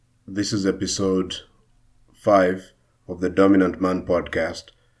This is episode 5 of the Dominant Man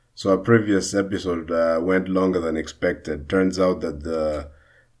podcast. So, our previous episode went longer than expected. Turns out that the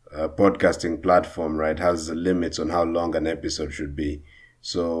podcasting platform, right, has limits on how long an episode should be.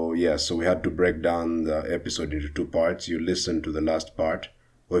 So we had to break down the episode into two parts. You listen to the last part,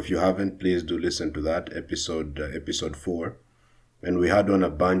 or if you haven't, please do listen to that episode 4. And we had on a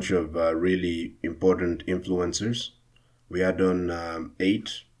bunch of really important influencers. We had on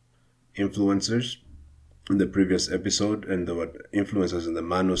 8 influencers in the previous episode, and there were influencers in the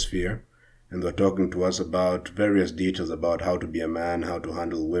manosphere, and they're talking to us about various details about how to be a man, how to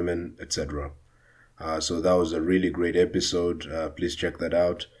handle women, etc. So that was a really great episode. Please check that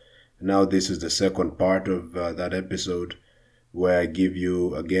out. Now this is the second part of that episode, where I give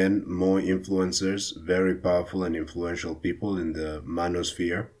you again more influencers, very powerful and influential people in the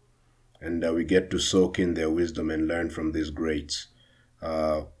manosphere, and we get to soak in their wisdom and learn from these greats.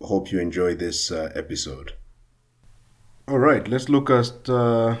 Hope you enjoy this episode. All right, let's look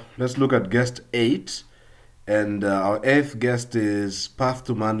at guest 8, and our 8th guest is Path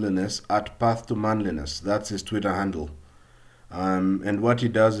to Manliness at Path to Manliness. That's his Twitter handle. And what he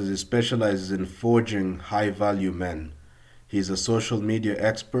does is he specializes in forging high-value men. He's a social media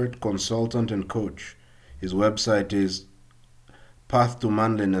expert, consultant, and coach. His website is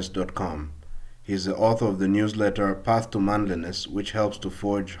pathtomanliness.com. He's the author of the newsletter Path to Manliness, which helps to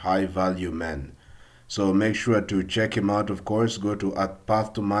forge high-value men. So make sure to check him out. Of course, go to at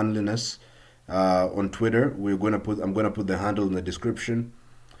Path to Manliness on Twitter. I'm going to put the handle in the description,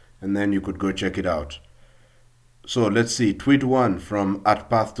 and then you could go check it out. So let's see. Tweet 1 from at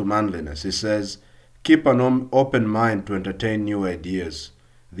Path to Manliness. He says, "Keep an open mind to entertain new ideas.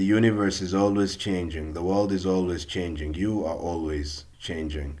 The universe is always changing. The world is always changing. You are always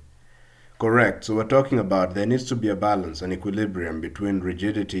changing." Correct. So we're talking about there needs to be a balance, an equilibrium between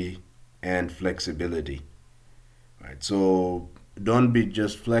rigidity and flexibility. Right. So don't be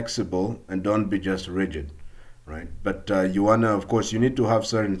just flexible and don't be just rigid. Right. But of course, you need to have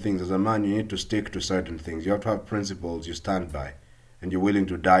certain things. As a man, you need to stick to certain things. You have to have principles you stand by and you're willing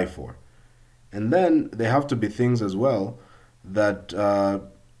to die for. And then there have to be things as well that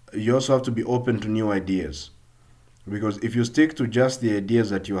you also have to be open to new ideas. Because if you stick to just the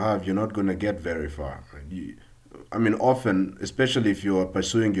ideas that you have, you're not going to get very far. Right? Often, especially if you are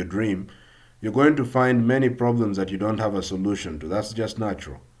pursuing your dream, you're going to find many problems that you don't have a solution to. That's just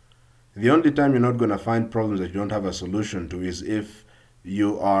natural. The only time you're not going to find problems that you don't have a solution to is if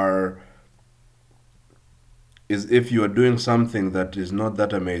you are doing something that is not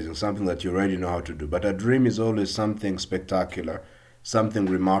that amazing, something that you already know how to do. But a dream is always something spectacular, something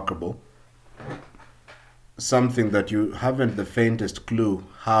remarkable, something that you haven't the faintest clue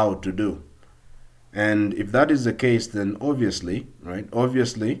how to do. And if that is the case, then obviously, you're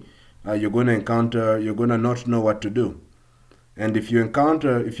going to not know what to do. And if you find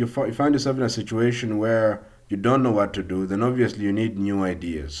yourself in a situation where you don't know what to do, then obviously you need new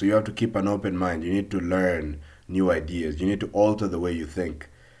ideas. So you have to keep an open mind. You need to learn new ideas. You need to alter the way you think.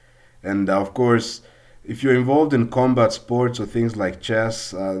 And of course, if you're involved in combat sports or things like chess,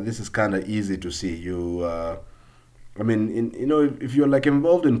 this is kind of easy to see. If you're like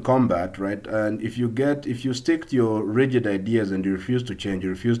involved in combat, right, and if you stick to your rigid ideas and you refuse to change, you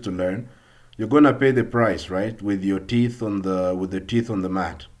refuse to learn, you're gonna pay the price, right, with the teeth on the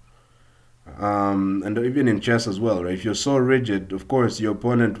mat. And even in chess as well, right? If you're so rigid, of course, your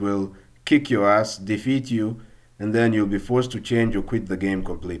opponent will kick your ass, defeat you, and then you'll be forced to change or quit the game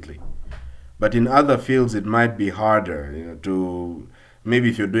completely. But in other fields, it might be harder, maybe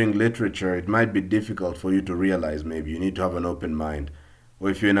if you're doing literature, it might be difficult for you to realize maybe you need to have an open mind.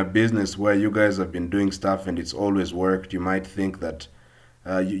 Or if you're in a business where you guys have been doing stuff and it's always worked, you might think that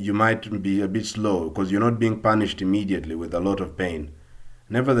you might be a bit slow because you're not being punished immediately with a lot of pain.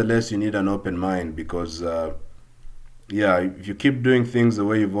 Nevertheless, you need an open mind because, if you keep doing things the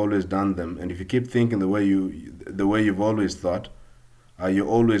way you've always done them, and if you keep thinking the way you've always thought,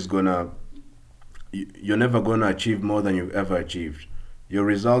 you're never gonna achieve more than you've ever achieved. Your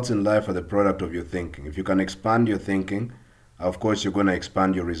results in life are the product of your thinking. If you can expand your thinking, of course you're gonna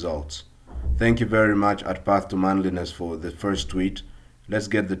expand your results. Thank you very much at Path to Manliness for the first tweet. Let's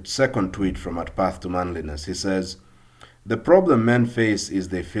get the second tweet from at Path to Manliness. He says, "The problem men face is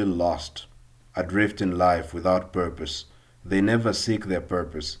they feel lost, adrift in life without purpose. They never seek their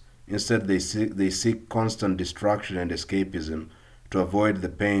purpose. Instead, they seek constant distraction and escapism to avoid the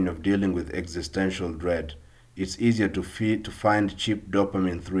pain of dealing with existential dread. It's easier to find cheap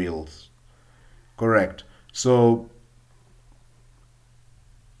dopamine thrills." Correct. So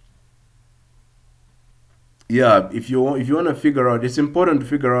Yeah, if you want to figure out, it's important to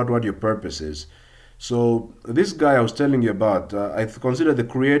figure out what your purpose is. So this guy I was telling you about, consider the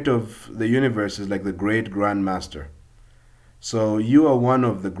creator of the universe is like the great grandmaster. So you are one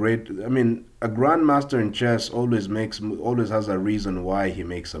of the great. I mean, a grandmaster in chess always has a reason why he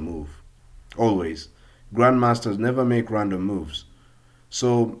makes a move. Always, grandmasters never make random moves.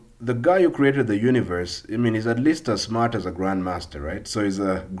 So the guy who created the universe, I mean, he's at least as smart as a grandmaster, right? So he's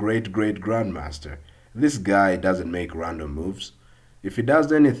a great great grandmaster. This guy doesn't make random moves. If he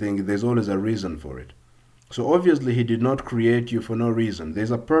does anything, there's always a reason for it. So obviously, he did not create you for no reason.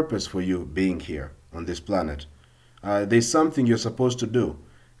 There's a purpose for you being here on this planet. There's something you're supposed to do,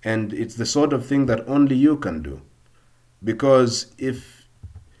 and it's the sort of thing that only you can do. Because if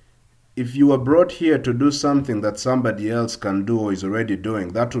you were brought here to do something that somebody else can do or is already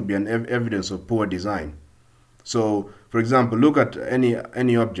doing, that would be an evidence of poor design. So, for example, look at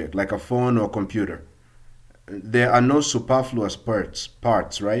any object like a phone or computer. There are no superfluous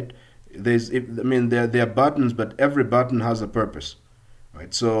parts, right? There are buttons, but every button has a purpose,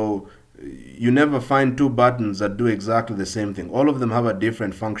 right? So you never find two buttons that do exactly the same thing. All of them have a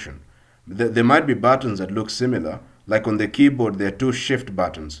different function. There might be buttons that look similar, like on the keyboard there are two shift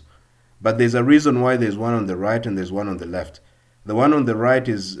buttons, but there's a reason why there's one on the right and there's one on the left. The one on the right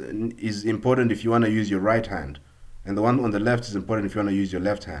is important if you want to use your right hand, and the one on the left is important if you want to use your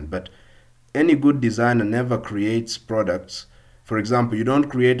left hand. But any good designer never creates products. For example, you don't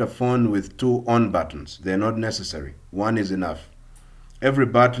create a phone with two on buttons. They're not necessary. One is enough. Every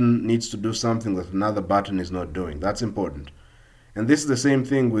button needs to do something that another button is not doing. That's important. And this is the same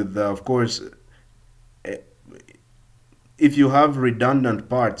thing with, of course, eh, if you have redundant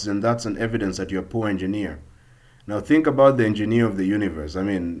parts, then that's an evidence that you're a poor engineer. Now think about the engineer of the universe. I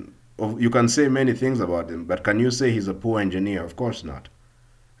mean, you can say many things about him, but can you say he's a poor engineer? Of course not.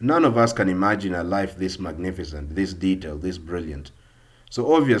 None of us can imagine a life this magnificent, this detailed, this brilliant.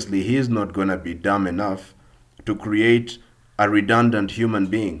 So obviously, he is not going to be dumb enough to create a redundant human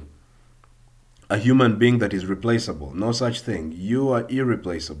being. A human being that is replaceable. No such thing. You are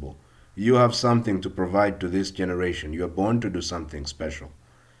irreplaceable. You have something to provide to this generation. You are born to do something special.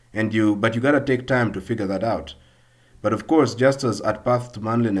 But you got to take time to figure that out. But of course, just as At Path to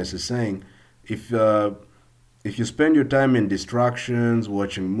Manliness is saying, if if you spend your time in distractions,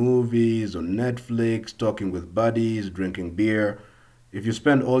 watching movies on Netflix, talking with buddies, drinking beer, if you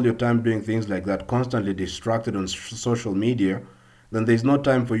spend all your time doing things like that, constantly distracted on social media, then there's no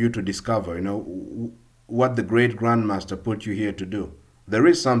time for you to discover, what the great grandmaster put you here to do. There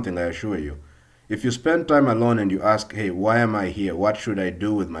is something, I assure you. If you spend time alone and you ask, hey, why am I here? What should I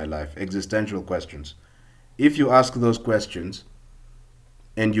do with my life? Existential questions. If you ask those questions,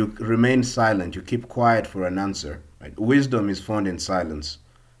 and you remain silent, you keep quiet for an answer, right? Wisdom is found in silence.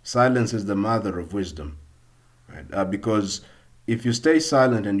 Silence is the mother of wisdom, right? Because if you stay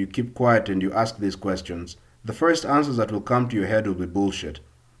silent and you keep quiet and you ask these questions, the first answers that will come to your head will be bullshit.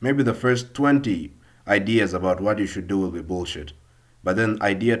 Maybe the first 20 ideas about what you should do will be bullshit. But then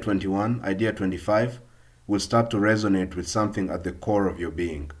idea 21, idea 25 will start to resonate with something at the core of your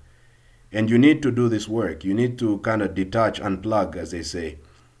being. And you need to do this work. You need to kind of detach, unplug, as they say,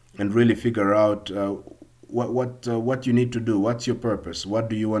 and really figure out what you need to do. What's your purpose? What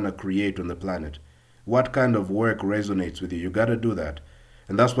do you want to create on the planet? What kind of work resonates with you? You got to do that.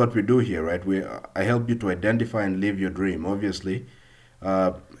 And that's what we do here, right? I help you to identify and live your dream. Obviously,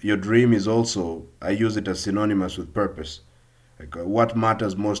 your dream is also, I use it as synonymous with purpose. Like, what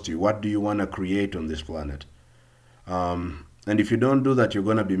matters most to you? What do you want to create on this planet? And if you don't do that, you're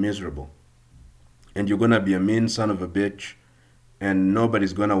going to be miserable. And you're going to be a mean son of a bitch, and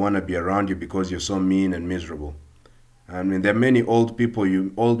nobody's going to want to be around you because you're so mean and miserable. I mean, there are many old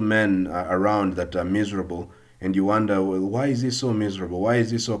men around that are miserable, and you wonder, well, why is he so miserable? Why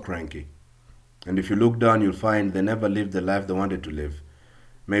is he so cranky? And if you look down, you'll find they never lived the life they wanted to live.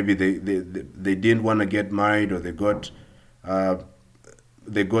 Maybe they didn't want to get married, or they got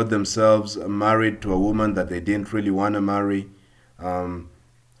themselves married to a woman that they didn't really want to marry,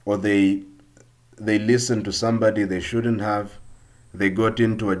 or they listened to somebody they shouldn't have. They got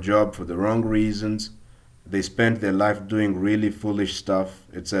into a job for the wrong reasons. They spent their life doing really foolish stuff,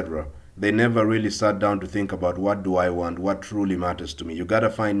 etc. They never really sat down to think about, what do I want, what truly matters to me. You gotta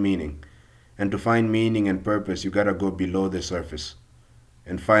find meaning. And to find meaning and purpose, you gotta go below the surface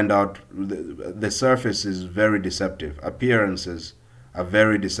and find out. The surface is very deceptive. Appearances are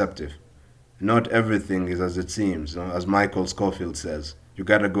very deceptive. Not everything is as it seems, as Michael Scofield says. You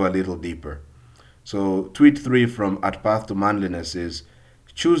gotta go a little deeper. So tweet 3 from At Path to Manliness is,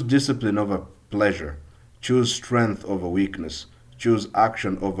 choose discipline over pleasure. Choose strength over weakness. Choose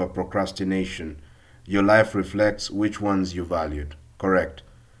action over procrastination. your life reflects which ones you valued. Correct.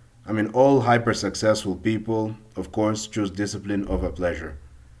 I mean, all hyper successful people, of course, choose discipline over pleasure.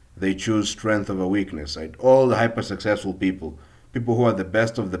 They choose strength over weakness, right? All the hyper successful people, people who are the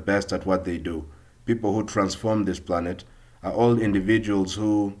best of the best at what they do, people who transform this planet, are all individuals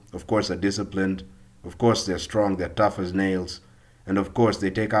who, of course, are disciplined. Of course, they're strong, they're tough as nails. And of course,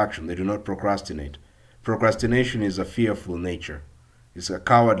 they take action, they do not procrastinate. Procrastination is a fearful nature, it's a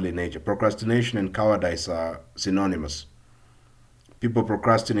cowardly nature. Procrastination and cowardice are synonymous. People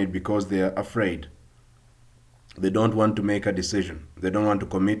procrastinate because they are afraid. They don't want to make a decision. They don't want to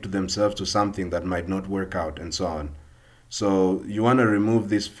commit to themselves to something that might not work out, and so on. So you want to remove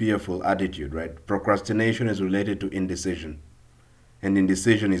this fearful attitude, right? Procrastination is related to indecision. And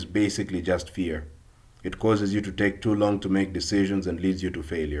indecision is basically just fear. It causes you to take too long to make decisions and leads you to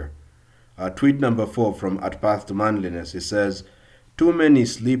failure. Tweet number 4 from At Path to Manliness, it says, too many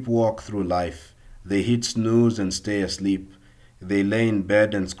sleepwalk through life. They hit snooze and stay asleep. They lay in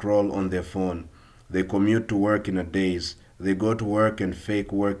bed and scroll on their phone. They commute to work in a daze. They go to work and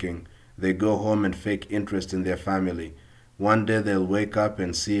fake working. They go home and fake interest in their family. One day they'll wake up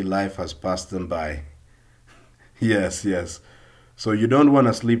and see life has passed them by. Yes, yes. So you don't want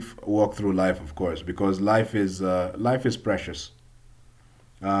to sleepwalk through life, of course, because life is precious.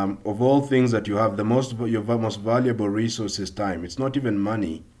 Of all things that you have, your most valuable resource is time. It's not even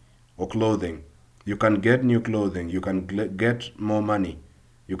money or clothing. You can get new clothing. You can get more money.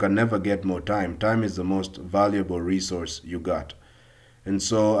 You can never get more time. Time is the most valuable resource you got. And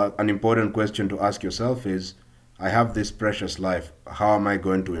so, an important question to ask yourself is, I have this precious life. How am I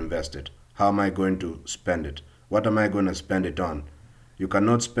going to invest it? How am I going to spend it? What am I going to spend it on? You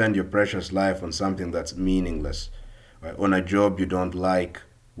cannot spend your precious life on something that's meaningless, right? On a job you don't like,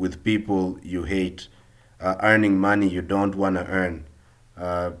 with people you hate, earning money you don't want to earn,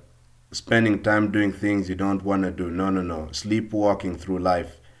 spending time doing things you don't want to do. No, no, no. Sleepwalking through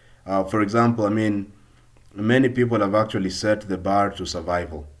life. For example, I mean, many people have actually set the bar to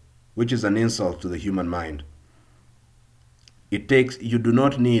survival, which is an insult to the human mind. You do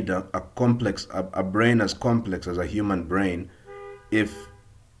not need a brain as complex as a human brain if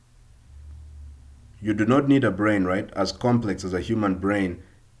you do not need a brain, right, as complex as a human brain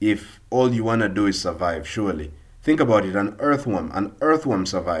if all you want to do is survive, surely. Think about it, an earthworm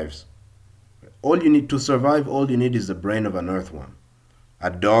survives. All you need to survive, all you need is the brain of an earthworm. A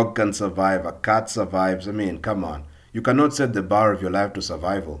dog can survive, a cat survives. I mean, come on. You cannot set the bar of your life to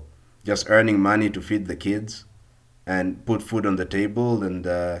survival. Just earning money to feed the kids and put food on the table and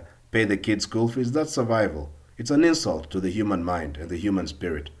pay the kids' school fees. That's survival. It's an insult to the human mind and the human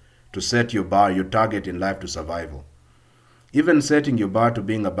spirit to set your bar, your target in life to survival. Even setting your bar to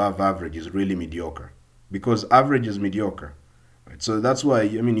being above average is really mediocre because average is mediocre. Right? So that's why,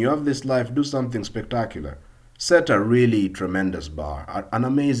 I mean, you have this life, do something spectacular. Set a really tremendous bar, an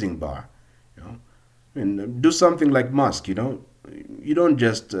amazing bar. You know, I mean, do something like Musk. You know, you don't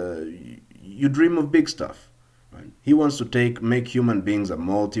just you dream of big stuff. Right? He wants to make human beings a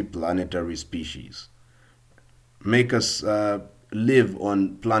multi-planetary species, make us live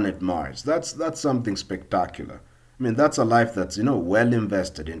on planet Mars. That's something spectacular. I mean, that's a life that's well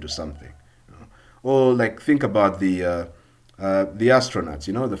invested into something. Or like think about the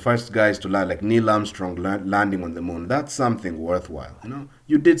astronauts, the first guys to land, like Neil Armstrong landing on the moon. That's something worthwhile.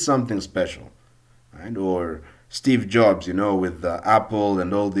 You did something special, right? Or Steve Jobs, with the Apple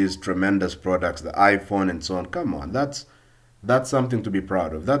and all these tremendous products, the iPhone and so on. Come on, that's something to be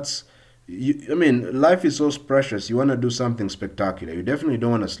proud of. I mean, life is so precious. You want to do something spectacular. You definitely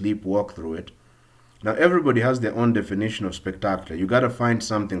don't want to sleepwalk through it. Now, everybody has their own definition of spectacular. You got to find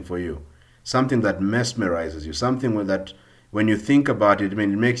something for you, something that mesmerizes you, something that when you think about it, I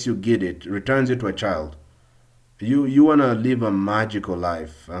mean, it makes you giddy, it returns you to a child. You want to live a magical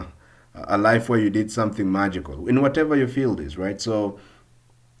life, a life where you did something magical in whatever your field is, right? So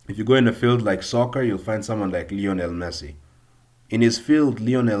if you go in a field like soccer, you'll find someone like Lionel Messi. In his field,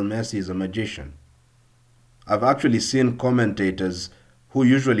 Lionel Messi is a magician. I've actually seen commentators who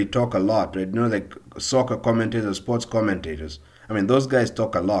usually talk a lot, right? Like soccer commentators, sports commentators. I mean, those guys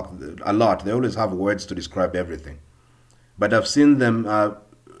talk a lot. They always have words to describe everything. But I've seen them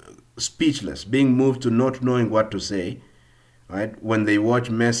speechless, being moved to not knowing what to say, right? When they watch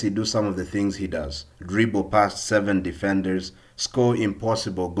Messi do some of the things he does. Dribble past 7 defenders, score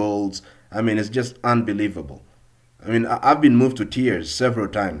impossible goals. I mean, it's just unbelievable. I mean, I've been moved to tears several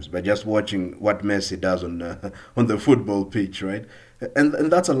times by just watching what Messi does on the football pitch, right? And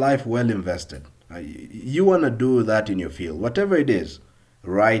that's a life well invested. You want to do that in your field, whatever it is.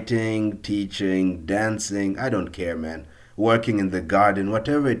 Writing, teaching, dancing, I don't care, man. Working in the garden,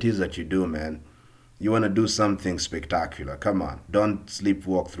 whatever it is that you do, man. You want to do something spectacular. Come on, don't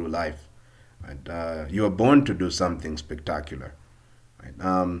sleepwalk through life. Right? You are born to do something spectacular.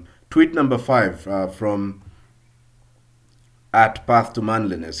 Right? Tweet number 5 from at Path to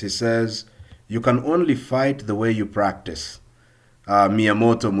Manliness. He says, "You can only fight the way you practice."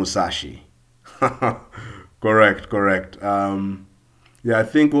 Miyamoto Musashi. Correct, correct. Yeah, I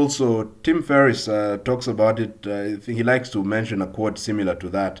think also Tim Ferriss talks about it. I think he likes to mention a quote similar to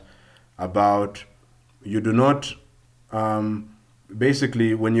that about you do not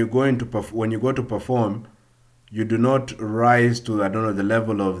basically when you go into when you go to perform, you do not rise to, I don't know, the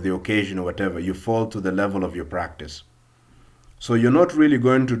level of the occasion or whatever. You fall to the level of your practice. So you're not really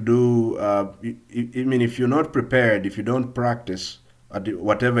going to do. I mean, if you're not prepared, if you don't practice at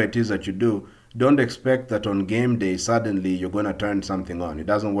whatever it is that you do, don't expect that on game day suddenly you're going to turn something on. It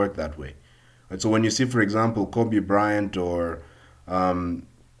doesn't work that way. And so when you see, for example, Kobe Bryant or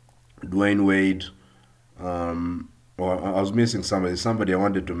Dwayne Wade, or I was missing somebody I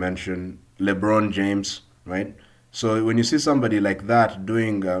wanted to mention, LeBron James, right? So when you see somebody like that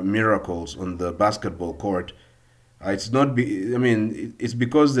doing miracles on the basketball court, it's not. I mean, it's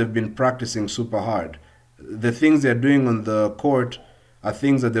because they've been practicing super hard. The things they're doing on the court are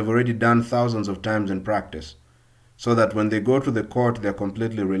things that they've already done thousands of times in practice. So that when they go to the court, they're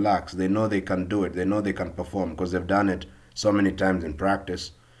completely relaxed. They know they can do it. They know they can perform because they've done it so many times in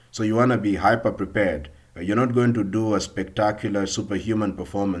practice. So you want to be hyper prepared. You're not going to do a spectacular, superhuman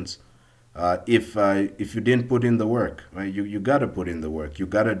performance if you didn't put in the work. Right? You gotta put in the work. You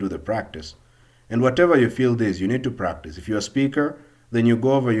gotta do the practice. And whatever your field is, you need to practice. If you're a speaker, then you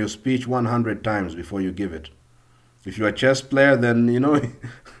go over your speech 100 times before you give it. If you're a chess player, then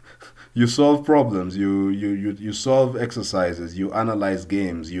you solve problems. You solve exercises. You analyze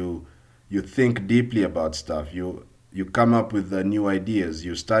games. You think deeply about stuff. You come up with new ideas.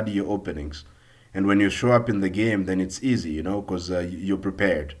 You study your openings. And when you show up in the game, then it's easy, because you're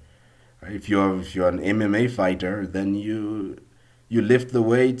prepared. If you're an MMA fighter, then you lift the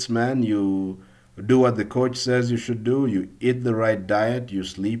weights, man. You do what the coach says you should do. You eat the right diet. You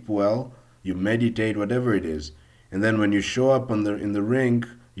sleep well. You meditate, whatever it is. And then when you show up in the ring,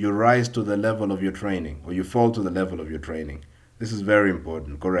 you rise to the level of your training, or you fall to the level of your training. This is very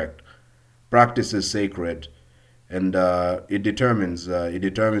important. Correct. Practice is sacred, and it determines.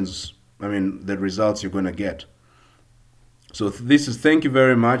 I mean, the results you're going to get. So thank you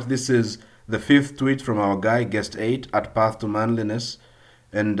very much. This is the 5th tweet from our guy, guest 8, at Path to Manliness.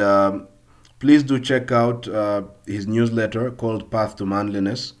 And please do check out his newsletter called Path to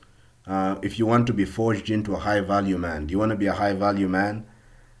Manliness. If you want to be forged into a high-value man. Do you want to be a high-value man?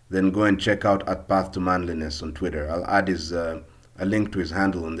 Then go and check out at Path to Manliness on Twitter. I'll add a link to his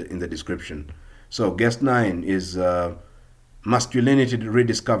handle in the description. So guest 9 is Masculinity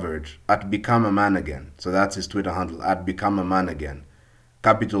Rediscovered at Become a Man Again. So that's his Twitter handle, at Become a Man Again.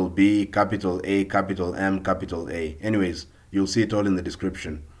 Capital B, capital A, capital M, capital A. Anyways, you'll see it all in the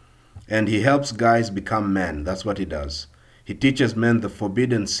description. And he helps guys become men. That's what he does. He teaches men the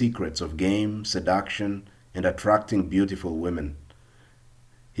forbidden secrets of game, seduction, and attracting beautiful women.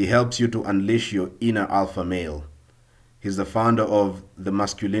 He helps you to unleash your inner alpha male. He's the founder of the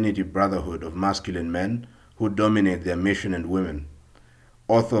Masculinity Brotherhood of masculine men who dominate their mission and women.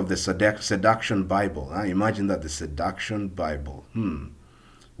 Author of the Seduction Bible. Imagine that, the Seduction Bible.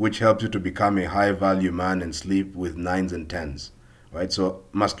 Which helps you to become a high-value man and sleep with 9s and 10s. Right? So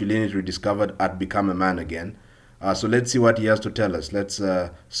Masculinity Rediscovered at Become a Man Again. So let's see what he has to tell us. Let's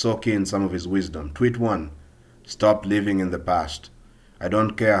soak in some of his wisdom. Tweet 1. Stop living in the past. I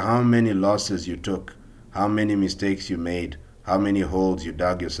don't care how many losses you took, how many mistakes you made, how many holes you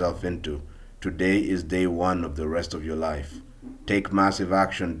dug yourself into. Today is day 1 of the rest of your life. Take massive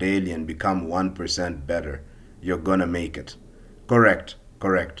action daily and become 1% better. You're gonna make it. Correct.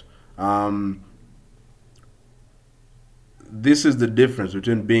 This is the difference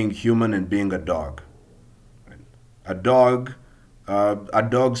between being human and being a dog. A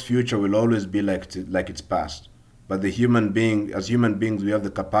dog's future will always be like its past. But as human beings, we have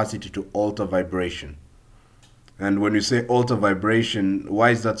the capacity to alter vibration. And when you say alter vibration,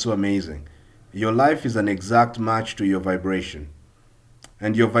 why is that so amazing? Your life is an exact match to your vibration.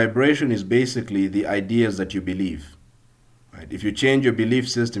 And your vibration is basically the ideas that you believe. Right? If you change your belief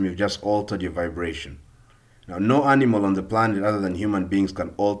system, you've just altered your vibration. Now, no animal on the planet other than human beings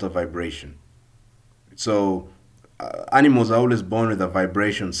can alter vibration. So, animals are always born with a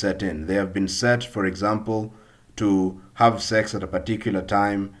vibration set in. They have been set, for example, to have sex at a particular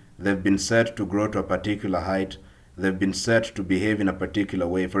time. They've been set to grow to a particular height. They've been set to behave in a particular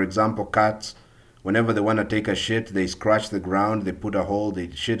way. For example, cats, whenever they want to take a shit, they scratch the ground, they put a hole, they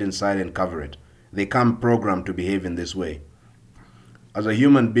shit inside and cover it. They come programmed to behave in this way. As a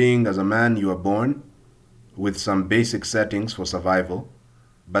human being, as a man, you are born with some basic settings for survival,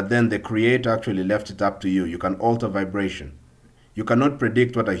 but then the Creator actually left it up to you. You can alter vibration. You cannot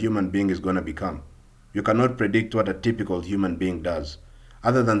predict what a human being is going to become. You cannot predict what a typical human being does.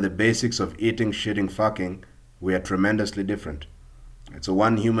 Other than the basics of eating, shitting, fucking, we are tremendously different. So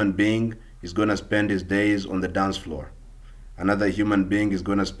one human being is going to spend his days on the dance floor. Another human being is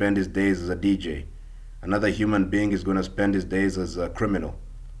going to spend his days as a DJ. Another human being is going to spend his days as a criminal.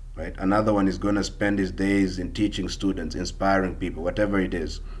 Right? Another one is going to spend his days in teaching students, inspiring people, whatever it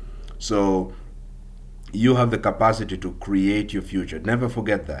is. So you have the capacity to create your future. Never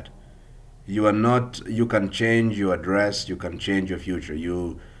forget that. You can change your address, you can change your future.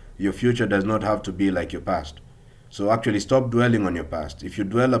 Your future does not have to be like your past. So actually stop dwelling on your past. If you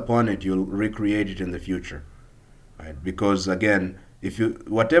dwell upon it, you'll recreate it in the future. Right? Because again,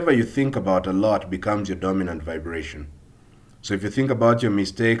 whatever you think about a lot becomes your dominant vibration. So if you think about your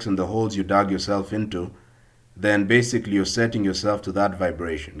mistakes and the holes you dug yourself into, then basically you're setting yourself to that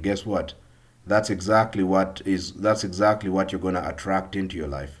vibration. Guess what? That's exactly what you're going to attract into your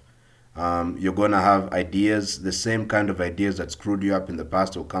life. You're going to have ideas, the same kind of ideas that screwed you up in the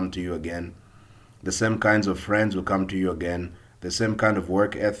past will come to you again. The same kinds of friends will come to you again. The same kind of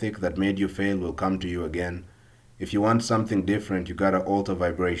work ethic that made you fail will come to you again. If you want something different, you gotta alter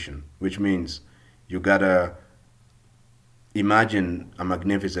vibration, which means you gotta imagine a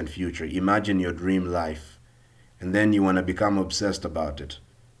magnificent future. Imagine your dream life. And then you want to become obsessed about it.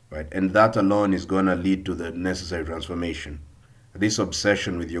 Right? And that alone is going to lead to the necessary transformation. This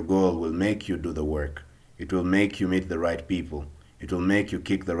obsession with your goal will make you do the work. It will make you meet the right people. It will make you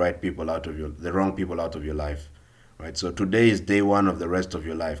kick the wrong people out of your life. Right? So today is day one of the rest of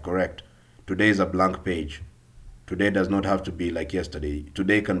your life, correct? Today is a blank page. Today does not have to be like yesterday.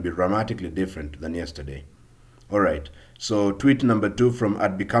 Today can be dramatically different than yesterday. Alright, so tweet number 2 from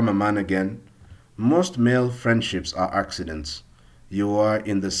 @BecomeAManAgain. Most male friendships are accidents. You are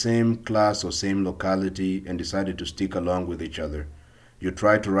in the same class or same locality and decided to stick along with each other. You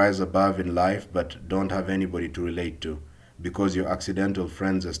try to rise above in life but don't have anybody to relate to because your accidental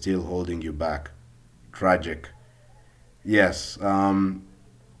friends are still holding you back. Tragic. Yes,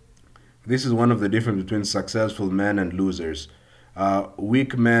 this is one of the difference between successful men and losers.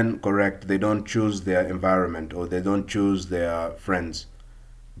 Weak men, correct, they don't choose their environment or they don't choose their friends.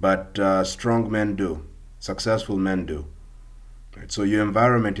 But strong men do. Successful men do. Right? So your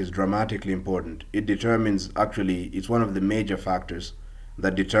environment is dramatically important. It determines, actually, it's one of the major factors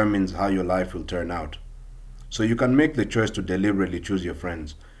that determines how your life will turn out. So you can make the choice to deliberately choose your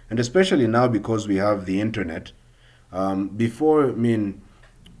friends. And especially now because we have the internet.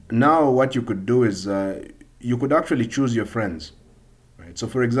 Now what you could do is you could actually choose your friends. Right? So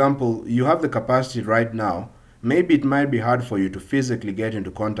for example, you have the capacity right now. Maybe it might be hard for you to physically get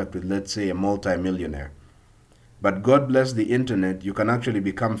into contact with, let's say, a multi-millionaire. But God bless the internet, you can actually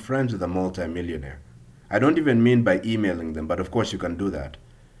become friends with a multi-millionaire. I don't even mean by emailing them, but of course you can do that.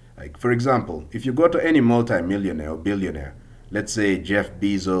 Like, for example, if you go to any multi-millionaire or billionaire, let's say Jeff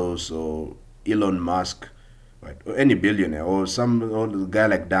Bezos or Elon Musk, right, or any billionaire, or a guy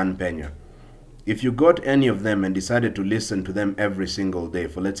like Dan Pena, if you got any of them and decided to listen to them every single day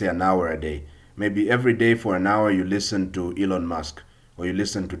for, let's say, an hour a day, maybe every day for an hour you listen to Elon Musk or you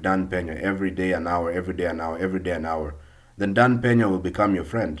listen to Dan Pena every day an hour, every day an hour, every day an hour, then Dan Pena will become your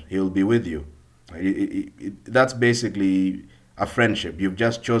friend. He will be with you. That's basically a friendship. You've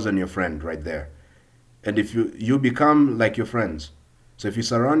just chosen your friend right there. And if you become like your friends. So if you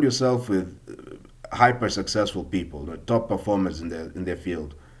surround yourself with hyper successful people, the top performers in their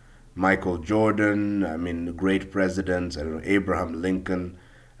field, Michael Jordan, great presidents, Abraham Lincoln,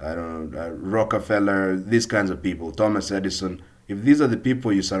 Rockefeller, these kinds of people, Thomas Edison. If these are the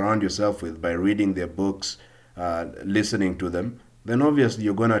people you surround yourself with by reading their books, listening to them, then obviously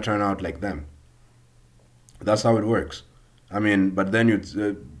you're going to turn out like them. That's how it works.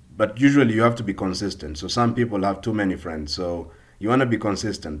 But usually you have to be consistent. So some people have too many friends. So you want to be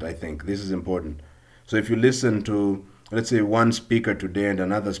consistent, I think. This is important. So if you listen to, let's say, one speaker today and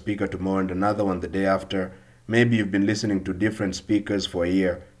another speaker tomorrow and another one the day after, maybe you've been listening to different speakers for a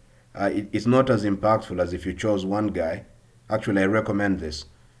year. It's not as impactful as if you chose one guy. Actually, I recommend this.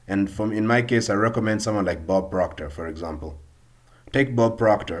 And in my case, I recommend someone like Bob Proctor, for example. Take Bob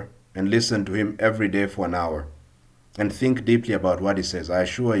Proctor and listen to him every day for an hour. And think deeply about what he says. I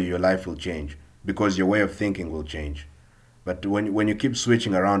assure you your life will change because your way of thinking will change. But when you keep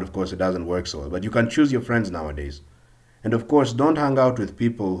switching around, of course, it doesn't work so well. But you can choose your friends nowadays. And of course, don't hang out with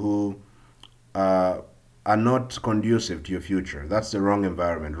people who are not conducive to your future. That's the wrong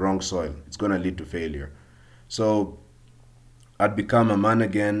environment, wrong soil. It's going to lead to failure. So, I'd Become a Man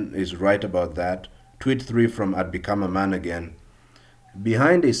Again is right about that. Tweet 3 from I'd Become a Man Again.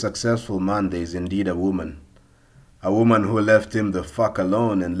 Behind a successful man, there is indeed a woman. A woman who left him the fuck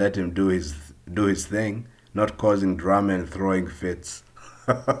alone and let him do his thing, not causing drama and throwing fits.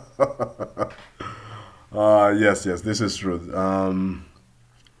 Yes, this is true.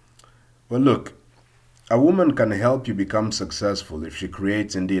 Well, look, a woman can help you become successful if she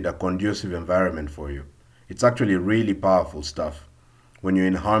creates indeed a conducive environment for you. It's actually really powerful stuff. When you're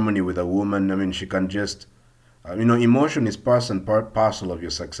in harmony with a woman, I mean, she can just, emotion is parcel of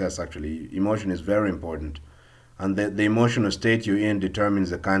your success, actually. Emotion is very important. And the emotional state you're in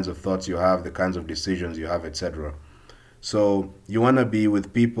determines the kinds of thoughts you have, the kinds of decisions you have, etc. So you want to be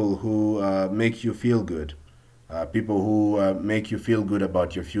with people who make you feel good, people who make you feel good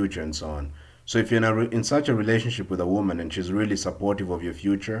about your future and so on. So if you're in such a relationship with a woman and she's really supportive of your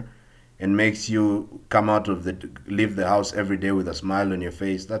future and makes you leave the house every day with a smile on your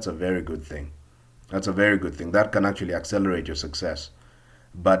face, that's a very good thing. That's a very good thing. That can actually accelerate your success.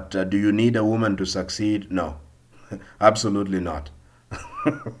 But do you need a woman to succeed? No, absolutely not.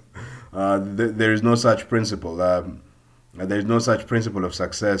 There is no such principle. There is no such principle of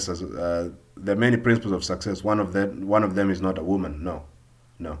success. There are many principles of success. One of them is not a woman. No,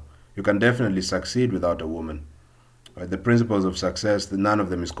 no. You can definitely succeed without a woman. The principles of success, none of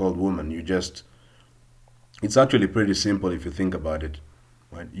them is called woman. It's actually pretty simple if you think about it.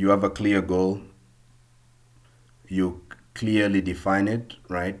 Right? You have a clear goal. You clearly define it,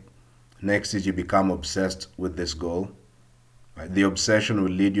 right? Next is you become obsessed with this goal. Right? The obsession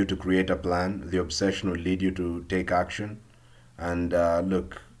will lead you to create a plan. The obsession will lead you to take action. And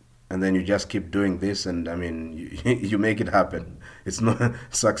and then you just keep doing this, and I mean, you make it happen. It's not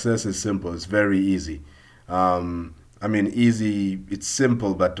Success is simple. It's very easy. Easy. It's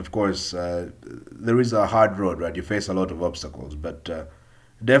simple, but of course, there is a hard road, right? You face a lot of obstacles, but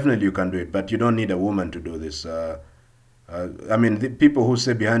definitely you can do it. But you don't need a woman to do this. The people who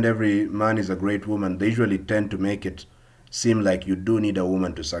say behind every man is a great woman, they usually tend to make it seem like you do need a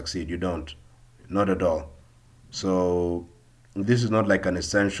woman to succeed. You don't, not at all. So this is not like an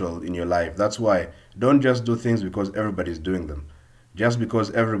essential in your life. That's why don't just do things because everybody's doing them. Just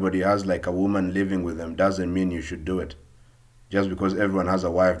because everybody has like a woman living with them doesn't mean you should do it. Just because everyone has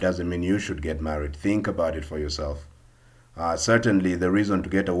a wife doesn't mean you should get married. Think about it for yourself. Certainly, the reason to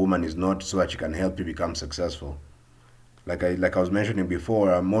get a woman is not so that she can help you become successful. Like I was mentioning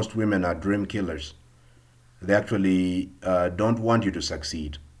before, most women are dream killers. They actually don't want you to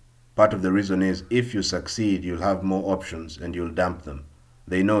succeed. Part of the reason is if you succeed, you'll have more options and you'll dump them.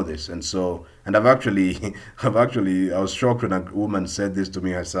 They know this, and I've actually, I was shocked when a woman said this to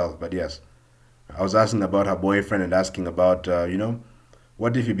me herself. But yes, I was asking about her boyfriend and asking about,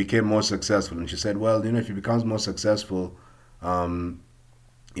 what if he became more successful? And she said, well, if he becomes more successful,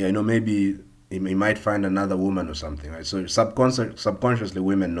 maybe he might find another woman or something, right? So subconsciously,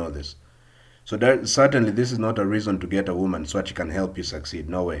 women know this. So certainly, this is not a reason to get a woman so that she can help you succeed.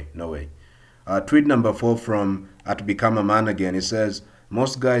 No way, no way. Tweet number 4 from At Become a Man Again. It says,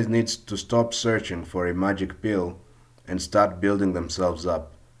 most guys need to stop searching for a magic pill and start building themselves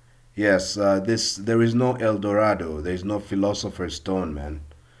up. Yes, there is no El Dorado. There is no philosopher's stone, man.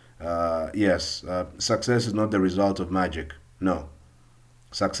 Yes, success is not the result of magic. No.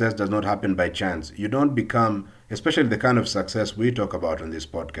 Success does not happen by chance. You don't become, especially the kind of success we talk about on this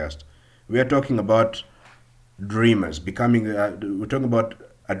podcast. We are talking about dreamers, we're talking about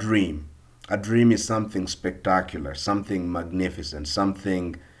a dream. A dream is something spectacular, something magnificent,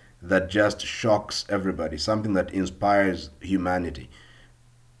 something that just shocks everybody, something that inspires humanity.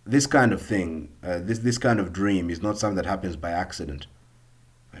 This kind of thing, this kind of dream is not something that happens by accident.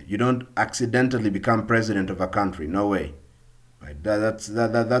 You don't accidentally become president of a country. No way. Right? That's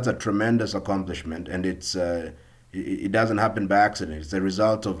a tremendous accomplishment, and it doesn't happen by accident. It's a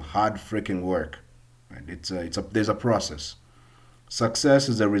result of hard freaking work. Right? There's a process. Success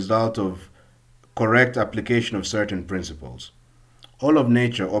is a result of correct application of certain principles. All of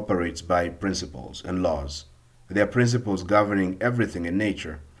nature operates by principles and laws. There are principles governing everything in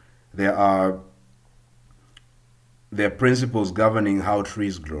nature. There are principles governing how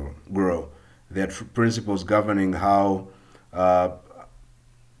trees grow. There are principles governing how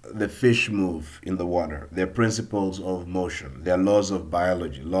the fish move in the water. There are principles of motion. There are laws of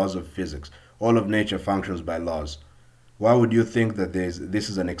biology, laws of physics. All of nature functions by laws. Why would you think that this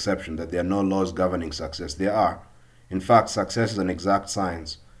is an exception, that there are no laws governing success? There are. In fact, success is an exact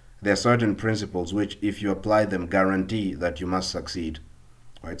science. There are certain principles which, if you apply them, guarantee that you must succeed.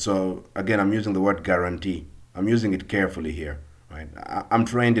 right? So again, I'm using the word guarantee. I'm using it carefully here, right? I'm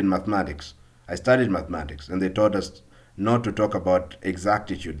trained in mathematics. I studied mathematics, and they taught us not to talk about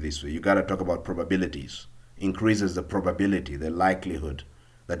exactitude this way. You got to talk about probabilities. Increases the probability, the likelihood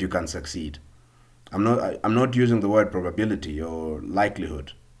that you can succeed. I'm not using the word probability or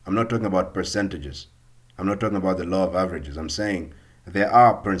likelihood. I'm not talking about percentages. I'm not talking about the law of averages. I'm saying there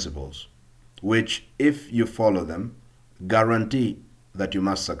are principles which, if you follow them, guarantee that you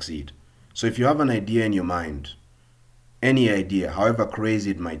must succeed. So if you have an idea in your mind, any idea, however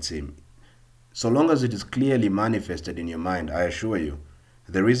crazy it might seem, so long as it is clearly manifested in your mind, I assure you,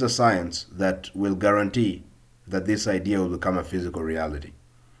 there is a science that will guarantee that this idea will become a physical reality.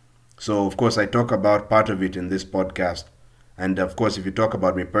 So, of course, I talk about part of it in this podcast. And of course, if you talk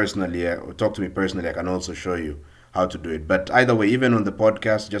about me personally, or talk to me personally, I can also show you how to do it. But either way, even on the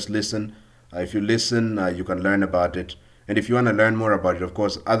podcast, just listen. If you listen, you can learn about it. And if you want to learn more about it, of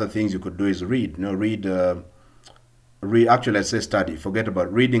course, other things you could do is read. Read. Actually, I say study. Forget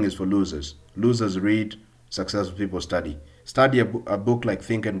about reading is for losers. Losers read. Successful people study. Study a book like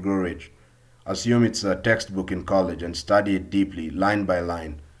Think and Grow Rich. Assume it's a textbook in college and study it deeply, line by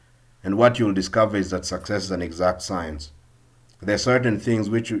line. And what you'll discover is that success is an exact science. There are certain things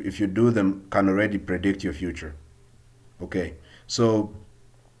which, if you do them, can already predict your future. Okay, so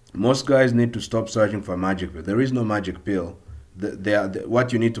most guys need to stop searching for a magic pill. There is no magic pill.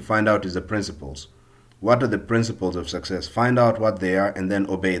 What you need to find out is the principles. What are the principles of success? Find out what they are and then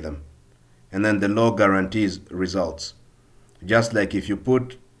obey them. And then the law guarantees results. Just like if you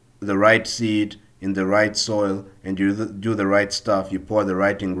put the right seed in the right soil and you do the right stuff, you pour the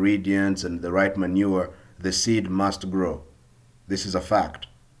right ingredients and the right manure, the seed must grow. This is a fact.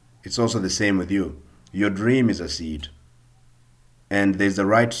 It's also the same with you. Your dream is a seed. And there's the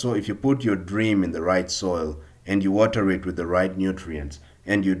right soil. If you put your dream in the right soil and you water it with the right nutrients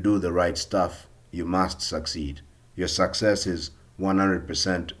and you do the right stuff, you must succeed. Your success is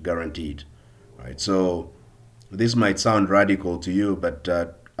 100% guaranteed. Right? So this might sound radical to you, but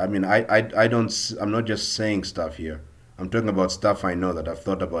I'm not just saying stuff here. I'm talking about stuff I know that I've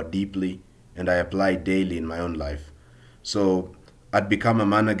thought about deeply and I apply daily in my own life. So I'd become a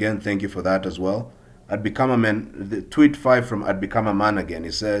man again. Thank you for that as well. I'd become a man. The tweet 5 from I'd become a man again.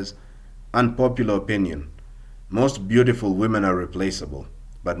 It says, unpopular opinion. Most beautiful women are replaceable,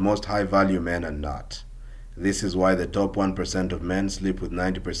 but most high value men are not. This is why the top 1% of men sleep with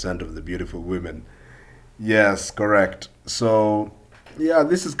 90% of the beautiful women. Yes, correct. So, yeah,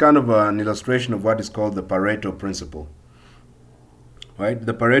 this is kind of an illustration of what is called the Pareto principle. Right?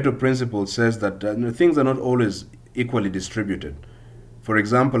 The Pareto principle says that things are not always equally distributed. For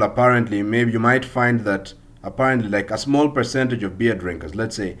example, apparently, maybe you might find that apparently like a small percentage of beer drinkers,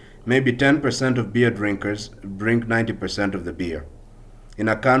 let's say maybe 10% of beer drinkers drink 90% of the beer. In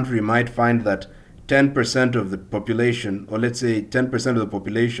a country, you might find that 10% of the population, or let's say 10% of the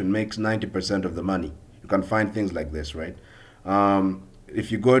population makes 90% of the money. You can find things like this, right?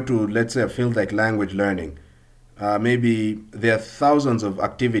 If you go to, let's say, a field like language learning, maybe there are thousands of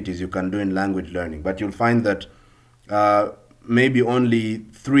activities you can do in language learning, but you'll find that maybe only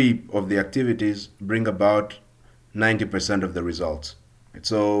 3 of the activities bring about 90% of the results.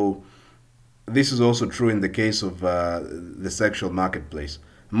 So this is also true in the case of the sexual marketplace.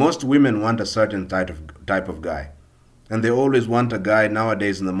 Most women want a certain type of guy. And they always want a guy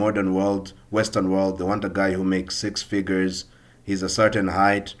nowadays in the modern world, Western world, they want a guy who makes 6 figures, he's a certain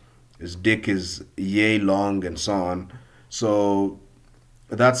height, his dick is yay long, and so on. So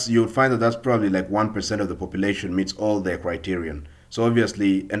you'll find that that's probably like 1% of the population meets all their criterion. So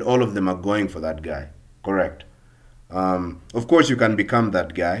obviously, and all of them are going for that guy. Correct. Of course, you can become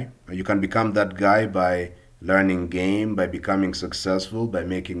that guy. You can become that guy by learning game, by becoming successful, by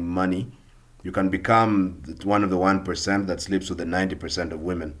making money. You can become one of the 1% that sleeps with the 90% of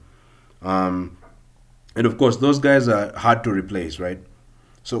women. And of course, those guys are hard to replace, right?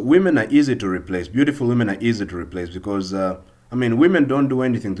 So women are easy to replace. Beautiful women are easy to replace because, women don't do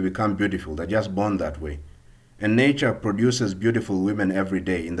anything to become beautiful. They're just born that way. And nature produces beautiful women every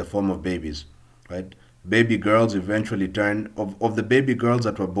day in the form of babies, right? Baby girls eventually of the baby girls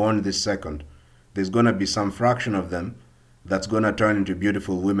that were born this second, there's going to be some fraction of them that's going to turn into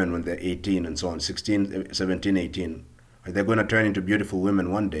beautiful women when they're 18 and so on, 16, 17, 18. They're going to turn into beautiful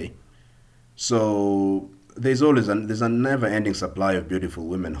women one day. So there's a never-ending supply of beautiful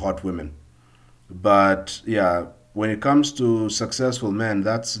women, hot women. But yeah, when it comes to successful men,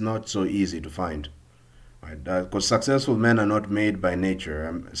 that's not so easy to find. Right? Because successful men are not made by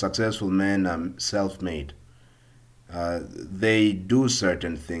nature. Successful men are self-made. They do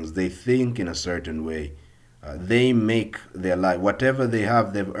certain things. They think in a certain way. They make their life. Whatever they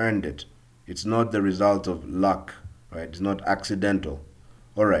have, they've earned it. It's not the result of luck, right? It's not accidental.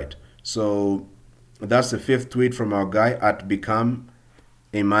 All right. So that's the fifth tweet from our guy at Become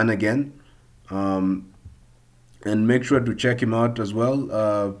a Man Again. And make sure to check him out as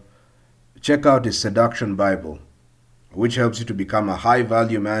well. Check out his Seduction Bible, which helps you to become a high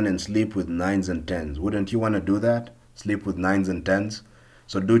value man and sleep with nines and tens. Wouldn't you want to do that? Sleep with nines and tens?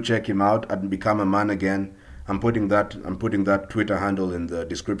 So do check him out and Become a Man Again. I'm putting that Twitter handle in the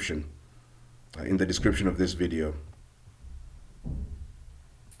description of this video.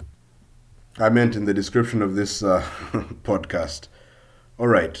 I meant in the description of this podcast. All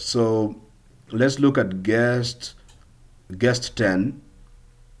right, so let's look at guest 10.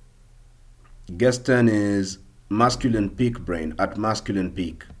 Guest 10 is Masculine Peak Brain at Masculine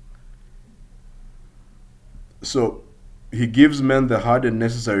Peak. So he gives men the hard and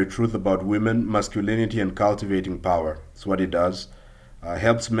necessary truth about women, masculinity, and cultivating power. That's what he does.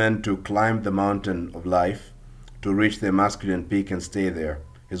 Helps men to climb the mountain of life, to reach their masculine peak and stay there.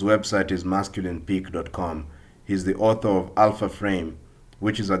 His website is masculinepeak.com. He's the author of Alpha Frame,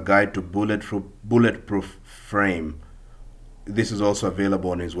 which is a guide to bulletproof frame. This is also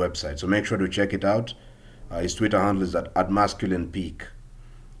available on his website, so make sure to check it out. His Twitter handle is at Masculine Peak.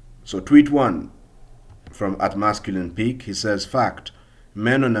 So tweet 1 from at Masculine Peak, he says, fact,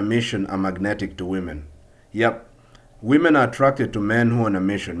 men on a mission are magnetic to women. Yep, women are attracted to men who are on a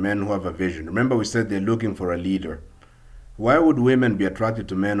mission, men who have a vision. Remember we said they're looking for a leader. Why would women be attracted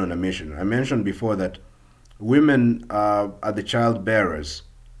to men on a mission? I mentioned before that women are the child bearers,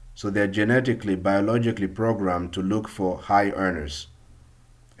 so they're genetically, biologically programmed to look for high earners.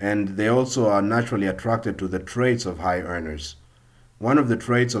 And they also are naturally attracted to the traits of high earners. One of the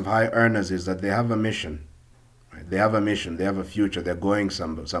traits of high earners is that they have a mission. Right? They have a mission, they have a future, they're going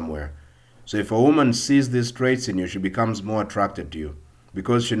somewhere. So if a woman sees these traits in you, she becomes more attracted to you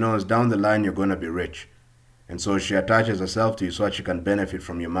because she knows down the line you're going to be rich. And so she attaches herself to you so that she can benefit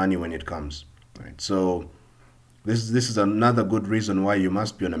from your money when it comes. Right? So this is another good reason why you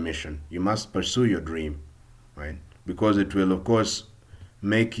must be on a mission. You must pursue your dream, right? Because it will, of course,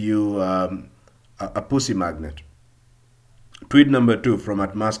 make you a pussy magnet. Tweet number 2 from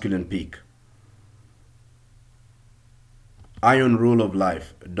at Masculine Peak. Iron rule of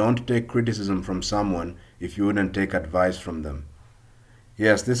life. Don't take criticism from someone if you wouldn't take advice from them.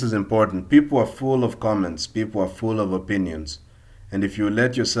 Yes, this is important. People are full of comments. People are full of opinions. And if you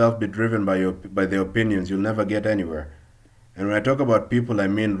let yourself be driven by their opinions, you'll never get anywhere. And when I talk about people, I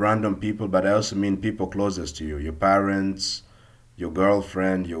mean random people, but I also mean people closest to you. Your parents, your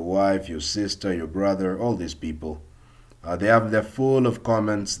girlfriend, your wife, your sister, your brother, all these people. They're full of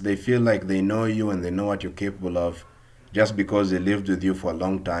comments. They feel like they know you and they know what you're capable of just because they lived with you for a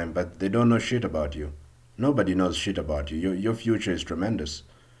long time, but they don't know shit about you. Nobody knows shit about you. Your future is tremendous.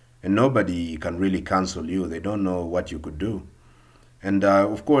 And nobody can really cancel you. They don't know what you could do. And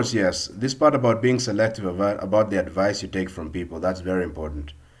of course, yes, this part about being selective about the advice you take from people, that's very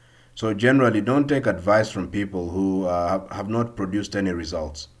important. So generally, don't take advice from people who have not produced any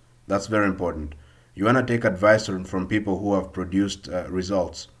results. That's very important. You want to take advice from people who have produced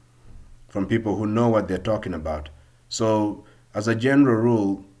results, from people who know what they're talking about. So as a general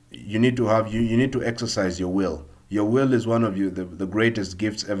rule, you need to exercise your will. Your will is one of the greatest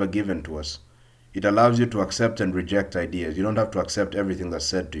gifts ever given to us. It allows you to accept and reject ideas. You don't have to accept everything that's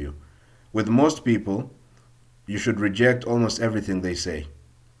said to you. With most people, you should reject almost everything they say.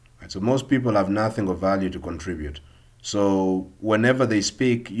 Right? So most people have nothing of value to contribute. So whenever they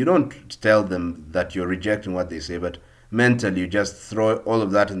speak, you don't tell them that you're rejecting what they say, but mentally you just throw all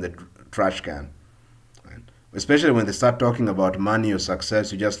of that in the trash can. Right? Especially when they start talking about money or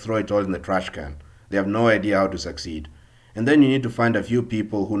success, you just throw it all in the trash can. They have no idea how to succeed. And then you need to find a few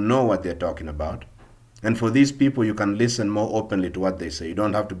people who know what they're talking about. And for these people, you can listen more openly to what they say. You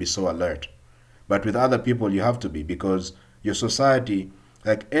don't have to be so alert. But with other people, you have to be, because your society,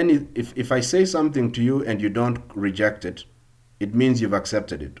 if I say something to you and you don't reject it, it means you've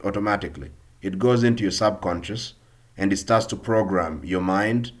accepted it automatically. It goes into your subconscious and it starts to program your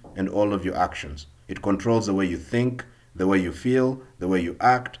mind and all of your actions. It controls the way you think, the way you feel, the way you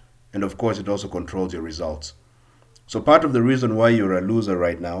act, and of course, it also controls your results. So part of the reason why you're a loser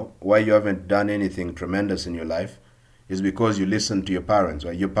right now, why you haven't done anything tremendous in your life, is because you listened to your parents.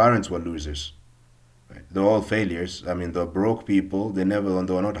 Right? Your parents were losers. Right? They're all failures. I mean, they're broke people. They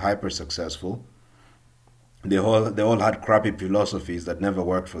were not hyper successful. They all had crappy philosophies that never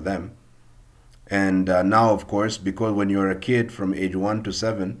worked for them. And now, of course, because when you're a kid from age 1 to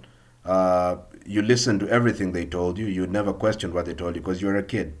 7, you listened to everything they told you. You never questioned what they told you because you're a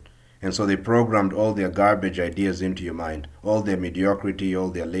kid. And so they programmed all their garbage ideas into your mind, all their mediocrity, all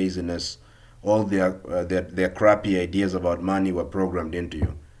their laziness, all their crappy ideas about money were programmed into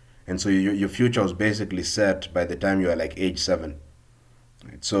you. And so your future was basically set by the time you are like age 7.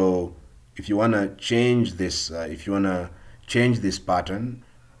 Right? So if you want to change this, if you want to change this pattern,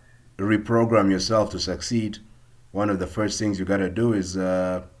 reprogram yourself to succeed, one of the first things you got to do is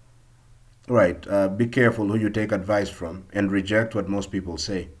be careful who you take advice from and reject what most people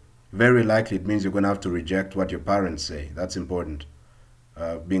say. Very likely it means you're going to have to reject what your parents say. That's important.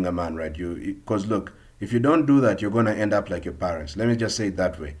 Being a man, right? Because look, if you don't do that, you're going to end up like your parents. Let me just say it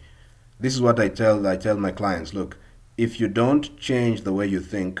that way. This is what I tell my clients. Look, if you don't change the way you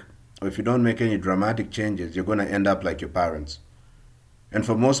think, or if you don't make any dramatic changes, you're going to end up like your parents. And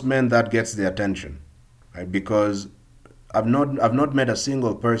for most men, that gets their attention, right? Because I've not met a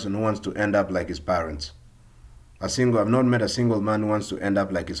single person who wants to end up like his parents. I've not met a single man who wants to end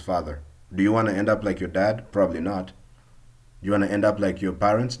up like his father. Do you want to end up like your dad? Probably not. Do you want to end up like your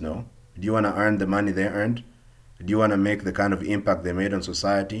parents? No. Do you want to earn the money they earned? Do you want to make the kind of impact they made on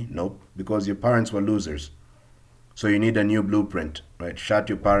society? Nope. Because your parents were losers. So you need a new blueprint, right? Shut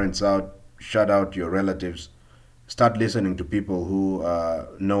your parents out. Shut out your relatives. Start listening to people who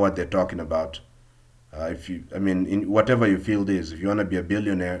know what they're talking about. In whatever your field is, if you want to be a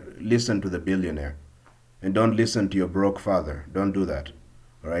billionaire, listen to the billionaire. And don't listen to your broke father. Don't do that.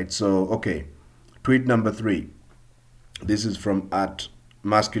 All right. So, okay. Tweet number 3. This is from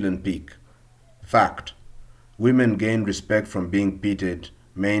 @MasculinePeak. Fact. Women gain respect from being pitied.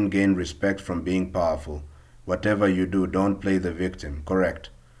 Men gain respect from being powerful. Whatever you do, don't play the victim. Correct.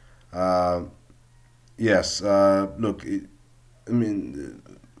 Yes. Look,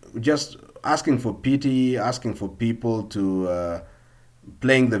 just asking for pity, asking for people to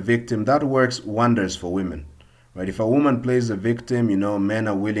playing the victim, that works wonders for women, right? If a woman plays the victim, men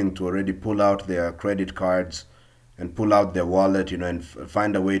are willing to already pull out their credit cards and pull out their wallet, and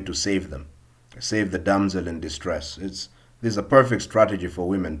find a way to save them, save the damsel in distress. This is a perfect strategy for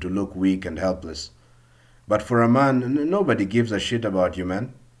women to look weak and helpless. But for a man, nobody gives a shit about you,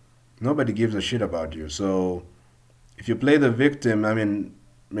 man. Nobody gives a shit about you. So if you play the victim,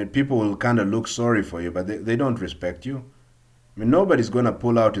 people will kind of look sorry for you, but they don't respect you. Nobody's going to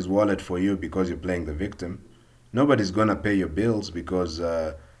pull out his wallet for you because you're playing the victim. Nobody's going to pay your bills because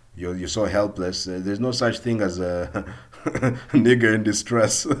you're so helpless. There's no such thing as a nigger in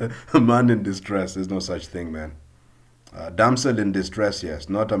distress, a man in distress. There's no such thing, man. Damsel in distress, yes.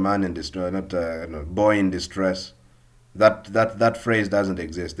 Not a man in distress, not a boy in distress. That phrase doesn't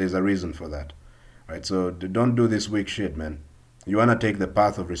exist. There's a reason for that. Right? So don't do this weak shit, man. You want to take the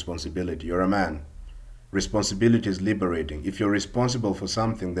path of responsibility. You're a man. Responsibility is liberating. If you're responsible for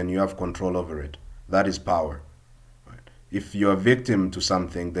something, then you have control over it. That is power. Right? If you're a victim to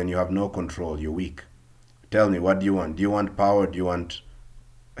something, then you have no control. You're weak. Tell me, what do you want? Do you want power? Do you want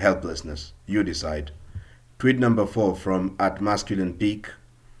helplessness? You decide. Tweet number 4 from @MasculinePeak.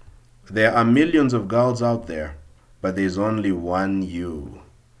 There are millions of girls out there, but there's only one you.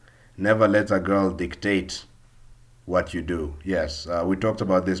 Never let a girl dictate what you do. Yes, we talked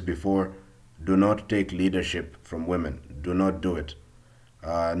about this before. Do not take leadership from women. Do not do it.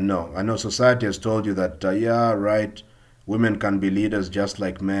 No, I know society has told you that, women can be leaders just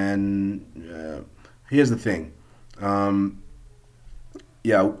like men. Here's the thing.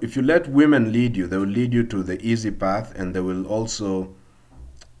 If you let women lead you, they will lead you to the easy path, and they will also...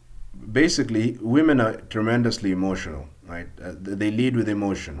 Basically, women are tremendously emotional, right? They lead with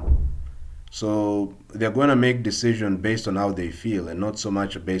emotion. So they're going to make decisions based on how they feel and not so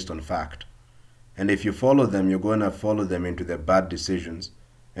much based on fact. And if you follow them, you're going to follow them into their bad decisions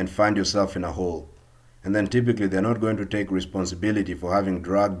and find yourself in a hole. And then typically they're not going to take responsibility for having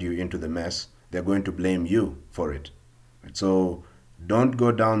dragged you into the mess. They're going to blame you for it. So don't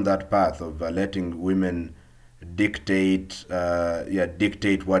go down that path of letting women dictate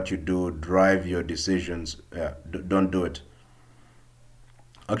what you do, drive your decisions. Don't do it.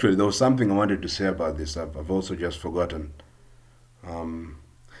 Actually, there was something I wanted to say about this. I've also just forgotten.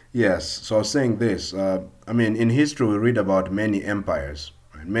 Yes, so I was saying this. In history we read about many empires,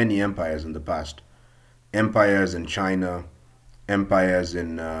 right? Many empires in the past. Empires in China, empires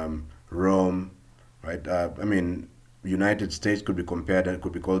in Rome, right? United States could be compared and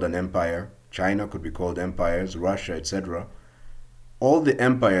could be called an empire. China could be called empires, Russia, etc. All the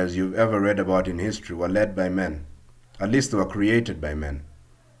empires you've ever read about in history were led by men. At least they were created by men.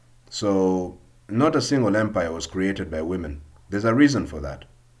 So not a single empire was created by women. There's a reason for that.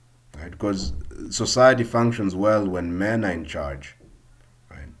 Right? Because society functions well when men are in charge.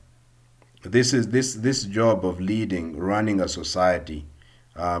 Right? This job of leading, running a society,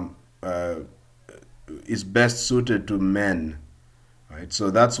 uh, is best suited to men, right?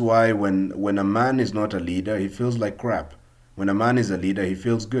 So that's why when a man is not a leader, he feels like crap. When a man is a leader, he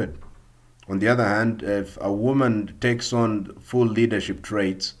feels good. On the other hand, if a woman takes on full leadership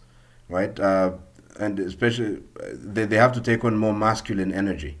traits, right, and especially they have to take on more masculine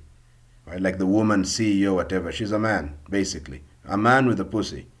energy, right? Like the woman CEO, whatever. She's a man, basically. A man with a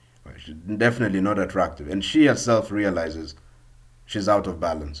pussy. Right? She's definitely not attractive. And she herself realizes she's out of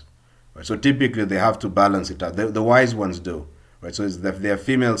balance. Right? So typically they have to balance it out. The wise ones do. Right? So they're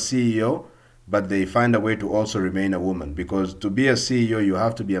female CEO, but they find a way to also remain a woman. Because to be a CEO, you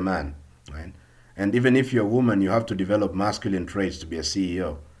have to be a man. Right? And even if you're a woman, you have to develop masculine traits to be a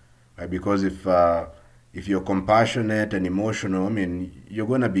CEO. Right? Because if you're compassionate and emotional, I mean, you're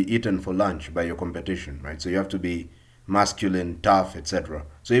going to be eaten for lunch by your competition, right? So you have to be masculine, tough, etc.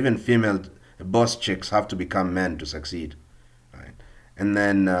 So even female boss chicks have to become men to succeed, right? And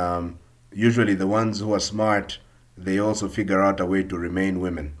then usually the ones who are smart, they also figure out a way to remain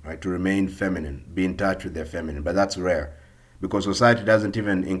women, right? To remain feminine, be in touch with their feminine. But that's rare because society doesn't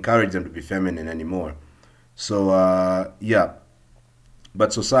even encourage them to be feminine anymore. So yeah,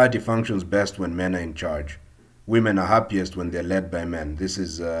 but society functions best when men are in charge. Women are happiest when they're led by men. This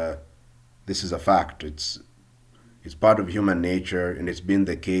is a fact. It's part of human nature, and it's been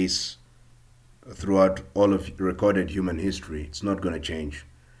the case throughout all of recorded human history. It's not going to change.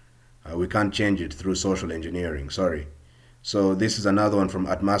 We can't change it through social engineering. Sorry. So this is another one from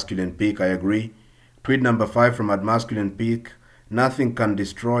at masculine peak. I agree. Tweet number 5 from at masculine peak. Nothing can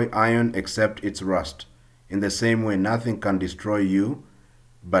destroy iron except its rust. In the same way, nothing can destroy you,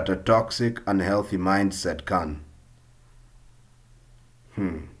 but a toxic, unhealthy mindset can.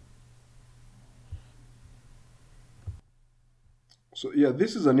 So yeah,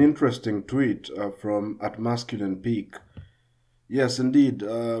 this is an interesting tweet from at masculine peak. Yes, indeed.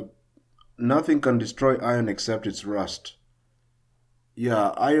 Nothing can destroy iron except its rust. Yeah,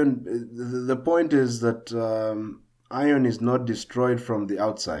 iron. The point is that iron is not destroyed from the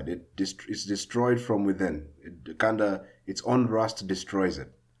outside. It's destroyed from within. Its own rust destroys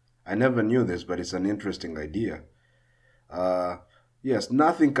it. I never knew this, but it's an interesting idea. Uh, yes,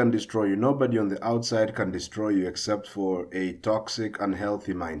 nothing can destroy you. Nobody on the outside can destroy you except for a toxic,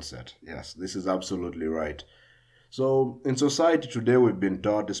 unhealthy mindset. Yes, this is absolutely right. So, in society today, we've been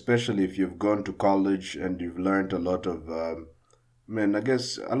taught, especially if you've gone to college and you've learned a lot of, I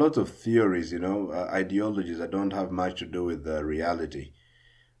guess, a lot of theories, ideologies that don't have much to do with the reality.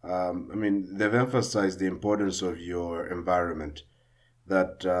 They've emphasized the importance of your environment.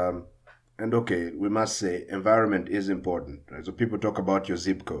 That and okay, we must say environment is important, right? So people talk about your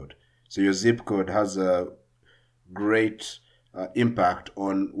zip code. So your zip code has a great impact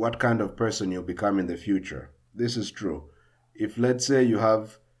on what kind of person you'll become in the future. This is true. If let's say you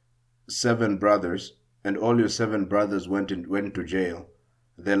have 7 brothers and all your 7 brothers went to jail,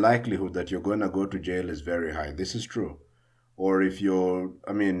 the likelihood that you're going to go to jail is very high. This is true. Or if your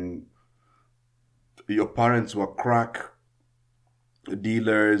parents were crack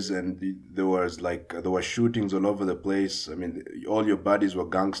dealers and there were shootings all over the place. I mean, all your buddies were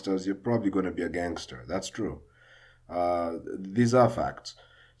gangsters. You're probably going to be a gangster. That's true. These are facts.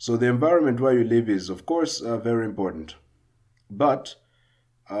 So the environment where you live is, of course, very important. But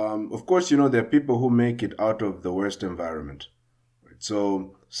of course, there are people who make it out of the worst environment. Right?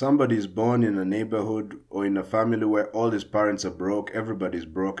 So somebody is born in a neighborhood or in a family where all his parents are broke, everybody's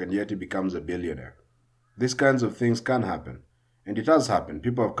broke, and yet he becomes a billionaire. These kinds of things can happen. And it has happened.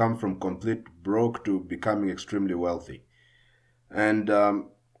 People have come from complete broke to becoming extremely wealthy. And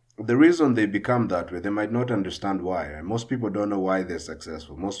the reason they become that way, they might not understand why. Most people don't know why they're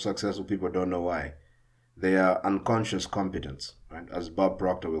successful. Most successful people don't know why. They are unconscious competence, right? As Bob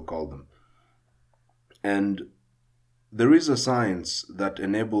Proctor will call them. And there is a science that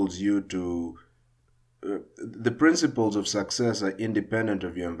enables you to. The principles of success are independent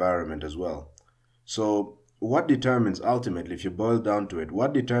of your environment as well. So what determines ultimately, if you boil down to it,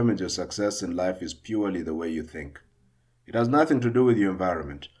 what determines your success in life is purely the way you think. It has nothing to do with your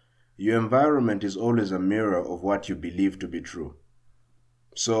environment. Your environment is always a mirror of what you believe to be true.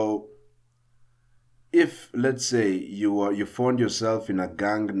 So if let's say you found yourself in a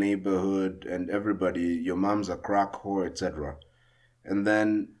gang neighborhood and everybody, your mom's a crack whore, etc., and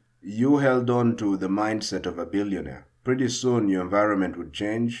then you held on to the mindset of a billionaire, pretty soon your environment would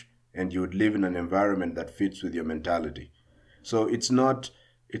change and you would live in an environment that fits with your mentality. So it's not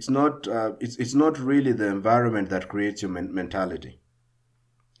really the environment that creates your mentality.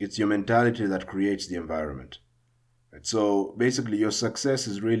 It's your mentality that creates the environment. So basically, your success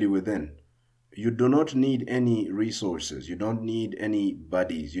is really within. You do not need any resources. You don't need any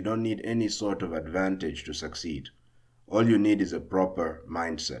buddies. You don't need any sort of advantage to succeed. All you need is a proper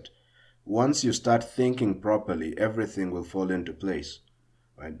mindset. Once you start thinking properly, everything will fall into place.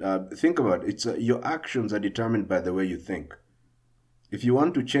 Right? Think about it. Your actions are determined by the way you think. If you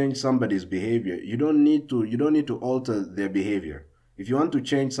want to change somebody's behavior, you don't need to alter their behavior. If you want to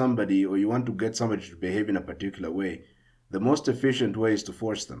change somebody or you want to get somebody to behave in a particular way, the most efficient way is to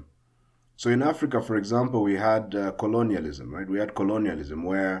force them. So in Africa, for example, we had colonialism, right? We had colonialism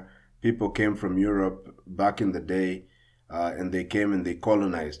where people came from Europe back in the day, and they came and they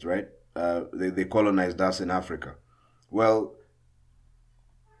colonized, right? They colonized us in Africa. Well,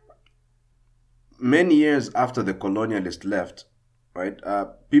 many years after the colonialist left, right,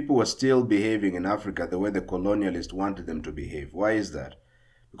 people were still behaving in Africa the way the colonialist wanted them to behave. Why is that?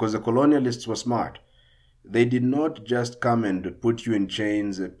 Because the colonialists were smart. They did not just come and put you in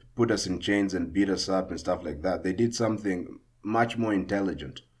chains, put us in chains and beat us up and stuff like that. They did something much more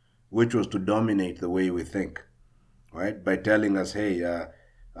intelligent, which was to dominate the way we think, right? By telling us, hey,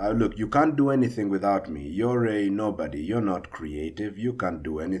 look, you can't do anything without me. You're a nobody. You're not creative. You can't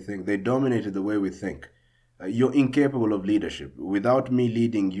do anything. They dominated the way we think. You're incapable of leadership. Without me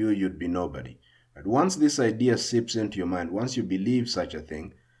leading you, you'd be nobody. But once this idea seeps into your mind, once you believe such a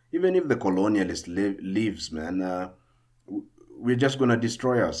thing, even if the colonialist leaves, man, we're just gonna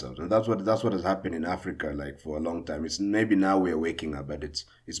destroy ourselves, and that's what has happened in Africa, like for a long time. It's maybe now we're waking up, but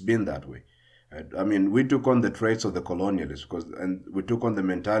it's been that way. Right? I mean, we took on the traits of the colonialists and we took on the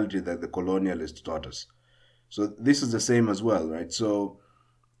mentality that the colonialists taught us. So this is the same as well, right? So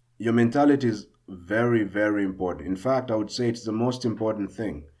your mentality is very, very important. In fact, I would say it's the most important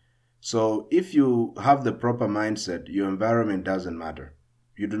thing. So if you have the proper mindset, your environment doesn't matter.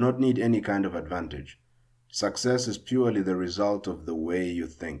 You do not need any kind of advantage. Success is purely the result of the way you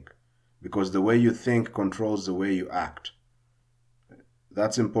think, because the way you think controls the way you act.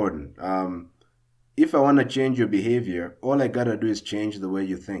 That's important. If I want to change your behavior, all I gotta do is change the way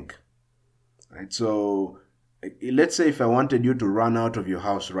you think. Right? So let's say if I wanted you to run out of your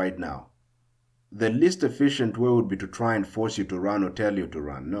house right now, the least efficient way would be to try and force you to run or tell you to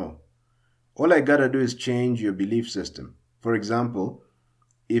run. No. All I gotta do is change your belief system. For example,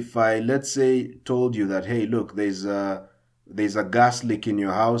 if I, let's say, told you that, hey, look, there's a gas leak in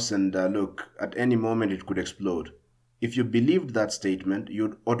your house, and look, at any moment it could explode. If you believed that statement,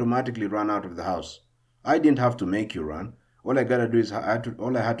 you'd automatically run out of the house. I didn't have to make you run. All I gotta do is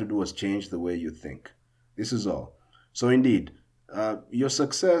all I had to do was change the way you think. This is all. So indeed, your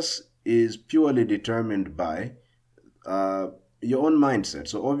success is purely determined by your own mindset.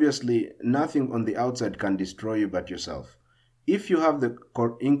 So obviously, nothing on the outside can destroy you but yourself. If you have the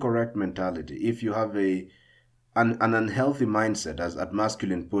incorrect mentality, if you have an unhealthy mindset, as at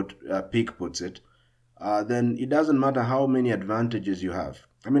masculine Peak puts it, then it doesn't matter how many advantages you have.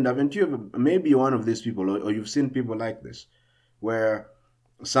 I mean, haven't you ever, maybe you're one of these people, or you've seen people like this, where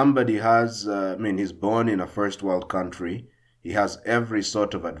somebody has, he's born in a first world country, he has every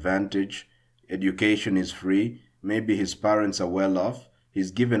sort of advantage, education is free, maybe his parents are well off, he's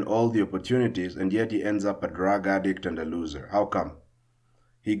given all the opportunities, and yet he ends up a drug addict and a loser. How come?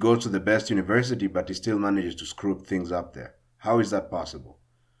 He goes to the best university, but he still manages to screw things up there. How is that possible?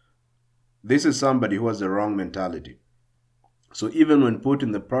 This is somebody who has the wrong mentality. So even when put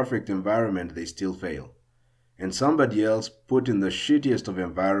in the perfect environment, they still fail. And somebody else put in the shittiest of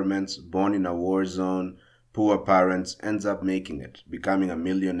environments, born in a war zone, poor parents, ends up making it, becoming a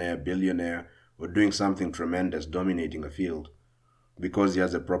millionaire, billionaire, or doing something tremendous, dominating a field, because he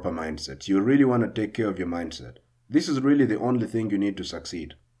has a proper mindset. You really want to take care of your mindset. This is really the only thing you need to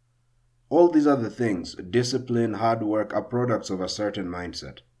succeed. All these other things, discipline, hard work, are products of a certain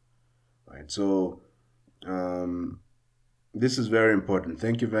mindset. Right? So, this is very important.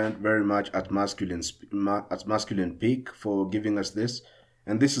 Thank you very much at Masculine Peak for giving us this.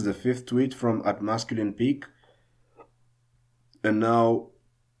 And this is the 5th tweet from at Masculine Peak. And now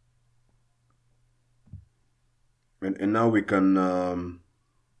we can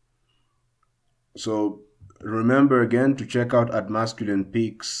so remember again to check out at Masculine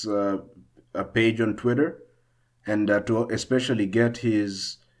Peak's a page on Twitter, and to especially get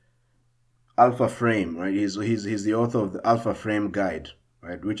his Alpha Frame, right? He's the author of the Alpha Frame Guide,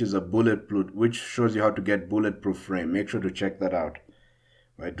 right? Which is which shows you how to get bulletproof frame. Make sure to check that out,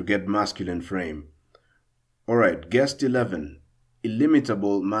 right? To get masculine frame. All right, guest 11,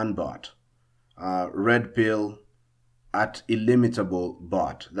 Illimitable Manbot, redpill at Illimitable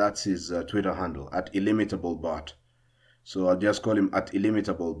Bot. That's his Twitter handle, at Illimitable Bot. So I'll just call him at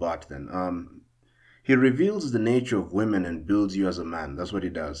Illimitable Bot then. He reveals the nature of women and builds you as a man. That's what he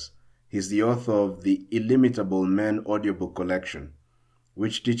does. He's the author of the Illimitable Men audiobook collection,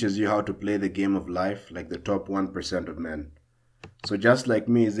 which teaches you how to play the game of life like the top 1% of men. So just like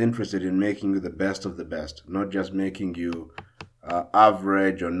me, he's interested in making you the best of the best, not just making you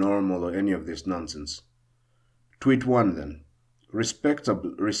average or normal or any of this nonsense. Tweet 1 then.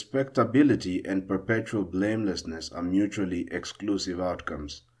 Respectability and perpetual blamelessness are mutually exclusive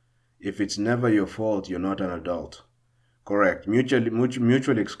outcomes. If it's never your fault, you're not an adult. Correct.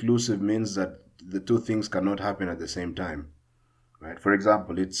 Mutually exclusive means that the two things cannot happen at the same time. Right? For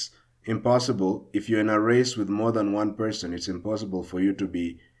example, it's impossible if you're in a race with more than one person. It's impossible for you to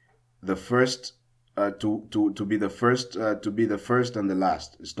be the first, to be the first, to be the first and the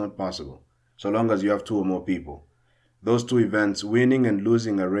last. It's not possible. So long as you have two or more people. Those two events, winning and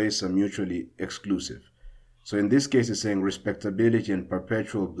losing a race, are mutually exclusive. So in this case, it's saying respectability and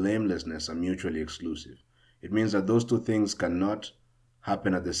perpetual blamelessness are mutually exclusive. It means that those two things cannot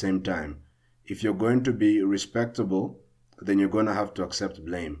happen at the same time. If you're going to be respectable, then you're going to have to accept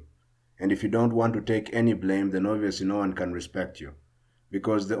blame. And if you don't want to take any blame, then obviously no one can respect you.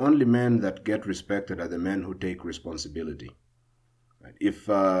 Because the only men that get respected are the men who take responsibility. Right?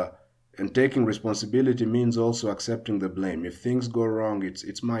 And taking responsibility means also accepting the blame. If things go wrong,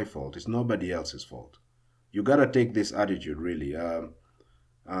 it's my fault. It's nobody else's fault. You gotta take this attitude, really. You're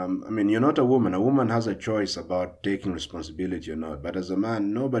not a woman. A woman has a choice about taking responsibility or not. But as a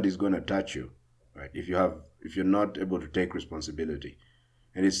man, nobody's gonna touch you, right? If you're not able to take responsibility,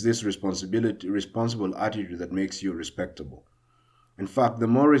 and it's this responsible attitude that makes you respectable. In fact, the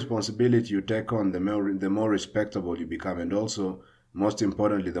more responsibility you take on, the more respectable you become, and also, most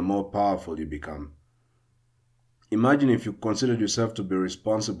importantly, the more powerful you become. Imagine if you considered yourself to be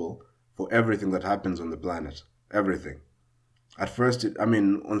responsible for everything that happens on the planet. Everything. At first,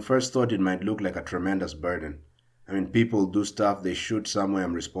 on first thought, it might look like a tremendous burden. People do stuff, they shoot somewhere,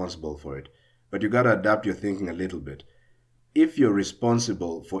 I'm responsible for it. But you gotta adapt your thinking a little bit. If you're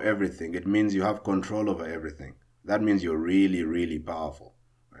responsible for everything, it means you have control over everything. That means you're really, really powerful.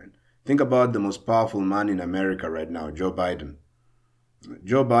 Right? Think about the most powerful man in America right now, Joe Biden.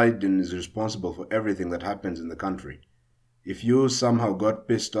 Joe Biden is responsible for everything that happens in the country. If you somehow got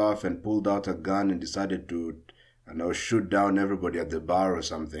pissed off and pulled out a gun and decided to shoot down everybody at the bar or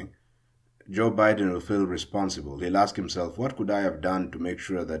something, Joe Biden will feel responsible. He'll ask himself, what could I have done to make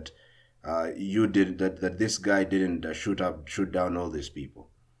sure that that this guy didn't shoot down all these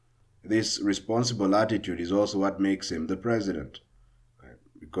people? This responsible attitude is also what makes him the president. Right?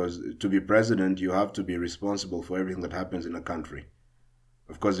 Because to be president, you have to be responsible for everything that happens in a country.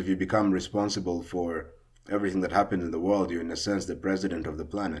 Of course, if you become responsible for everything that happens in the world, you're in a sense the president of the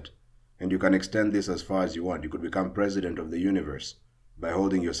planet. And you can extend this as far as you want. You could become president of the universe by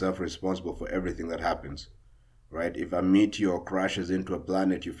holding yourself responsible for everything that happens. Right? If a meteor crashes into a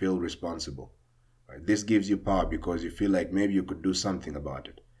planet, you feel responsible. Right? This gives you power because you feel like maybe you could do something about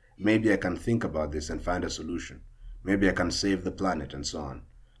it. Maybe I can think about this and find a solution. Maybe I can save the planet and so on.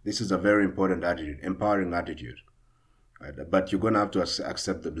 This is a very important attitude, empowering attitude. Right? But you're going to have to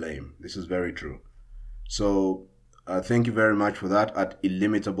accept the blame. This is very true. So thank you very much for that at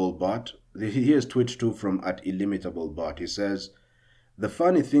Illimitable Bot. Here's tweet 2 from at Illimitable Bot. He says, the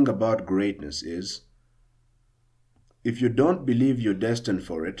funny thing about greatness is, if you don't believe you're destined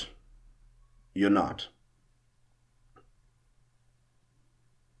for it, you're not.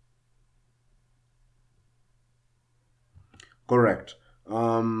 Correct.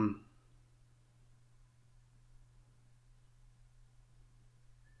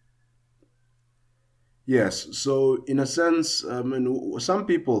 Yes, so in a sense, some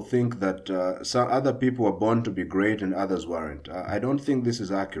people think that some other people were born to be great and others weren't. I don't think this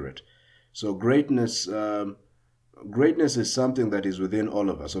is accurate. So greatness is something that is within all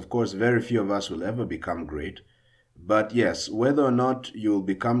of us. Of course, very few of us will ever become great. But yes, whether or not you will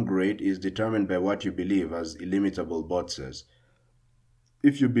become great is determined by what you believe, as Illimitable Bot says.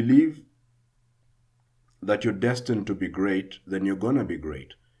 If you believe that you're destined to be great, then you're gonna be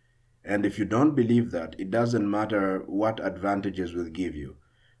great. And if you don't believe that, it doesn't matter what advantages will give you,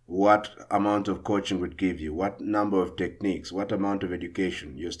 what amount of coaching would give you, what number of techniques, what amount of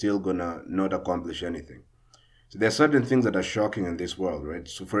education, you're still gonna not accomplish anything. So there are certain things that are shocking in this world, right?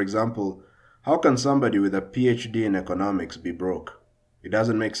 So for example, how can somebody with a PhD in economics be broke? It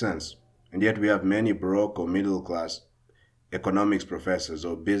doesn't make sense. And yet we have many broke or middle class economics professors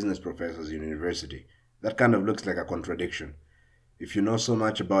or business professors in university. That kind of looks like a contradiction. If you know so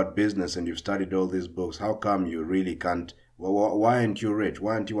much about business and you've studied all these books, how come you really can't? Why aren't you rich?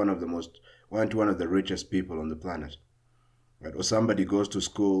 Why aren't you one of the richest people on the planet? Right? Or somebody goes to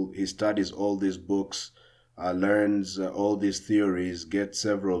school, he studies all these books, learns all these theories, gets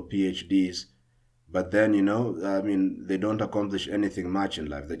several PhDs, but then, they don't accomplish anything much in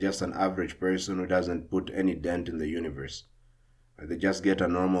life. They're just an average person who doesn't put any dent in the universe. They just get a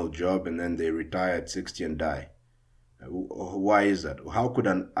normal job and then they retire at 60 and die. Why is that? How could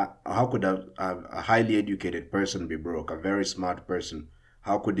a highly educated person be broke? A very smart person,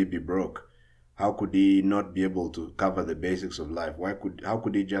 how could he be broke? How could he not be able to cover the basics of life? How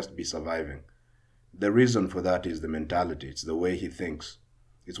could he just be surviving? The reason for that is the mentality. It's the way he thinks.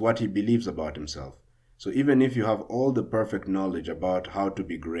 It's what he believes about himself. So even if you have all the perfect knowledge about how to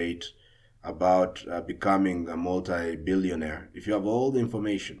be great, about becoming a multi-billionaire, if you have all the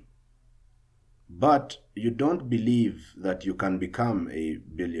information, but you don't believe that you can become a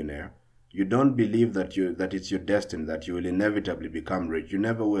billionaire, you don't believe that it's your destiny, that you will inevitably become rich, you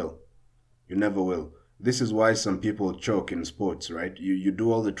never will. You never will. This is why some people choke in sports, right? You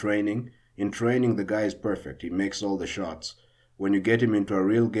do all the training. In training, the guy is perfect. He makes all the shots. When you get him into a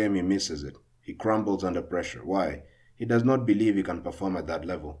real game, he misses it. He crumbles under pressure. Why? He does not believe he can perform at that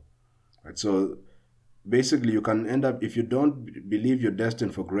level. Right? So basically, you can end up, if you don't believe you're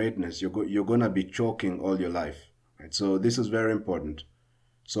destined for greatness, you're going to be choking all your life. Right? So this is very important.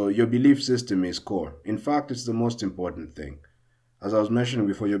 So your belief system is core. In fact, it's the most important thing. As I was mentioning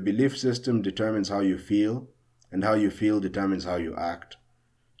before, your belief system determines how you feel, and how you feel determines how you act.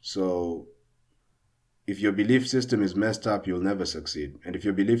 So if your belief system is messed up, you'll never succeed. And if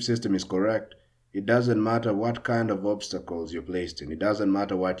your belief system is correct, it doesn't matter what kind of obstacles you're placed in. It doesn't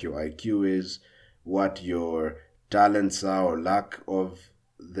matter what your IQ is, what your talents are or lack of,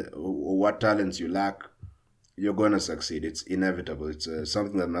 or what talents you lack, you're going to succeed. It's inevitable. It's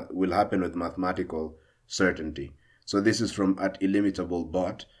something that will happen with mathematical certainty. So this is from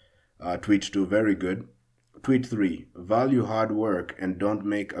 @illimitablebot. Tweet 2, very good. Tweet 3, value hard work and don't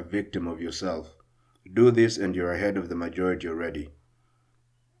make a victim of yourself. Do this and you're ahead of the majority already.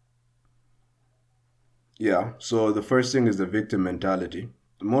 Yeah, so the first thing is the victim mentality.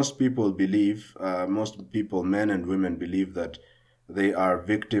 Most people, men and women, believe that they are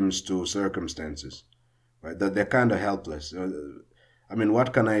victims to circumstances, right? That they're kind of helpless.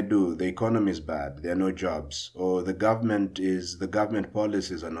 What can I do? The economy is bad. There are no jobs. Or the government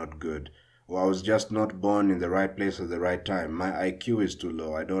policies are not good. Or I was just not born in the right place at the right time. My IQ is too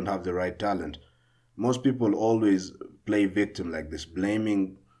low. I don't have the right talent. Most people always play victim like this,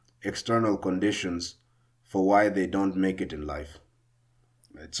 blaming external conditions for why they don't make it in life.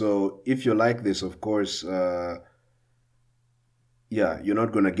 Right? So if you're like this, of course, you're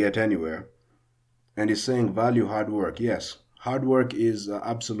not going to get anywhere. And he's saying value hard work. Yes, hard work is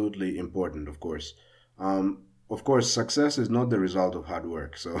absolutely important, of course. Of course, success is not the result of hard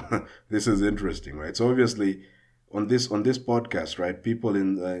work. So this is interesting, right? So obviously, on this podcast, right, people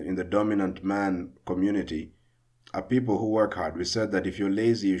in the dominant man community are people who work hard. We said that if you're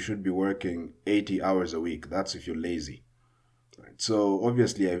lazy, you should be working 80 hours a week. That's if you're lazy. Right? So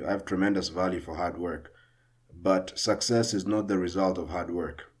obviously, I have tremendous value for hard work. But success is not the result of hard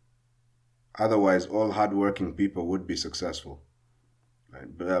work. Otherwise, all hardworking people would be successful.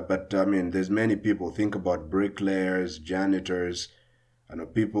 Right? But there's many people. Think about bricklayers, janitors,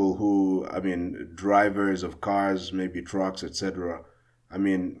 people who, drivers of cars, maybe trucks, etc.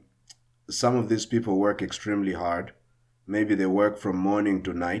 Some of these people work extremely hard. Maybe they work from morning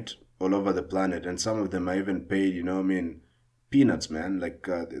to night all over the planet, and some of them are even paid, peanuts, man. Like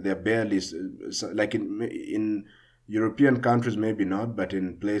they're barely, like in European countries, maybe not, but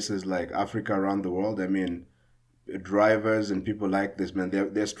in places like Africa, around the world, drivers and people like this, man,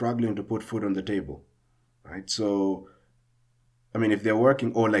 they're struggling to put food on the table, right? So, if they're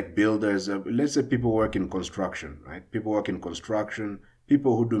working, or like builders, let's say people work in construction, right? People work in construction,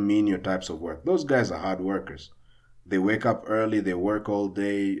 people who do menial types of work. Those guys are hard workers. They wake up early, they work all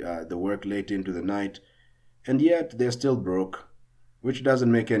day, they work late into the night, and yet they're still broke, which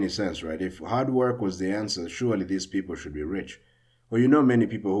doesn't make any sense, right? If hard work was the answer, surely these people should be rich. Well, many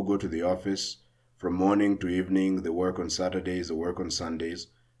people who go to the office from morning to evening, they work on Saturdays, they work on Sundays,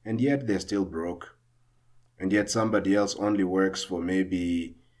 and yet they're still broke. And yet somebody else only works for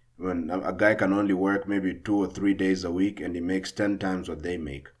when a guy can only work maybe 2 or 3 days a week and he makes 10 times what they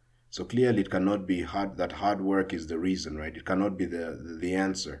make. So clearly it cannot be that hard work is the reason, right? It cannot be the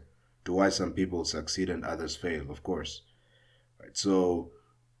answer to why some people succeed and others fail, of course. Right? So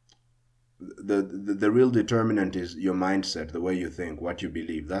the real determinant is your mindset, the way you think, what you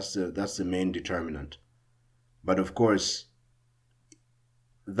believe. That's the main determinant. But of course,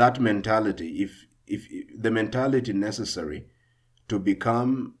 that mentality, if the mentality necessary to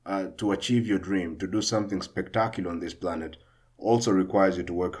become, to achieve your dream, to do something spectacular on this planet, also requires you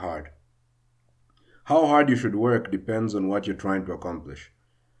to work hard. How hard you should work depends on what you're trying to accomplish.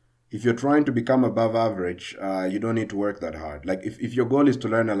 If you're trying to become above average, you don't need to work that hard. Like if your goal is to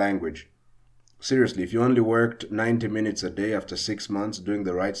learn a language, seriously, if you only worked 90 minutes a day after 6 months doing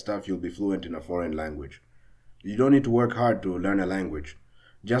the right stuff, you'll be fluent in a foreign language. You don't need to work hard to learn a language.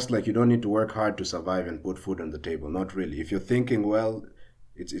 Just like you don't need to work hard to survive and put food on the table. Not really. If you're thinking well,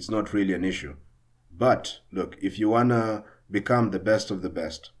 it's not really an issue. But look, if you wanna become the best of the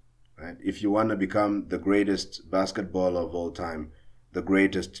best, right? If you wanna become the greatest basketballer of all time, the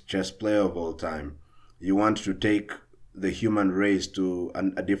greatest chess player of all time, you want to take the human race to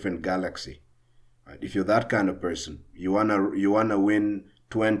a different galaxy. Right? If you're that kind of person, you wanna win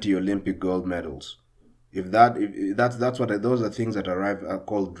 20 Olympic gold medals. If that's what those are things that are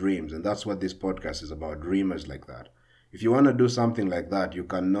called dreams, and that's what this podcast is about. Dreamers like that. If you want to do something like that, you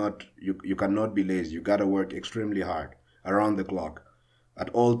cannot be lazy. You gotta work extremely hard around the clock. At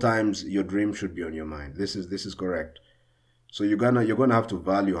all times, your dream should be on your mind. This is correct. So you're gonna have to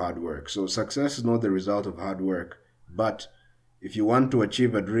value hard work. So success is not the result of hard work, but if you want to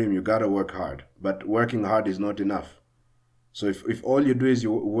achieve a dream, you gotta work hard. But working hard is not enough. So if all you do is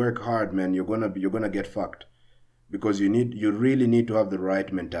you work hard, man, you're gonna get fucked, because you really need to have the right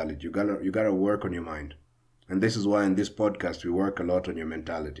mentality. You gotta work on your mind, and this is why in this podcast we work a lot on your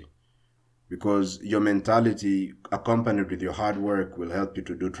mentality, because your mentality accompanied with your hard work will help you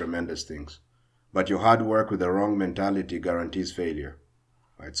to do tremendous things, but your hard work with the wrong mentality guarantees failure,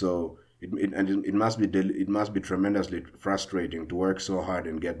 right? So it must be tremendously frustrating to work so hard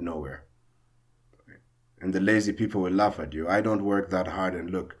and get nowhere. And the lazy people will laugh at you. I don't work that hard,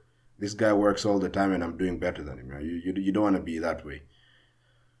 and look, this guy works all the time and I'm doing better than him. Right? You don't want to be that way.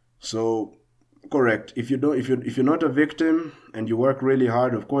 So, correct. If you're not a victim and you work really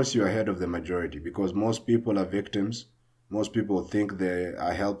hard, of course you're ahead of the majority, because most people are victims. Most people think they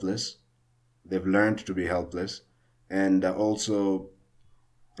are helpless. They've learned to be helpless. And also,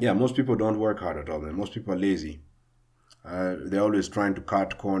 yeah, most people don't work hard at all, man. Most people are lazy. They're always trying to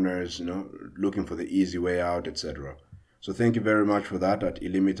cut corners, looking for the easy way out, etc. So thank you very much for that at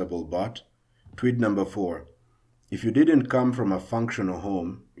IllimitableBot. Tweet number 4. If you didn't come from a functional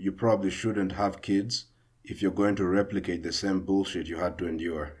home, you probably shouldn't have kids if you're going to replicate the same bullshit you had to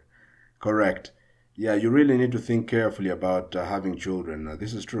endure. Correct. Yeah, you really need to think carefully about having children.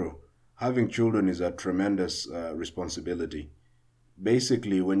 This is true. Having children is a tremendous responsibility.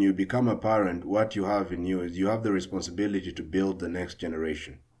 Basically, when you become a parent, what you have in you is you have the responsibility to build the next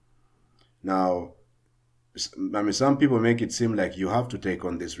generation. Now, some people make it seem like you have to take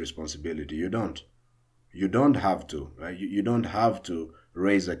on this responsibility. You don't. You don't have to, right? You don't have to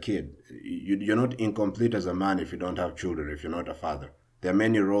raise a kid. You're not incomplete as a man if you don't have children, if you're not a father. There are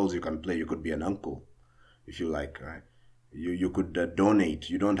many roles you can play. You could be an uncle, if you like, right? You could donate.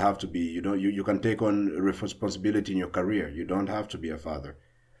 You don't have to be. You can take on responsibility in your career. You don't have to be a father.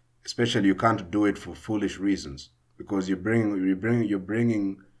 Especially, you can't do it for foolish reasons, because you're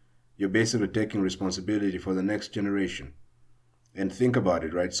basically taking responsibility for the next generation. And think about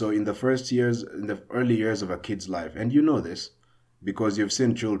it, right? So in the early years of a kid's life, and you know this because you've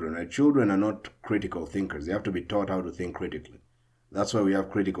seen children, right? Children are not critical thinkers. They have to be taught how to think critically. That's why we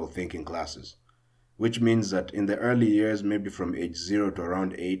have critical thinking classes. Which means that in the early years, maybe from age 0 to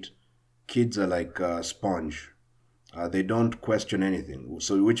around 8, kids are like a sponge. They don't question anything.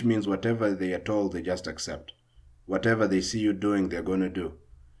 So which means whatever they are told, they just accept. Whatever they see you doing, they're going to do.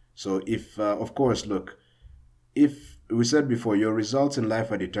 So of course, look, if we said before, your results in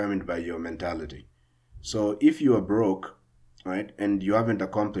life are determined by your mentality. So if you are broke, right, and you haven't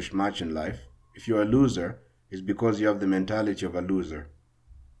accomplished much in life, if you're a loser, it's because you have the mentality of a loser.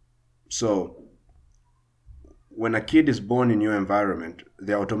 So when a kid is born in your environment,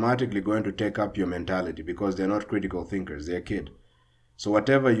 they're automatically going to take up your mentality because they're not critical thinkers. They're a kid. So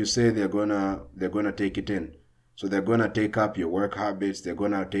whatever you say, they're gonna take it in. So they're gonna take up your work habits. They're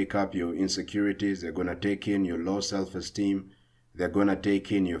gonna take up your insecurities. They're gonna take in your low self-esteem. They're gonna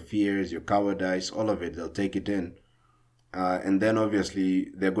take in your fears, your cowardice, all of it. They'll take it in, and then obviously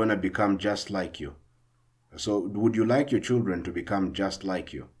they're gonna become just like you. So would you like your children to become just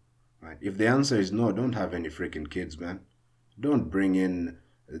like you? Right. If the answer is no, don't have any freaking kids, man. Don't bring in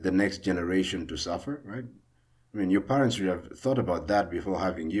the next generation to suffer, right? I mean, your parents should have thought about that before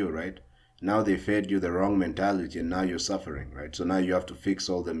having you, right? Now they fed you the wrong mentality and now you're suffering, right? So now you have to fix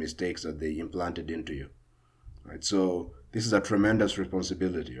all the mistakes that they implanted into you, right? So this is a tremendous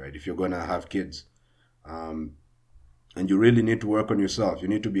responsibility, right? If you're going to have kids. And you really need to work on yourself. You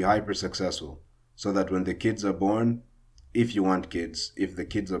need to be hyper successful so that when the kids are born, if you want kids, if the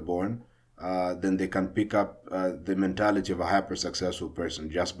kids are born, then they can pick up the mentality of a hyper successful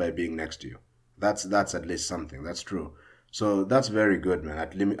person just by being next to you. That's at least something. That's true. So that's very good, man.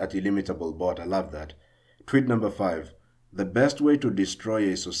 At Illimitable Bot, I love that. Tweet number 5. The best way to destroy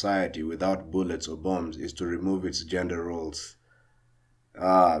a society without bullets or bombs is to remove its gender roles.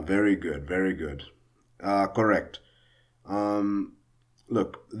 Ah, very good, very good. Correct. Um,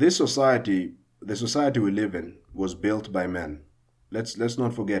 Look, the society we live in, was built by men. Let's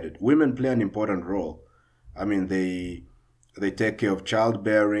not forget it. Women play an important role. I mean, they take care of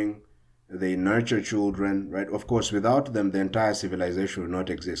childbearing, they nurture children, right? Of course, without them, the entire civilization would not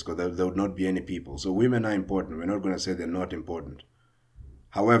exist because there would not be any people. So women are important. We're not going to say they're not important.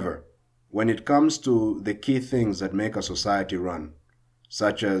 However, when it comes to the key things that make a society run,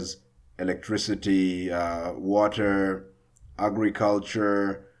 such as electricity, water,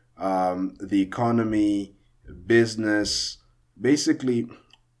 agriculture, the economy, business, basically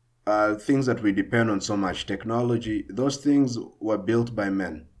things that we depend on so much, technology, those things were built by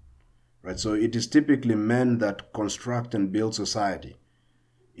men, right? So it is typically men that construct and build society.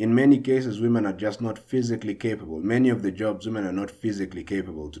 In many cases, women are just not physically capable. Many of the jobs, women are not physically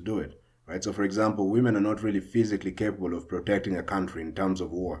capable to do it, right? So, for example, women are not really physically capable of protecting a country in terms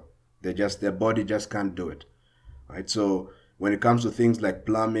of war. Their body just can't do it, right? So, when it comes to things like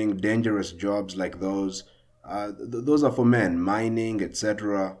plumbing, dangerous jobs like those, those are for men, mining,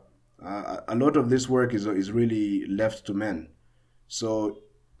 etc. A lot of this work is really left to men. So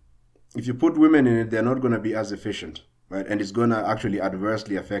if you put women in it, they're not going to be as efficient, right? And it's going to actually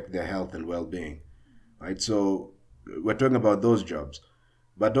adversely affect their health and well-being, right? So we're talking about those jobs,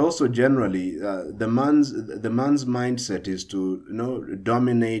 but also generally, the man's mindset is to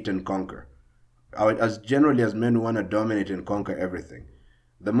dominate and conquer. As generally as men want to dominate and conquer everything.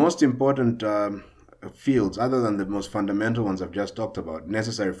 The most important fields, other than the most fundamental ones I've just talked about,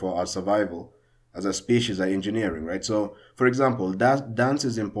 necessary for our survival as a species, are engineering, right? So, for example, dance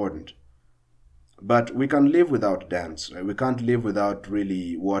is important. But we can live without dance, right? We can't live without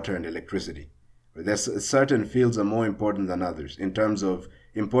really water and electricity. There's certain fields are more important than others in terms of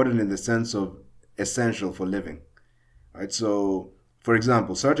important in the sense of essential for living, right? So, for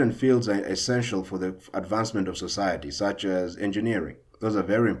example, certain fields are essential for the advancement of society, such as engineering. Those are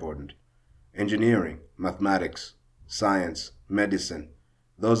very important. Engineering, mathematics, science, medicine,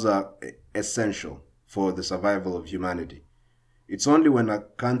 those are essential for the survival of humanity. It's only when a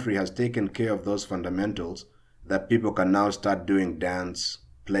country has taken care of those fundamentals that people can now start doing dance,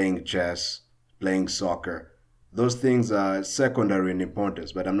 playing chess, playing soccer. Those things are secondary in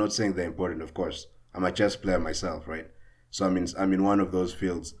importance, but I'm not saying they're important, of course. I'm a chess player myself, right? So I'm in one of those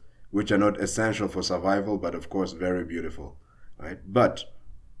fields, which are not essential for survival, but of course very beautiful, right? But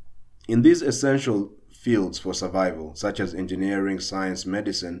in these essential fields for survival, such as engineering, science,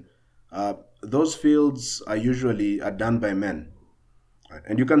 medicine, those fields are done by men. Right?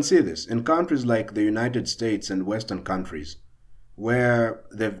 And you can see this in countries like the United States and Western countries, where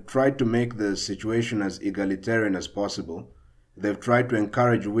they've tried to make the situation as egalitarian as possible. They've tried to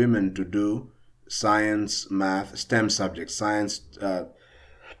encourage women to do science, math, STEM subjects, science,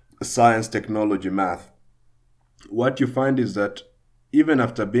 technology, math. What you find is that even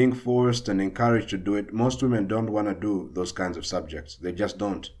after being forced and encouraged to do it, most women don't want to do those kinds of subjects. They just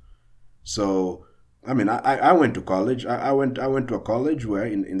don't. So, I mean, I went to college. I went to a college where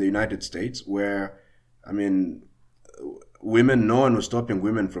in the United States where, I mean, no one was stopping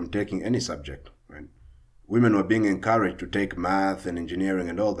women from taking any subject, right? Women were being encouraged to take math and engineering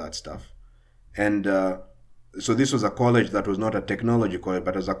and all that stuff. And so this was a college that was not a technology college,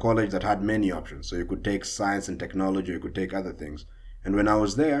 but it was a college that had many options. So you could take science and technology, you could take other things. And when I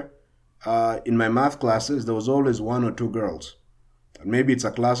was there, in my math classes, there was always one or two girls. Maybe it's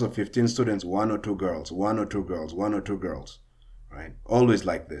a class of 15 students, one or two girls, one or two girls, one or two girls, right? Always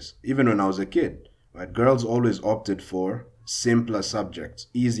like this. Even when I was a kid, right? Girls always opted for simpler subjects,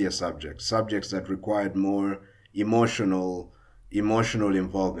 easier subjects, subjects that required more emotional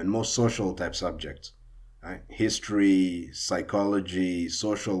involvement, more social type subjects, right? History, psychology,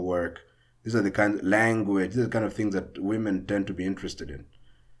 social work. These are the kind of language, these are the kind of things that women tend to be interested in.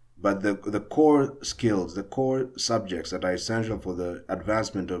 But the core skills, the core subjects that are essential for the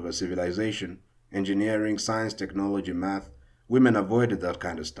advancement of a civilization, engineering, science, technology, math, women avoided that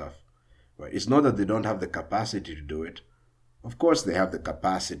kind of stuff. Right? It's not that they don't have the capacity to do it. Of course they have the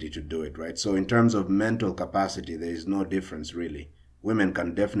capacity to do it, right? So in terms of mental capacity, there is no difference really. Women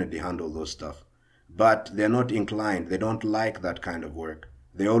can definitely handle those stuff. But they're not inclined. They don't like that kind of work.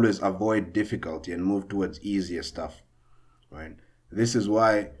 They always avoid difficulty and move towards easier stuff, right? This is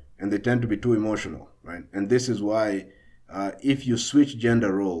why, and they tend to be too emotional, right? And this is why if you switch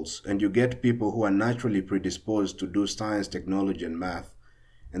gender roles and you get people who are naturally predisposed to do science, technology, and math,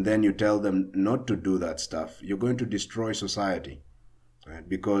 and then you tell them not to do that stuff, you're going to destroy society, right?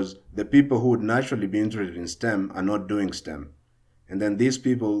 Because the people who would naturally be interested in STEM are not doing STEM. And then these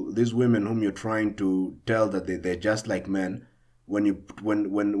people, these women whom you're trying to tell that they're just like men,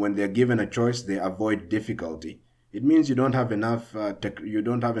 when they're given a choice, they avoid difficulty. It means you don't have enough you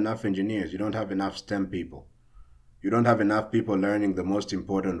don't have enough engineers, you don't have enough STEM people. You don't have enough people learning the most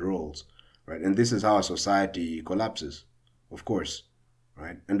important roles, right? And this is how a society collapses, of course,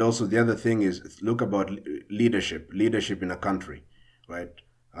 right? And also the other thing is look about leadership in a country, right?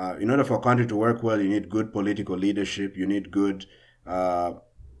 In order for a country to work well, you need good political leadership. You need good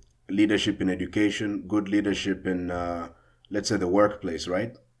leadership in education, good leadership in, let's say, the workplace,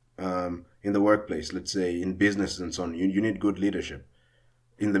 right? In the workplace, let's say in business and so on, you need good leadership.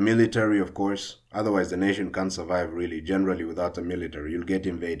 In the military, of course, otherwise the nation can't survive really, generally without a military. You'll get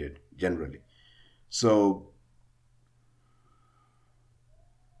invaded, generally. So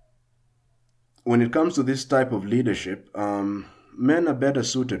when it comes to this type of leadership, men are better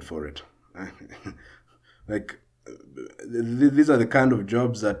suited for it. Like, these are the kind of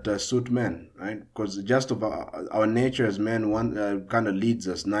jobs that suit men, right? Because just of our nature as men kind of leads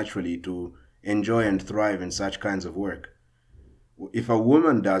us naturally to enjoy and thrive in such kinds of work. If a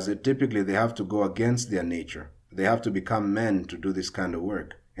woman does it, typically they have to go against their nature. They have to become men to do this kind of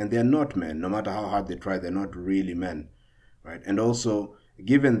work. And they're not men. No matter how hard they try, they're not really men, right? And also,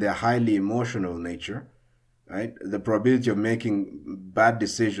 given their highly emotional nature, right, the probability of making bad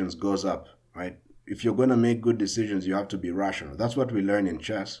decisions goes up, right? If you're going to make good decisions, you have to be rational. That's what we learn in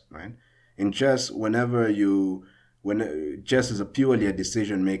chess, right? In chess, chess is purely a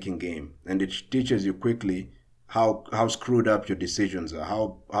decision-making game, and it teaches you quickly how screwed up your decisions are,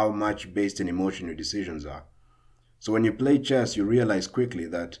 how much based in emotion your decisions are. So when you play chess, you realize quickly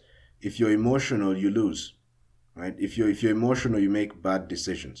that if you're emotional, you lose, right? If you're emotional, you make bad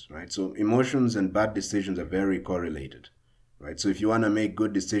decisions, right? So emotions and bad decisions are very correlated, right? So if you want to make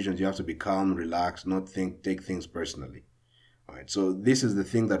good decisions, you have to be calm, relaxed, not take things personally, right? So this is the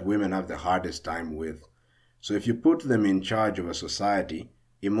thing that women have the hardest time with. So if you put them in charge of a society,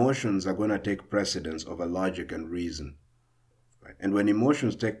 emotions are going to take precedence over logic and reason, right? And when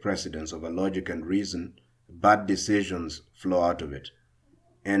emotions take precedence over logic and reason, bad decisions flow out of it.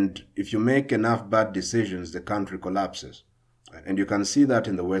 And if you make enough bad decisions, the country collapses, right? And you can see that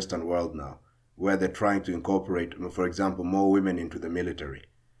in the Western world now, where they're trying to incorporate, for example, more women into the military.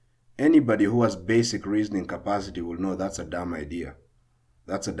 Anybody who has basic reasoning capacity will know that's a dumb idea.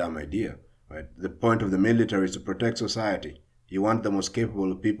 That's a dumb idea, right? The point of the military is to protect society. You want the most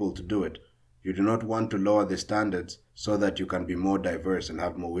capable people to do it. You do not want to lower the standards so that you can be more diverse and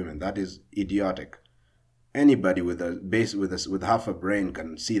have more women. That is idiotic. Anybody with half a brain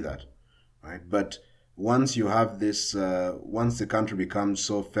can see that, right? But once you have this, once the country becomes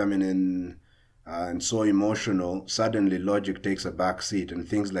so feminine and so emotional, suddenly logic takes a back seat, and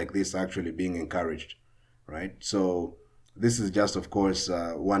things like this are actually being encouraged, right? So this is just, of course,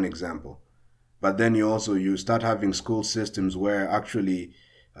 one example. But then you start having school systems where actually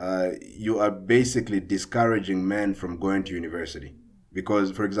you are basically discouraging men from going to university.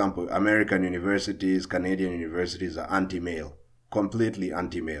 Because, for example, American universities, Canadian universities are anti-male, completely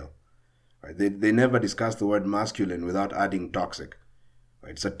anti-male. Right? They never discuss the word masculine without adding toxic.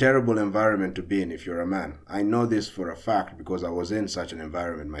 Right? It's a terrible environment to be in if you're a man. I know this for a fact because I was in such an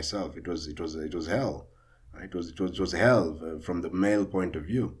environment myself. It was hell. Right? It was hell from the male point of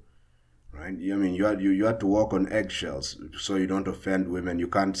view. Right? I mean, you had to walk on eggshells so you don't offend women. You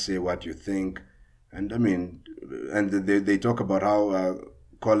can't say what you think. And I mean, and they talk about how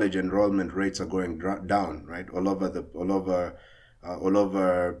college enrollment rates are going down, right? All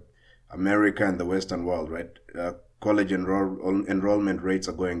over America and the Western world, right? College enrollment rates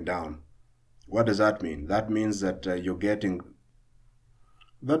are going down. What does that mean? That means that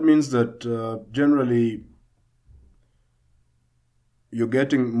generally you're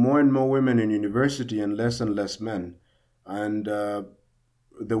getting more and more women in university and less men, and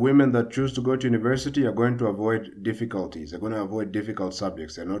the women that choose to go to university are going to avoid difficulties. They're going to avoid difficult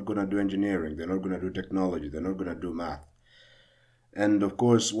subjects. They're not going to do engineering. They're not going to do technology. They're not going to do math. And of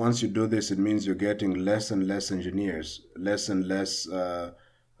course, once you do this, it means you're getting less and less engineers, less and less.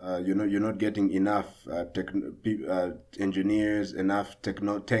 You're not getting enough engineers, enough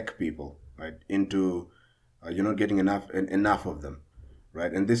tech people, right? You're not getting enough of them,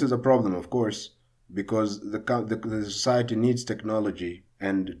 right? And this is a problem, of course, because the society needs technology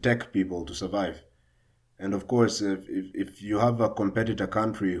and tech people to survive. And of course, if you have a competitor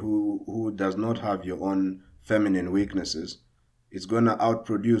country who does not have your own feminine weaknesses, it's going to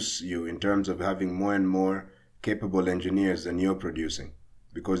outproduce you in terms of having more and more capable engineers than you're producing.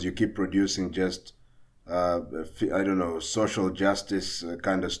 because you keep producing just, I don't know, social justice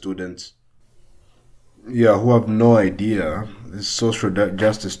kind of students. Yeah, who have no idea. These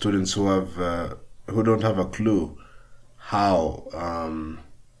justice students who don't have a clue how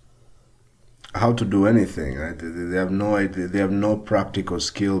how to do anything. Right? They have no idea. They have no practical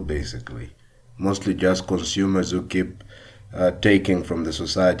skill, basically. Mostly just consumers who keep taking from the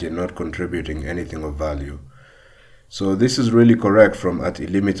society and not contributing anything of value. So this is really correct from at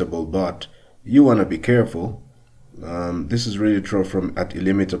Illimitable Bot. You want to be careful. This is really true from at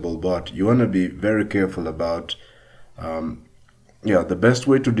Illimitable Bot. You want to be very careful about, the best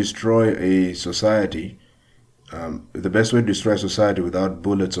way to destroy a society. The best way to destroy society without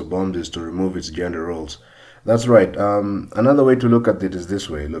bullets or bombs is to remove its gender roles. That's right. Another way to look at it is this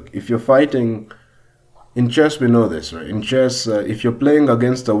way. Look, if you're fighting in chess, we know this, right? In chess, if you're playing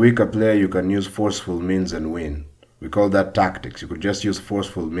against a weaker player, you can use forceful means and win. We call that tactics. You could just use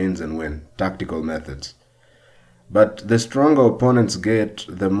forceful means and win. Tactical methods. But the stronger opponents get,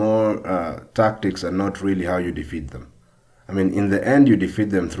 the more tactics are not really how you defeat them. I mean, in the end, you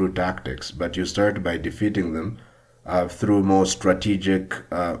defeat them through tactics, but you start by defeating them through more strategic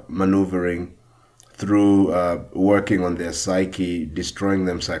maneuvering, through working on their psyche, destroying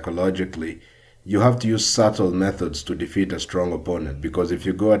them psychologically. You have to use subtle methods to defeat a strong opponent, because if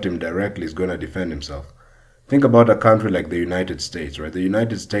you go at him directly, he's going to defend himself. Think about a country like the United States, right? The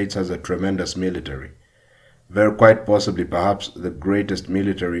United States has a tremendous military. Very quite possibly, perhaps the greatest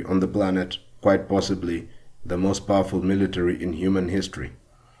military on the planet, quite possibly the most powerful military in human history.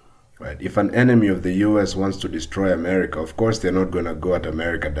 Right? If an enemy of the US wants to destroy America, of course they're not going to go at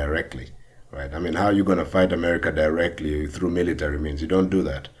America directly. Right? I mean, how are you going to fight America directly through military means? You don't do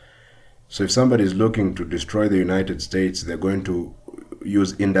that. So if somebody is looking to destroy the United States, they're going to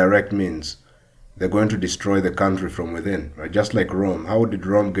use indirect means. They're going to destroy the country from within. Right? Just like Rome. How did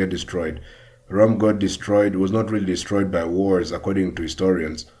Rome get destroyed? Rome got destroyed, was not really destroyed by wars, according to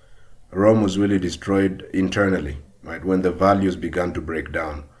historians. Rome was really destroyed internally, right, when the values began to break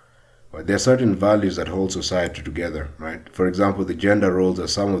down. Right? There are certain values that hold society together, right? For example, the gender roles are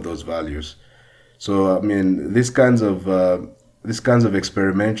some of those values. So, I mean, these kinds of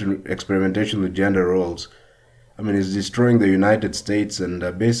experimentation with gender roles, I mean, is destroying the United States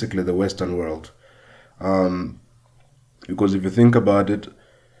and basically the Western world. Because if you think about it,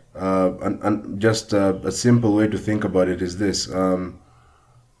 just a simple way to think about it is this.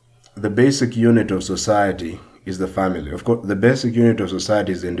 The basic unit of society is the family. Of course, the basic unit of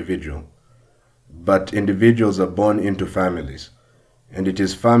society is the individual. But individuals are born into families. And it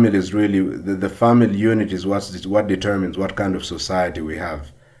is families really, the family unit is what determines what kind of society we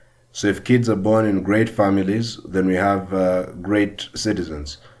have. So if kids are born in great families, then we have great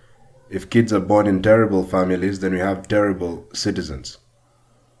citizens. If kids are born in terrible families, then we have terrible citizens.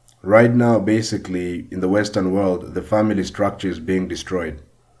 Right now, basically, in the Western world, the family structure is being destroyed.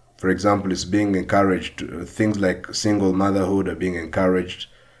 For example, it's being encouraged. Things like single motherhood are being encouraged.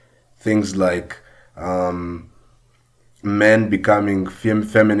 Things like men becoming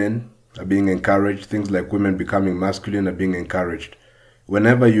feminine are being encouraged. Things like women becoming masculine are being encouraged.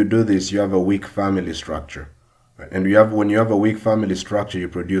 Whenever you do this, you have a weak family structure. Right? And when you have a weak family structure, you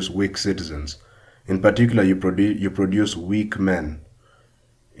produce weak citizens. In particular, you produce weak men.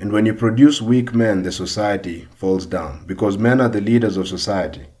 And when you produce weak men, the society falls down. Because men are the leaders of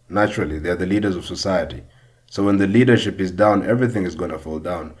society. Naturally, they are the leaders of society. So when the leadership is down, everything is going to fall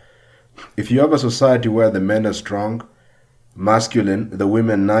down. If you have a society where the men are strong, masculine, the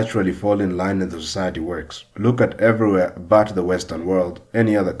women naturally fall in line and the society works. Look at everywhere but the Western world,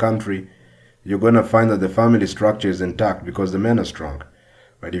 any other country, you're going to find that the family structure is intact because the men are strong.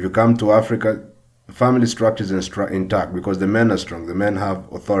 Right? If you come to Africa, the family structure is intact because the men are strong. The men have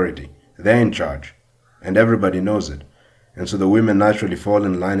authority. They're in charge. And everybody knows it. And so the women naturally fall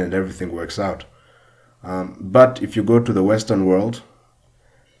in line and everything works out. But if you go to the Western world,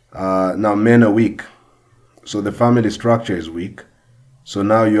 now men are weak. So the family structure is weak. So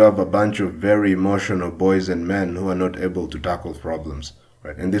now you have a bunch of very emotional boys and men who are not able to tackle problems.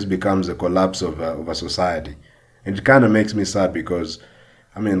 Right? And this becomes a collapse of a society. And it kind of makes me sad because,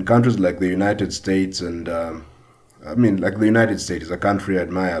 I mean, countries like the United States and, like the United States is a country I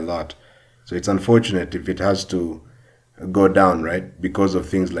admire a lot. So it's unfortunate if it has to go down, right? Because of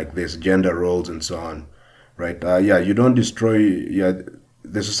things like this, gender roles and so on, right? You don't destroy,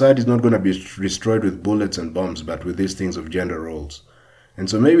 the society is not going to be destroyed with bullets and bombs, but with these things of gender roles. And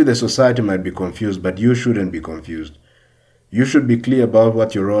so maybe the society might be confused, but you shouldn't be confused. You should be clear about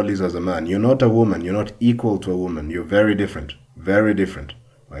what your role is as a man. You're not a woman. You're not equal to a woman. You're very different,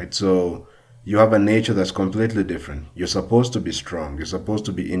 right? So You have a nature that's completely different. You're supposed to be strong. You're supposed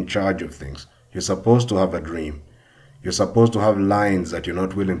to be in charge of things. You're supposed to have a dream. You're supposed to have lines that you're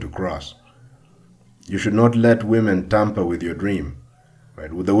not willing to cross. You should not let women tamper with your dream. Right?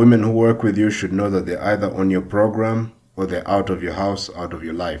 The women who work with you should know that they're either on your program or they're out of your house, out of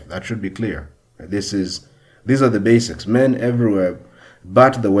your life. That should be clear. These are the basics. Men everywhere,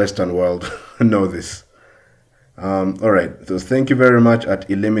 but the Western world, know this. All right. So thank you very much at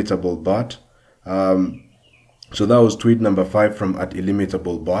IllimitableBot. So that was tweet number 5 from at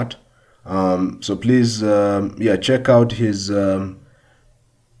IllimitableBot. So please, check out his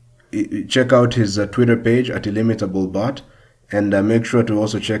Twitter page at IllimitableBot, and make sure to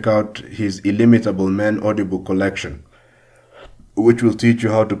also check out his Illimitable Men audiobook collection, which will teach you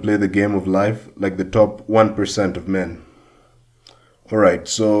how to play the game of life like the top 1% of men. Alright,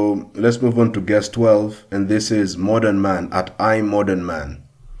 so let's move on to guest 12, and this is Modern Man at iModernMan.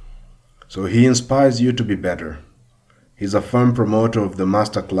 So he inspires you to be better. He's a firm promoter of the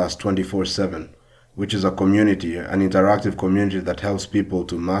Masterclass 24/7, which is a community, an interactive community that helps people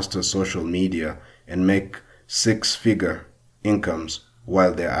to master social media and make 6-figure incomes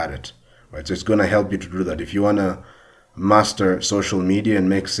while they're at it. Right, so it's going to help you to do that. If you want to master social media and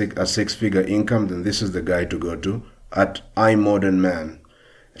make a 6-figure income, then this is the guy to go to at iModernMan.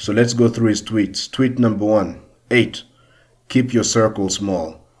 So let's go through his tweets. Tweet number 1, 8. Keep your circle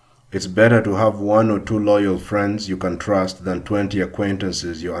small. It's better to have 1 or 2 loyal friends you can trust than 20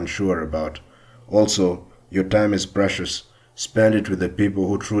 acquaintances you're unsure about. Also, your time is precious. Spend it with the people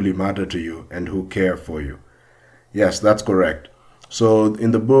who truly matter to you and who care for you. Yes, that's correct. So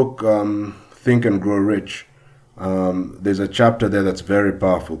in the book, Think and Grow Rich, there's a chapter there that's very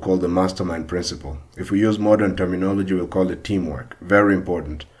powerful called the mastermind principle. If we use modern terminology, we'll call it teamwork. Very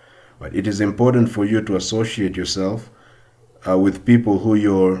important. But it is important for you to associate yourself with people who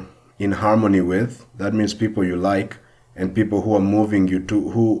you're in harmony with. That means people you like and people who are moving you to,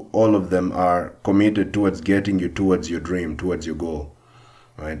 who all of them are committed towards getting you towards your dream, towards your goal.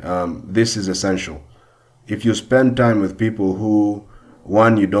 Right? This is essential. If you spend time with people who,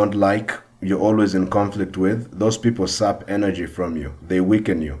 one, you don't like, you're always in conflict with, those people sap energy from you. They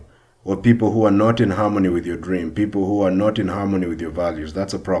weaken you. Or people who are not in harmony with your dream, people who are not in harmony with your values,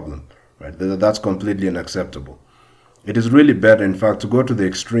 that's a problem. Right? That's completely unacceptable. It is really better, in fact, to go to the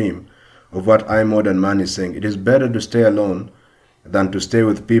extreme of what iModernMan is saying. It is better to stay alone than to stay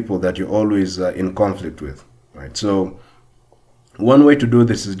with people that you're always in conflict with. Right? So one way to do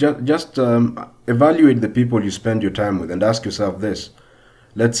this is just evaluate the people you spend your time with and ask yourself this.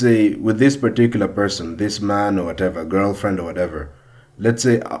 Let's say with this particular person, this man or whatever, girlfriend or whatever, let's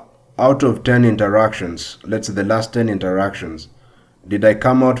say out of 10 interactions, let's say the last 10 interactions, did I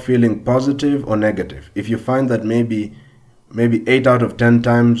come out feeling positive or negative? If you find that maybe 8 out of 10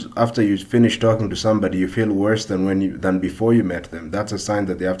 times after you finish talking to somebody, you feel worse than before you met them, that's a sign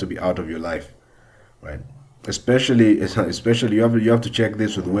that they have to be out of your life, right? Especially you have to check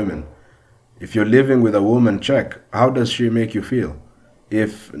this with women. If you're living with a woman, check, how does she make you feel?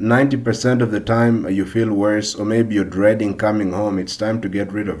 If 90% of the time you feel worse, or maybe you're dreading coming home, it's time to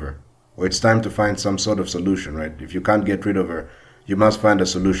get rid of her. Or it's time to find some sort of solution, right? If you can't get rid of her, you must find a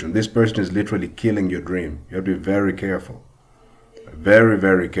solution. This person is literally killing your dream. You have to be very careful. Very,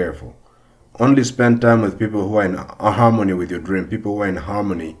 very careful. Only spend time with people who are in harmony with your dream, people who are in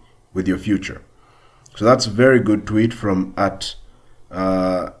harmony with your future. So that's a very good tweet from at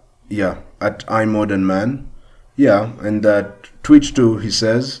iModernMan. Yeah, and that tweet too, he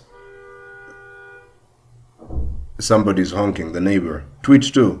says, somebody's honking, the neighbor. Tweet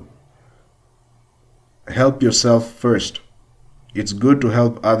too, help yourself first. It's good to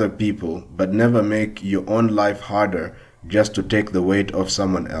help other people, but never make your own life harder just to take the weight off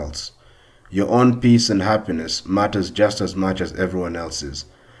someone else. Your own peace and happiness matters just as much as everyone else's.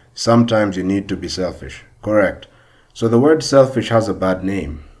 Sometimes you need to be selfish. Correct. So the word selfish has a bad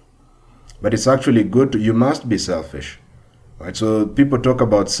name. But it's actually good you must be selfish. Right? So people talk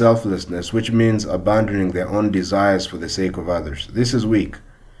about selflessness, which means abandoning their own desires for the sake of others. This is weak.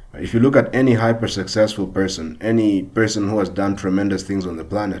 If you look at any hyper-successful person, any person who has done tremendous things on the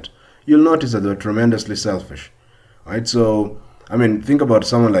planet, you'll notice that they're tremendously selfish. Right? So, think about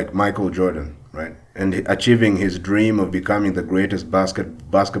someone like Michael Jordan, right? And achieving his dream of becoming the greatest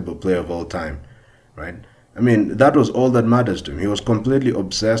basketball player of all time, right? That was all that matters to him. He was completely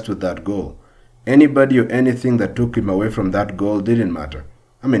obsessed with that goal. Anybody or anything that took him away from that goal didn't matter.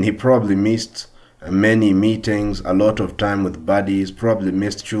 He probably missed many meetings, a lot of time with buddies, probably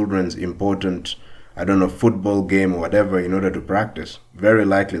missed children's important, football game or whatever in order to practice. Very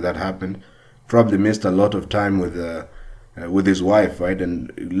likely that happened. Probably missed a lot of time with with his wife, right?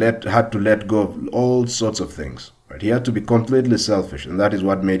 And had to let go of all sorts of things, right? He had to be completely selfish, and that is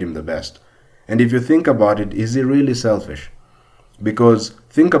what made him the best. And if you think about it, is he really selfish? Because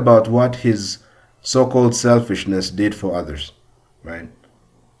think about what his so-called selfishness did for others, right?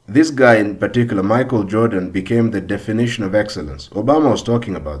 This guy in particular, Michael Jordan, became the definition of excellence. Obama was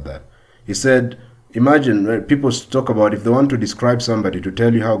talking about that. He said, imagine, right, people talk about if they want to describe somebody, to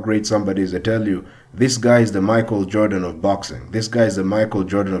tell you how great somebody is, they tell you, this guy is the Michael Jordan of boxing. This guy is the Michael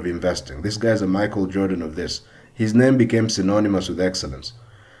Jordan of investing. This guy is the Michael Jordan of this. His name became synonymous with excellence.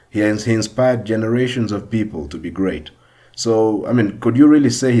 He inspired generations of people to be great. So, I mean, could you really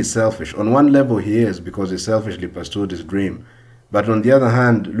say he's selfish? On one level he is, because he selfishly pursued his dream. But on the other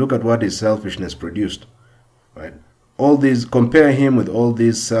hand, look at what his selfishness produced, right? All these, compare him with all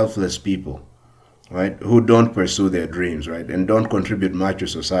these selfless people, right, who don't pursue their dreams, right, and don't contribute much to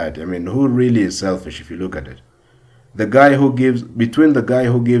society. I mean, who really is selfish if you look at it? The guy who gives, between the guy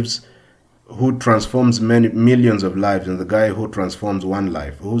who gives, who transforms many millions of lives, and the guy who transforms one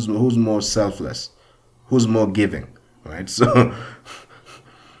life, who's more selfless, who's more giving, right? So,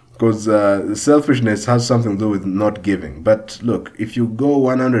 because selfishness has something to do with not giving. But look, if you go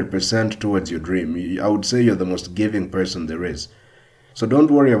 100% towards your dream, I would say you're the most giving person there is. So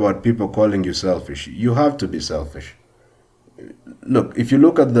don't worry about people calling you selfish. You have to be selfish. Look, if you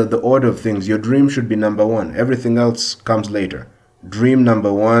look at the order of things, your dream should be number one. Everything else comes later. Dream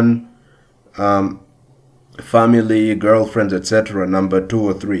number one, family, girlfriends, etc. number 2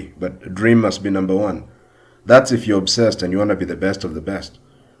 or 3. But dream must be number one. That's if you're obsessed and you want to be the best of the best.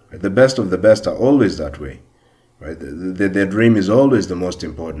 The best of the best are always that way. Right? Their dream is always the most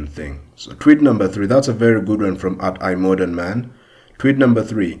important thing. So tweet number 3, that's a very good one from @imodernman. Tweet number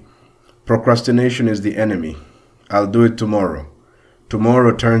 3, procrastination is the enemy. I'll do it tomorrow.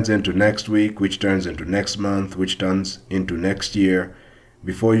 Tomorrow turns into next week, which turns into next month, which turns into next year.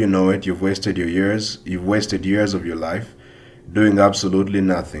 Before you know it, you've wasted years of your life doing absolutely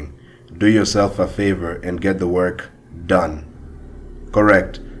nothing. Do yourself a favor and get the work done.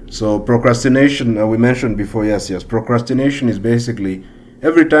 Correct. So procrastination, we mentioned before, yes, procrastination is basically,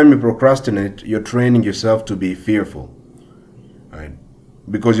 every time you procrastinate, you're training yourself to be fearful, right?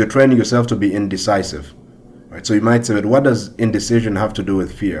 Because you're training yourself to be indecisive, right? So you might say, but what does indecision have to do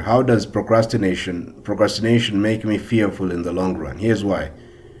with fear? How does procrastination make me fearful in the long run? Here's why.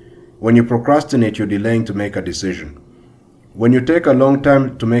 When you procrastinate, you're delaying to make a decision. When you take a long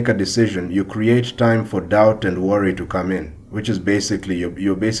time to make a decision, you create time for doubt and worry to come in, which is basically,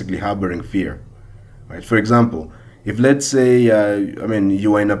 you're basically harboring fear, right? For example, if let's say,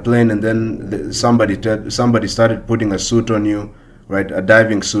 you were in a plane and then somebody started putting a suit on you, right, a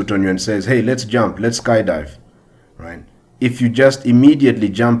diving suit on you, and says, hey, let's jump, let's skydive, right? If you just immediately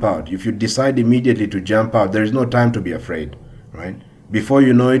jump out, if you decide immediately to jump out, there is no time to be afraid, right? Before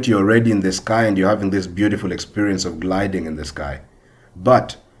you know it, you're already in the sky and you're having this beautiful experience of gliding in the sky.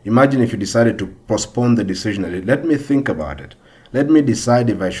 But imagine if you decided to postpone the decision a little. Let me think about it. Let me decide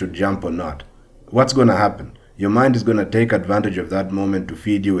if I should jump or not. What's going to happen? Your mind is going to take advantage of that moment to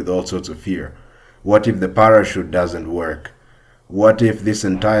feed you with all sorts of fear. What if the parachute doesn't work? What if this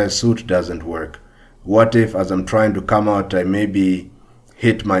entire suit doesn't work? What if, as I'm trying to come out, I maybe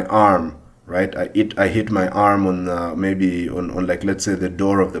hit my arm, right? I hit my arm on maybe on like, let's say, the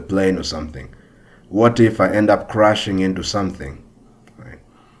door of the plane or something. What if I end up crashing into something?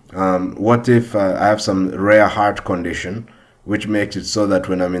 What if I have some rare heart condition, which makes it so that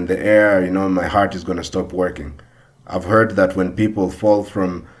when I'm in the air, my heart is going to stop working. I've heard that when people fall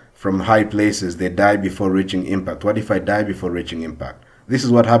from high places, they die before reaching impact. What if I die before reaching impact? This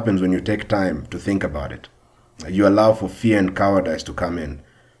is what happens when you take time to think about it. You allow for fear and cowardice to come in.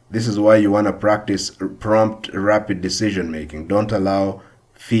 This is why you want to practice prompt, rapid decision making. Don't allow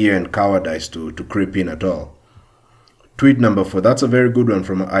fear and cowardice to creep in at all. Tweet number 4. That's a very good one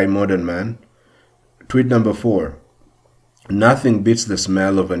from iModernman. Tweet number 4. Nothing beats the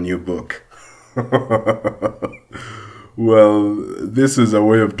smell of a new book. Well, this is a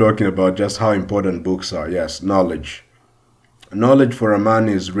way of talking about just how important books are. Yes, knowledge. Knowledge for a man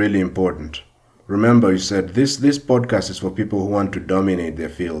is really important. Remember, you said this podcast is for people who want to dominate their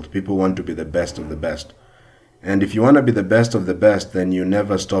field. People who want to be the best of the best. And if you want to be the best of the best, then you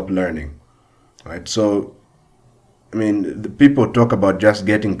never stop learning. Right? So, the people talk about just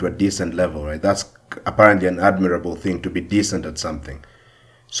getting to a decent level, right? That's apparently an admirable thing, to be decent at something.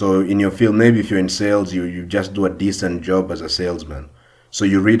 So in your field, maybe if you're in sales, you just do a decent job as a salesman. So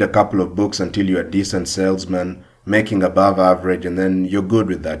you read a couple of books until you're a decent salesman, making above average, and then you're good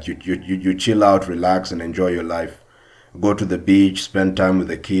with that. You chill out, relax, and enjoy your life. Go to the beach, spend time with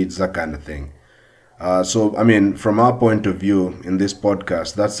the kids, that kind of thing. So, I mean, from our point of view in this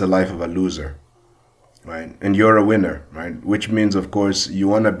podcast, that's the life of a loser, right? And you're a winner, right? Which means, of course, you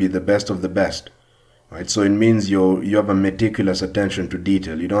want to be the best of the best, right? So it means you have a meticulous attention to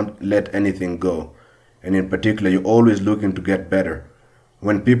detail. You don't let anything go. And in particular, you're always looking to get better.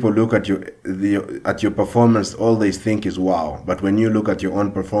 When people look at your performance, all they think is wow. But when you look at your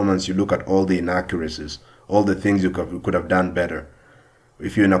own performance, you look at all the inaccuracies, all the things you could have done better.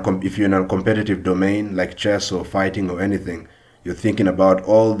 If you're in a competitive domain like chess or fighting or anything, you're thinking about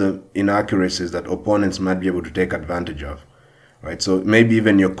all the inaccuracies that opponents might be able to take advantage of, right? So maybe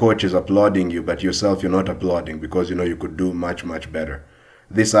even your coach is applauding you, but yourself you're not applauding because you know you could do much, much better.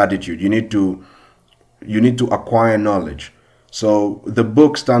 This attitude, you need to acquire knowledge. So the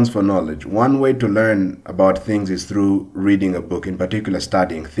book stands for knowledge. One way to learn about things is through reading a book, in particular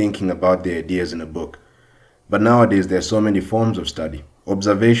studying, thinking about the ideas in a book. But nowadays there are so many forms of study.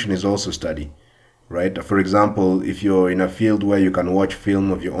 Observation is also study, right? For example, if you're in a field where you can watch film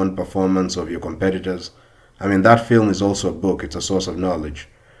of your own performance of your competitors, I mean, that film is also a book. It's a source of knowledge.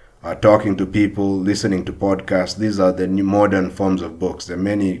 Talking to people, listening to podcasts, these are the new modern forms of books. There are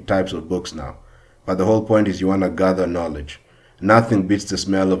many types of books now. But the whole point is you want to gather knowledge. Nothing beats the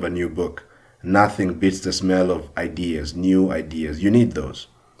smell of a new book. Nothing beats the smell of ideas, new ideas. You need those.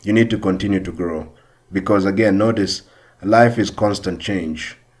 You need to continue to grow. Because again, notice, life is constant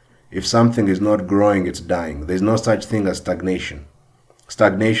change. If something is not growing, it's dying. There's no such thing as stagnation.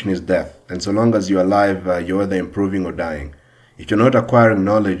 Stagnation is death. And so long as you're alive, you're either improving or dying. If you're not acquiring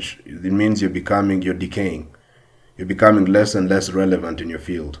knowledge, it means you're decaying. You're becoming less and less relevant in your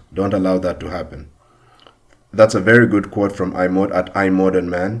field. Don't allow that to happen. That's a very good quote from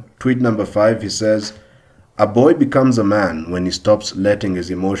iModernMan. Tweet number 5, he says, "A boy becomes a man when he stops letting his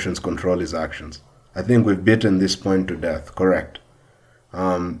emotions control his actions." I think we've beaten this point to death. Correct.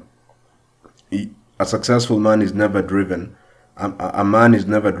 A successful man is never driven. A man is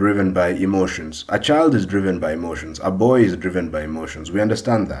never driven by emotions. A child is driven by emotions. A boy is driven by emotions. We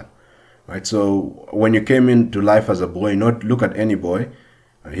understand that, right? So when you came into life as a boy, not look at any boy.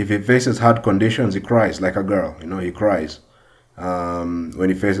 If he faces hard conditions, he cries like a girl. He cries. When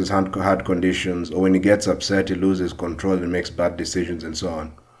he faces hard conditions, or when he gets upset, he loses control and makes bad decisions and so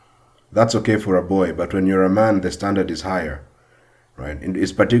on. That's okay for a boy, but when you're a man, the standard is higher, right?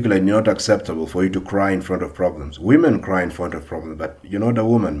 It's particularly not acceptable for you to cry in front of problems. Women cry in front of problems, but you're not a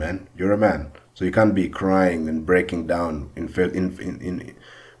woman, man. You're a man. So you can't be crying and breaking down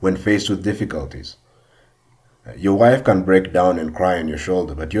when faced with difficulties. Your wife can break down and cry on your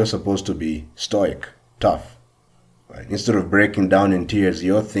shoulder, but you're supposed to be stoic, tough. Right? Instead of breaking down in tears,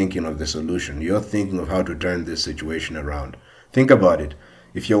 you're thinking of the solution. You're thinking of how to turn this situation around. Think about it.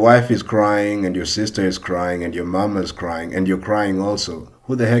 If your wife is crying and your sister is crying and your mama is crying and you're crying also,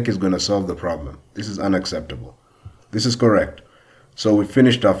 who the heck is going to solve the problem? This is unacceptable. This is correct. So we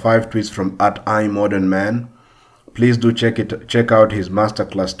finished our 5 tweets from @iModernMan. Please do check out his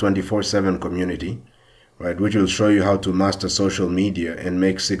Masterclass 24/7 community, right, which will show you how to master social media and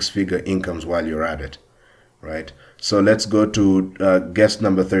make 6-figure incomes while you're at it, right? So let's go to guest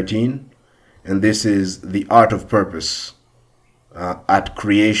number 13, and this is The Art of Purpose. At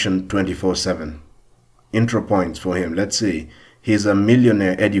Creation 24/7. Intro points for him. Let's see. He's a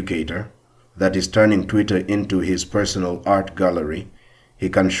millionaire educator that is turning Twitter into his personal art gallery. He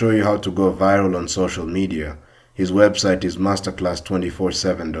can show you how to go viral on social media. His website is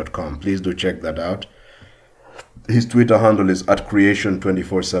masterclass247.com. Please do check that out. His Twitter handle is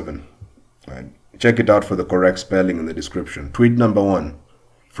 @Creation247. Right. Check it out for the correct spelling in the description. Tweet number 1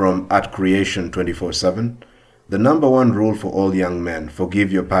 from @Creation247. The number 1 rule for all young men: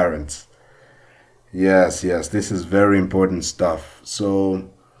 forgive your parents. Yes, this is very important stuff. So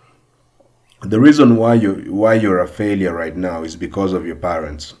the reason why you're a failure right now is because of your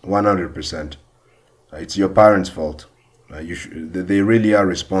parents. 100%. It's your parents' fault. They really are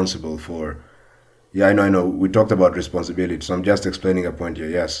responsible for. Yeah, I know. We talked about responsibility, so I'm just explaining a point here.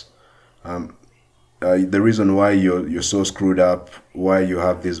 Yes. The reason why you're so screwed up, why you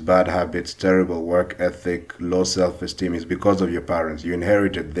have these bad habits, terrible work ethic, low self-esteem, is because of your parents. You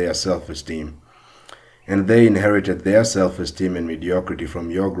inherited their self-esteem. And they inherited their self-esteem and mediocrity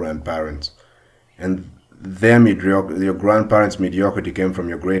from your grandparents. And your grandparents' mediocrity came from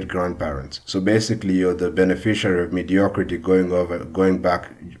your great-grandparents. So basically, you're the beneficiary of mediocrity going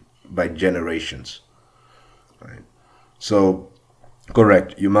back by generations. Right? So,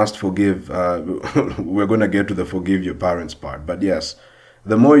 correct, you must forgive. We're going to get to the forgive your parents part. But yes,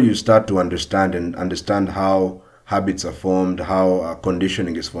 the more you start to understand how habits are formed, how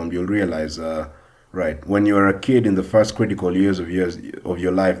conditioning is formed, you'll realize, right, when you're a kid in the first critical years of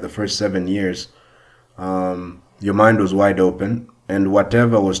your life, the first 7 years, Your mind was wide open, and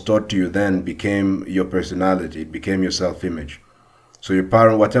whatever was taught to you then became your personality. It became your self-image. So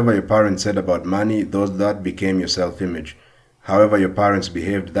whatever your parents said about money, that became your self-image. However your parents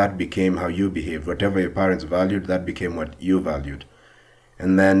behaved, that became how you behaved. Whatever your parents valued, that became what you valued.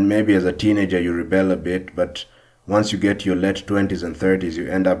 And then maybe as a teenager you rebel a bit, but once you get to your late 20s and 30s, you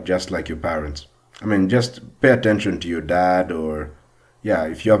end up just like your parents. I mean, just pay attention to your dad, or, yeah,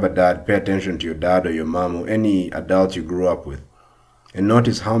 if you have a dad, pay attention to your dad or your mom or any adult you grew up with. And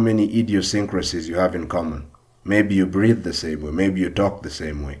notice how many idiosyncrasies you have in common. Maybe you breathe the same way, maybe you talk the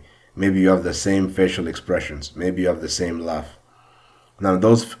same way, maybe you have the same facial expressions, maybe you have the same laugh. Now,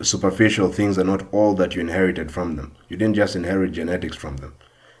 those superficial things are not all that you inherited from them. You didn't just inherit genetics from them.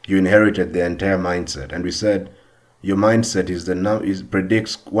 You inherited their entire mindset. And we said your mindset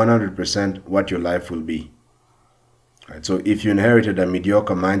predicts 100% what your life will be. Right? So if you inherited a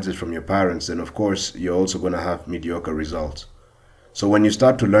mediocre mindset from your parents, then of course you're also going to have mediocre results. So when you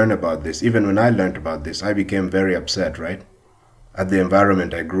start to learn about this, even when I learned about this, I became very upset, right? At the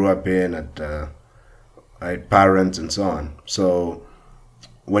environment I grew up in, at parents and so on. So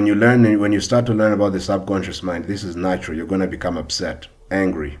when you start to learn about the subconscious mind, this is natural. You're going to become upset,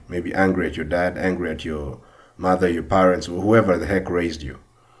 angry, maybe angry at your dad, angry at your mother, your parents, or whoever the heck raised you.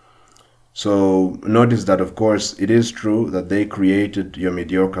 So notice that, of course, it is true that they created your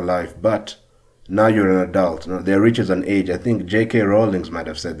mediocre life, but now you're an adult. Now, they're rich as an age. I think J.K. Rowling might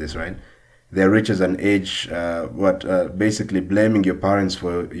have said this, right? They're rich as an age. Basically blaming your parents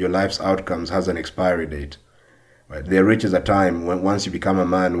for your life's outcomes has an expiry date. Right? They're rich as a time when once you become a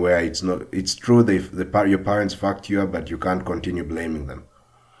man where it's true your parents fucked you up, but you can't continue blaming them.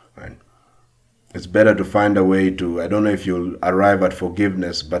 Right? It's better to find a way to, I don't know if you'll arrive at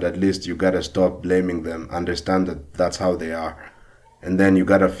forgiveness, but at least you gotta stop blaming them, understand that that's how they are. And then you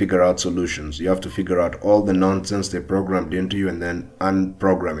gotta figure out solutions. You have to figure out all the nonsense they programmed into you and then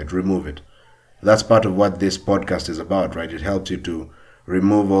unprogram it, remove it. That's part of what this podcast is about, right? It helps you to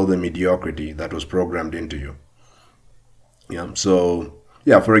remove all the mediocrity that was programmed into you. Yeah. So,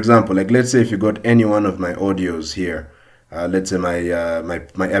 yeah, for example, like let's say if you got any one of my audios here, let's say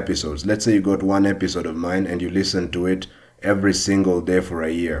my episodes. Let's say you got one episode of mine and you listen to it every single day for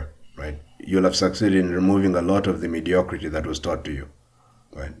a year, right? You'll have succeeded in removing a lot of the mediocrity that was taught to you,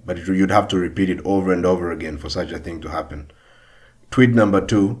 right? But you'd have to repeat it over and over again for such a thing to happen. Tweet number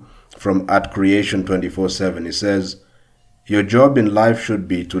 2 from @creation247. It says, your job in life should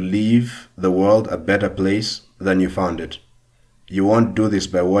be to leave the world a better place than you found it. You won't do this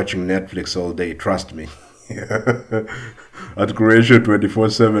by watching Netflix all day, trust me.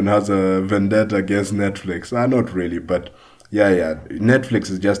 @creation247 has a vendetta against Netflix. Not really, but yeah. Netflix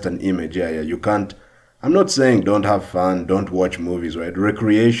is just an image. Yeah. You can't. I'm not saying don't have fun, don't watch movies, right?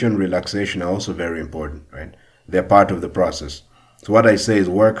 Recreation, relaxation are also very important, right? They're part of the process. So what I say is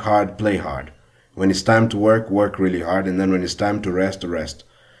work hard, play hard. When it's time to work really hard, and then when it's time to rest.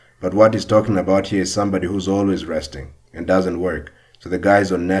 But what he's talking about here is somebody who's always resting and doesn't work. So the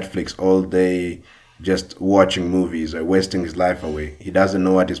guy's on Netflix all day, just watching movies or wasting his life away. He doesn't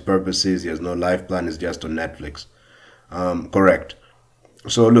know what his purpose is. He has no life plan. He's just on Netflix. Correct.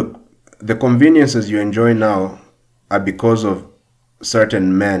 So look, the conveniences you enjoy now are because of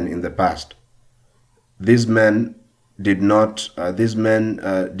certain men in the past. These men did not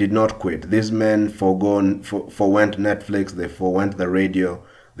quit. These men forwent Netflix. They forwent the radio.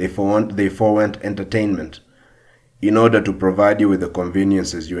 They forwent entertainment in order to provide you with the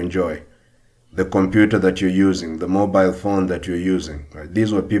conveniences you enjoy. The computer that you're using, the mobile phone that you're using. Right?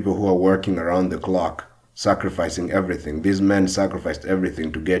 These were people who are working around the clock, sacrificing everything. These men sacrificed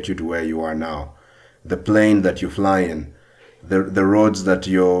everything to get you to where you are now. The plane that you fly in, the roads that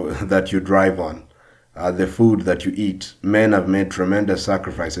you drive on, the food that you eat. Men have made tremendous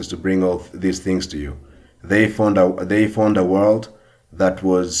sacrifices to bring all these things to you. They found a world that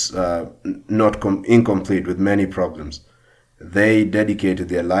was incomplete with many problems. They dedicated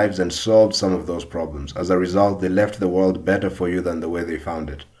their lives and solved some of those problems. As a result, they left the world better for you than the way they found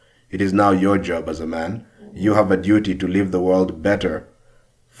it. It is now your job as a man. You have a duty to leave the world better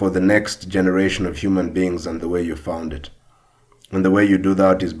for the next generation of human beings than the way you found it. And the way you do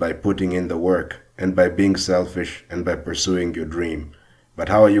that is by putting in the work and by being selfish and by pursuing your dream. But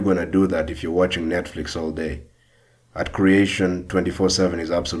how are you going to do that if you're watching Netflix all day? @creation247 is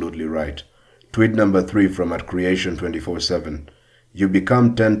absolutely right. Tweet number 3 from @creation247. You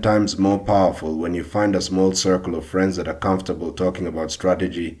become 10 times more powerful when you find a small circle of friends that are comfortable talking about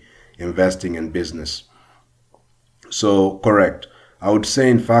strategy, investing, and business. So, correct. I would say,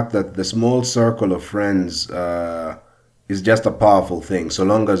 in fact, that the small circle of friends is just a powerful thing, so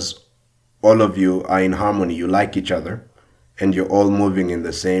long as all of you are in harmony, you like each other, and you're all moving in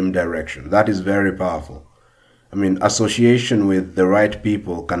the same direction. That is very powerful. I mean, association with the right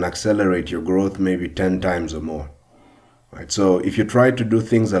people can accelerate your growth maybe 10 times or more. Right? So if you try to do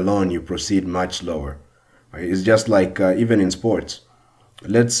things alone, you proceed much slower. Right? It's just like even in sports.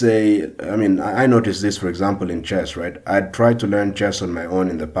 Let's say, I mean, I noticed this, for example, in chess, right? I'd tried to learn chess on my own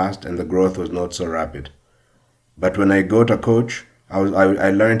in the past, and the growth was not so rapid. But when I got a coach, I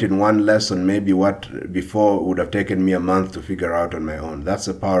learned in one lesson maybe what before would have taken me a month to figure out on my own. That's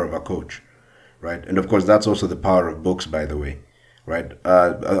the power of a coach, right? And of course, that's also the power of books, by the way, right?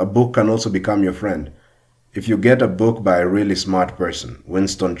 A book can also become your friend. If you get a book by a really smart person,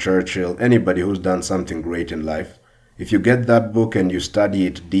 Winston Churchill, anybody who's done something great in life, if you get that book and you study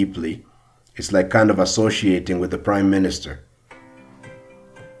it deeply, it's like kind of associating with the prime minister.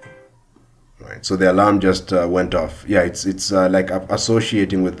 Right. So the alarm just went off. Yeah, it's like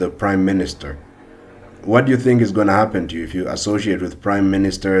associating with the prime minister. What do you think is going to happen to you if you associate with prime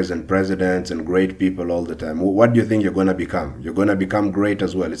ministers and presidents and great people all the time? What do you think you're going to become? You're going to become great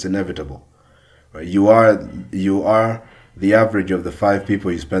as well. It's inevitable. Right? You are the average of the 5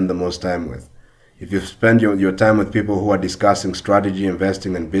 people you spend the most time with. If you spend your time with people who are discussing strategy,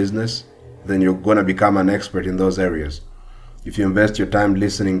 investing, and business, then you're going to become an expert in those areas. If you invest your time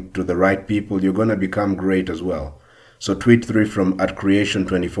listening to the right people, you're going to become great as well. So tweet 3 from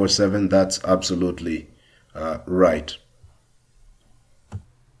 @creation247. That's absolutely right.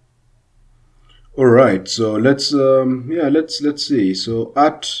 All right. So let's see. So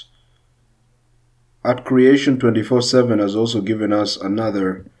at creation247 has also given us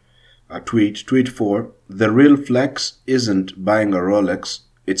another tweet. Tweet 4. The real flex isn't buying a Rolex,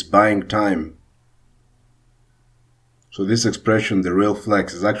 it's buying time. So this expression, the real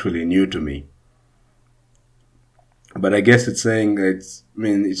flex, is actually new to me. But I guess it's saying it's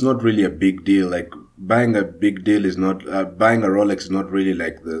not really a big deal. Like buying a big deal is not, buying a Rolex is not really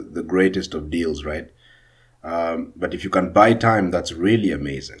like the greatest of deals, right? But if you can buy time, that's really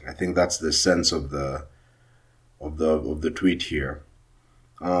amazing. I think that's the sense of the tweet here.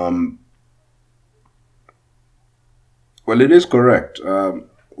 Well, it is correct.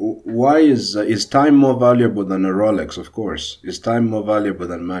 Why is time more valuable than a Rolex? Of course. Is time more valuable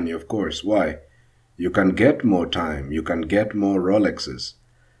than money? Of course. Why? You can get more time. You can get more Rolexes.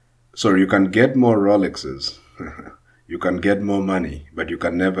 Sorry, you can get more Rolexes. You can get more money, but you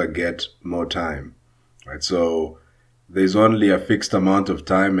can never get more time. Right? So there's only a fixed amount of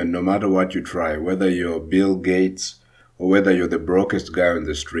time, and no matter what you try, whether you're Bill Gates or whether you're the brokest guy on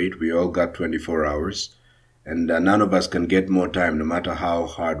the street, we all got 24 hours. And none of us can get more time no matter how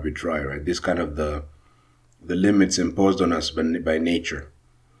hard we try, right? This kind of the limits imposed on us by nature.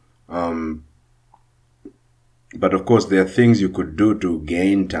 But of course, there are things you could do to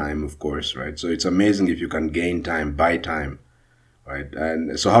gain time, of course, right? So it's amazing if you can gain time, buy time, right?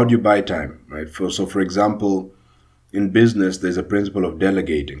 And so how do you buy time, right? So for example, in business, there's a principle of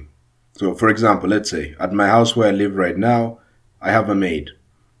delegating. So for example, let's say at my house where I live right now, I have a maid.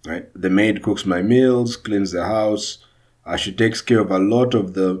 Right, the maid cooks my meals, cleans the house. She takes care of a lot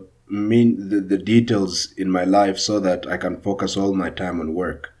of the details in my life so that I can focus all my time on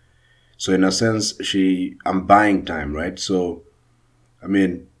work. So in a sense, I'm buying time, right? So, I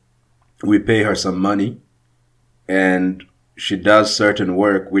mean, we pay her some money, and she does certain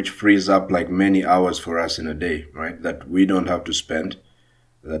work which frees up like many hours for us in a day, right? That we don't have to spend.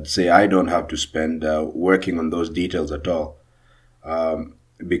 That say I don't have to spend working on those details at all.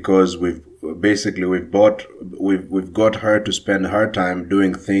 Because we've got her to spend her time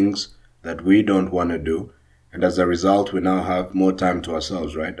doing things that we don't want to do, and as a result, we now have more time to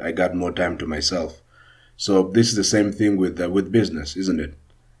ourselves, right? I got more time to myself. So this is the same thing with business, isn't it?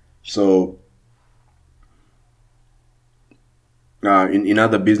 So in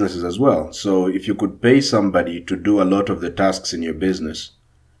other businesses as well. So if you could pay somebody to do a lot of the tasks in your business.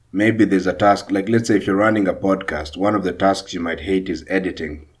 Maybe there's a task, like let's say if you're running a podcast, one of the tasks you might hate is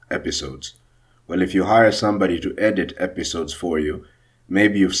editing episodes. Well, if you hire somebody to edit episodes for you,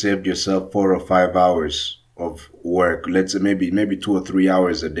 maybe you've saved yourself 4 or 5 hours of work. Let's say maybe 2 or 3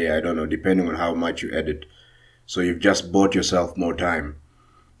 hours a day, I don't know, depending on how much you edit. So you've just bought yourself more time.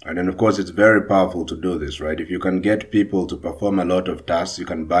 And then of course it's very powerful to do this, right? If you can get people to perform a lot of tasks, you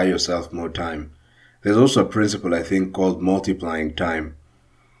can buy yourself more time. There's also a principle, I think, called multiplying time,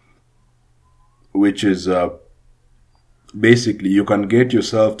 which is basically you can get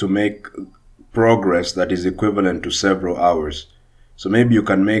yourself to make progress that is equivalent to several hours. So maybe you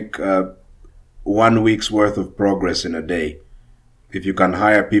can make 1 week's worth of progress in a day if you can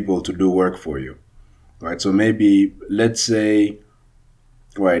hire people to do work for you, right? So maybe let's say,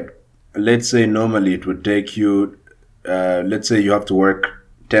 right, let's say normally it would take you, let's say you have to work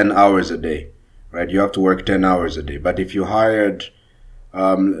 10 hours a day, right? You have to work 10 hours a day. But if you hired,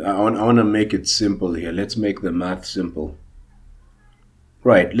 I want to make it simple here. Let's make the math simple.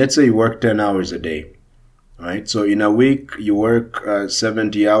 Right, let's say you work 10 hours a day, right? So in a week you work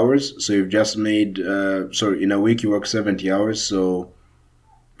 70 hours. So you've just made, in a week you work 70 hours. So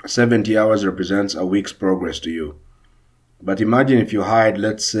 70 hours represents a week's progress to you. But imagine if you hired,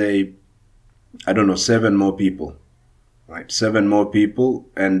 let's say, I don't know, 7 more people, right? 7 more people,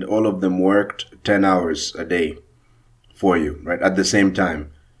 and all of them worked 10 hours a day for you, right? At the same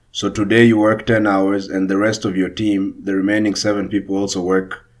time. So today you work 10 hours, and the rest of your team, the remaining 7 people, also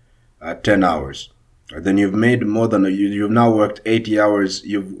work 10 hours. Then you've made more than, you've now worked 80 hours.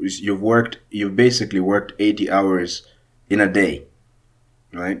 You've basically worked 80 hours in a day,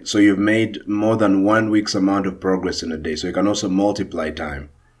 right? So you've made more than 1 week's amount of progress in a day. So you can also multiply time.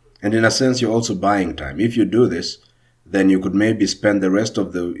 And in a sense, you're also buying time. If you do this, then you could maybe spend the rest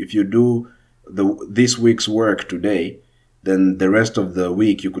of if you do this week's work today, then the rest of the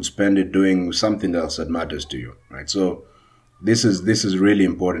week you could spend it doing something else that matters to you, right? So this is really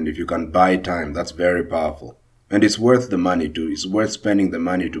important. If you can buy time, that's very powerful, and it's worth the money too. It's worth spending the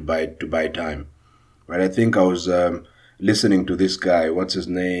money to buy time, right? I think I was listening to this guy. What's his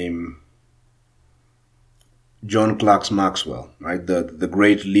name? John Clark Maxwell, right? The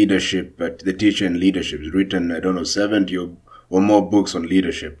great leadership, the teacher in leadership. He's written, I don't know, 70 or more books on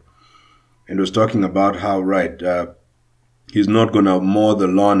leadership, and was talking about how, right, he's not going to mow the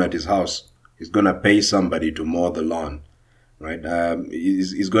lawn at his house. He's going to pay somebody to mow the lawn, right?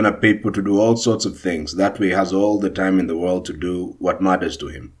 He's going to pay people to do all sorts of things. That way he has all the time in the world to do what matters to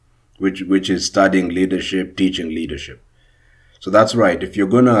him, which is studying leadership, teaching leadership. So that's right. If you're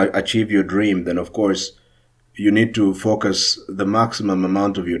going to achieve your dream, then of course you need to focus the maximum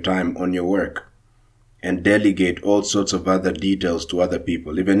amount of your time on your work and delegate all sorts of other details to other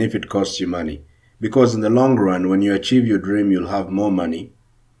people, even if it costs you money. Because in the long run, when you achieve your dream, you'll have more money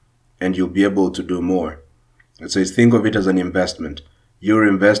and you'll be able to do more. And so think of it as an investment. You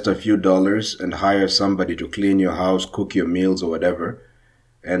invest a few dollars and hire somebody to clean your house, cook your meals or whatever.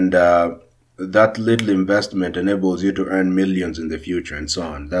 And that little investment enables you to earn millions in the future and so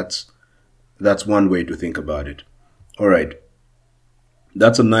on. That's one way to think about it. All right.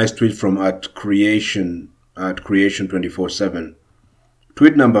 That's a nice tweet from @creation 24/7.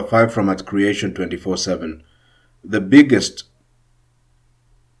 Tweet number 5 from @creation 24/7. The biggest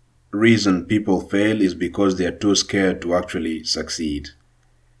reason people fail is because they are too scared to actually succeed.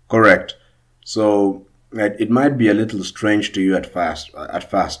 Correct. So it might be a little strange to you at first,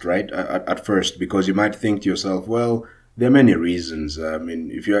 right? At first, because you might think to yourself, well, there are many reasons. I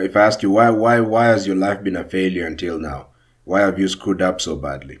mean, if I ask you why has your life been a failure until now? Why have you screwed up so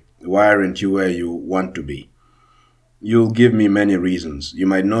badly? Why aren't you where you want to be? You'll give me many reasons. It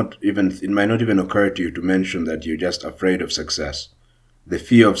might not even occur to you to mention that you're just afraid of success. The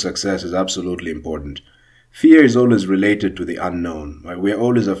fear of success is absolutely important. Fear is always related to the unknown. Right? We're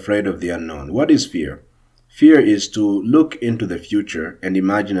always afraid of the unknown. What is fear? Fear is to look into the future and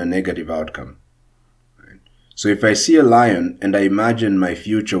imagine a negative outcome. Right? So if I see a lion and I imagine my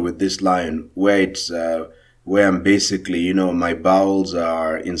future with this lion, where I'm basically, my bowels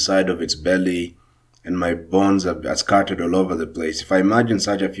are inside of its belly, and my bones are scattered all over the place. If I imagine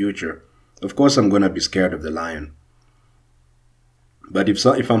such a future, of course I'm going to be scared of the lion. But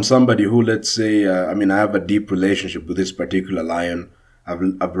if I'm somebody who, let's say, I have a deep relationship with this particular lion,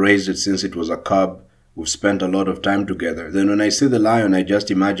 I've raised it since it was a cub, we've spent a lot of time together, then when I see the lion, I just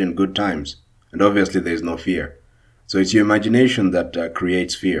imagine good times. And obviously there's no fear. So it's your imagination that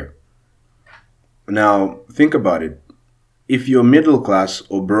creates fear. Now, think about it. If you're middle class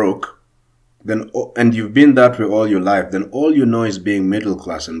or broke, and you've been that way all your life, then all you know is being middle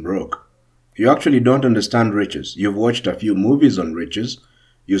class and broke. You actually don't understand riches. You've watched a few movies on riches.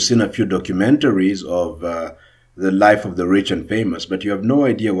 You've seen a few documentaries of the life of the rich and famous, but you have no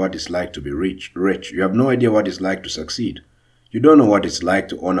idea what it's like to be rich. You have no idea what it's like to succeed. You don't know what it's like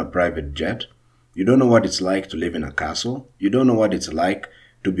to own a private jet. You don't know what it's like to live in a castle. You don't know what it's like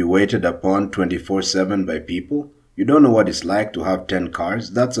to be waited upon 24/7 by people. You don't know what it's like to have 10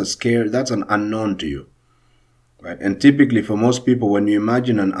 cars. That's an unknown to you. Right? And typically for most people, when you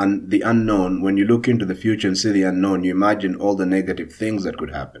imagine the unknown, when you look into the future and see the unknown, you imagine all the negative things that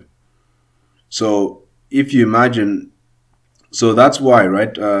could happen. So if you imagine, so that's why,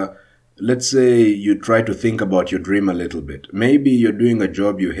 right? Let's say you try to think about your dream a little bit. Maybe you're doing a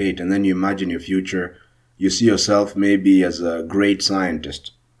job you hate, and then you imagine your future. You see yourself maybe as a great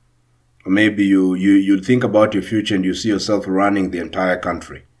scientist. Or maybe you think about your future and you see yourself running the entire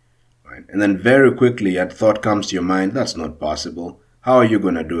country. right? And then very quickly a thought comes to your mind, that's not possible. How are you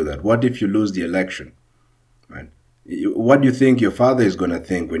going to do that? What if you lose the election, right? What do you think your father is going to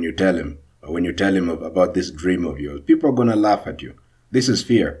think when you tell him, or when you tell him about this dream of yours? People are going to laugh at you. This is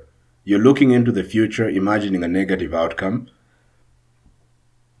fear. You're looking into the future, imagining a negative outcome,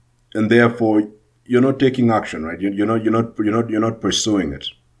 and therefore you're not taking action, right? You're not pursuing it.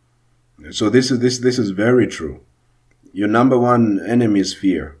 So this is very true. Your number one enemy is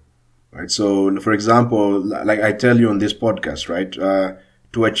fear, right? So, for example, like I tell you on this podcast, right?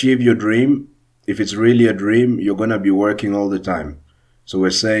 To achieve your dream, if it's really a dream, you're gonna be working all the time. So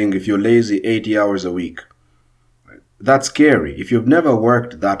we're saying if you're lazy, 80 hours a week. That's scary. If you've never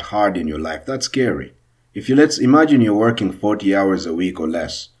worked that hard in your life, that's scary. Let's imagine you're working 40 hours a week or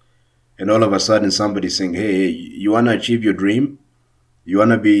less, and all of a sudden somebody's saying, hey, you want to achieve your dream? You want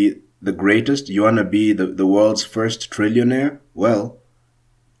to be the greatest? You want to be the world's first trillionaire? Well,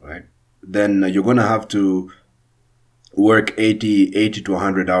 right, then you're going to have to work 80 to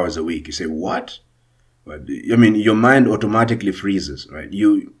 100 hours a week. You say, what? I mean, your mind automatically freezes, right?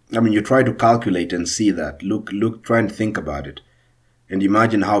 You try to calculate and see that. Look, try and think about it. And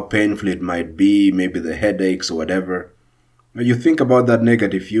imagine how painful it might be, maybe the headaches or whatever. You think about that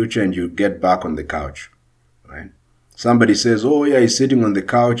negative future and you get back on the couch, right? Somebody says, oh yeah, he's sitting on the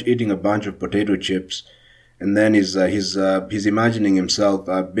couch eating a bunch of potato chips. And then he's imagining himself,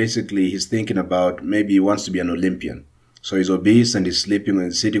 basically he's thinking about maybe he wants to be an Olympian. So he's obese and he's sleeping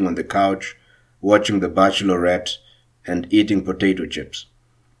and sitting on the couch, watching The Bachelorette and eating potato chips.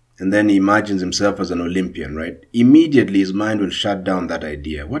 And then he imagines himself as an Olympian, right? Immediately his mind will shut down that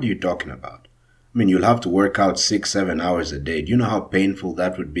idea. What are you talking about? I mean, you'll have to work out 6-7 hours a day. Do you know how painful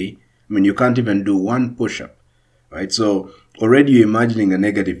that would be? I mean, you can't even do one push-up, right? So already you're imagining a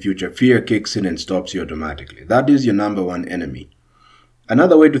negative future. Fear kicks in and stops you automatically. That is your number one enemy.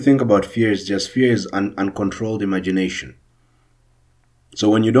 Another way to think about fear is uncontrolled imagination. So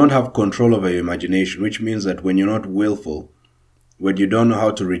when you don't have control over your imagination, which means that when you're not willful, when you don't know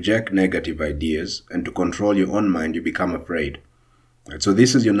how to reject negative ideas and to control your own mind, you become afraid. Right? So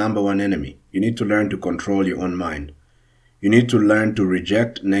this is your number one enemy. You need to learn to control your own mind. You need to learn to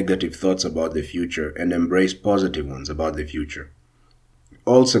reject negative thoughts about the future and embrace positive ones about the future.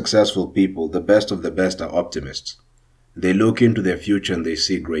 All successful people, the best of the best, are optimists. They look into their future and they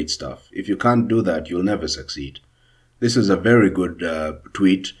see great stuff. If you can't do that, you'll never succeed. This is a very good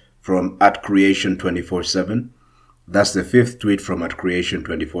tweet from @creation247. That's the 5th tweet from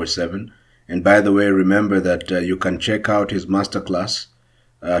 @creation247. And by the way, remember that you can check out his masterclass.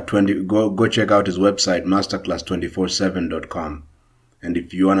 Go check out his website, masterclass247.com. And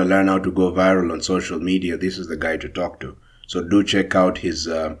if you want to learn how to go viral on social media, this is the guy to talk to. So do check out his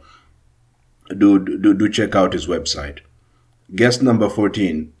check out his website. Guest number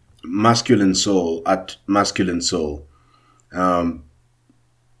 14, Masculine Soul @Masculine Soul.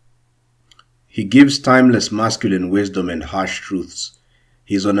 He gives timeless masculine wisdom and harsh truths.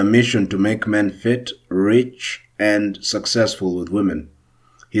 He's on a mission to make men fit, rich, and successful with women.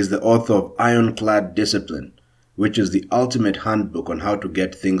 He's the author of Ironclad Discipline, which is the ultimate handbook on how to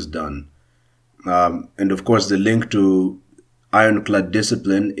get things done. And of course, the link to Ironclad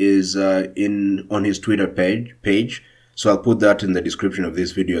Discipline is on his Twitter page. So I'll put that in the description of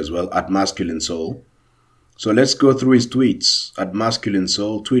this video as well, @Masculine Soul. So let's go through his tweets. @Masculine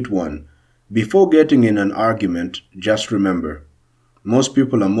Soul, tweet 1. Before getting in an argument, just remember, most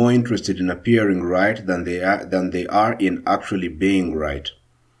people are more interested in appearing right than they are in actually being right.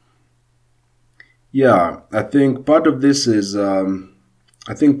 Yeah, I think part of this is,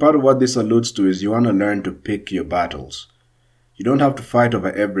 part of what this alludes to is you want to learn to pick your battles. You don't have to fight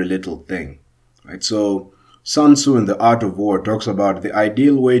over every little thing, right? So Sun Tzu in The Art of War talks about the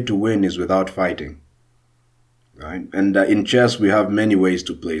ideal way to win is without fighting. Right? And in chess, we have many ways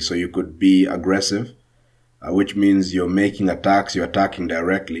to play. So you could be aggressive, which means you're making attacks, you're attacking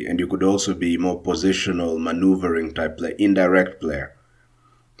directly. And you could also be more positional, maneuvering type play, indirect player.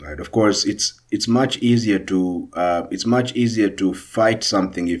 Right? Of course, it's much easier to fight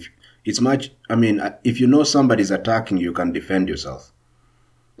something if you know somebody's attacking you, can defend yourself.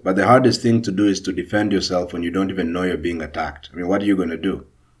 But the hardest thing to do is to defend yourself when you don't even know you're being attacked. I mean, what are you going to do?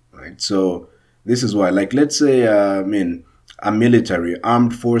 Right? So this is why, like, let's say, a military,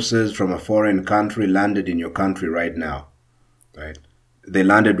 armed forces from a foreign country landed in your country right now, right? They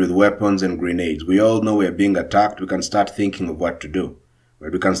landed with weapons and grenades. We all know we're being attacked. We can start thinking of what to do,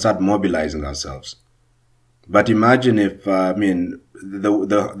 right? We can start mobilizing ourselves. But imagine if,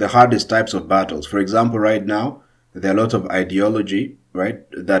 the hardest types of battles, for example, right now, there are a lot of ideology, right,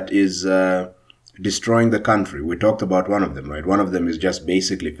 that is destroying the country. We talked about one of them, right? One of them is just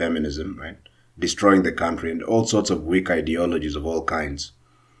basically feminism, right? Destroying the country and all sorts of weak ideologies of all kinds,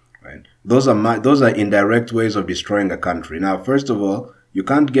 right? Those are indirect ways of destroying a country. Now, first of all, you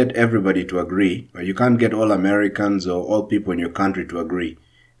can't get everybody to agree, or you can't get all Americans or all people in your country to agree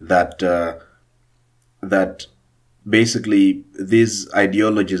that that basically these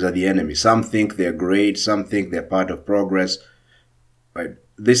ideologies are the enemy. Some think they're great, some think they're part of progress, right?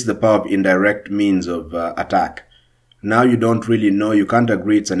 This is the power of indirect means of attack. Now you don't really know, you can't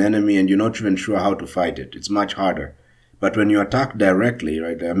agree it's an enemy, and you're not even sure how to fight it. It's much harder. But when you attack directly,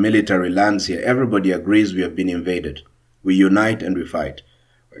 right, a military lands here, everybody agrees we have been invaded. We unite and we fight.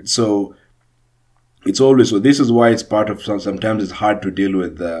 Right? So this is why it's part of, sometimes it's hard to deal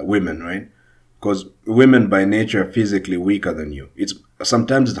with women, right? Because women by nature are physically weaker than you.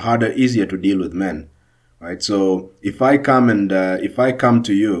 Sometimes it's easier to deal with men, right? So if I come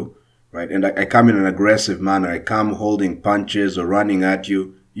to you, right, and I come in an aggressive manner, I come holding punches or running at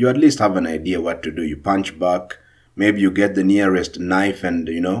you, you at least have an idea what to do. You punch back, maybe you get the nearest knife and,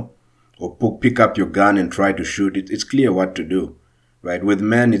 or pick up your gun and try to shoot it. It's clear what to do, right? With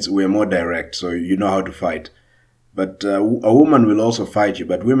men, we're more direct, so you know how to fight. But a woman will also fight you,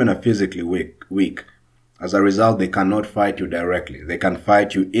 but women are physically weak. As a result, they cannot fight you directly. They can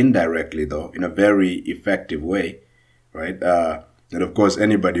fight you indirectly, though, in a very effective way, right? And of course,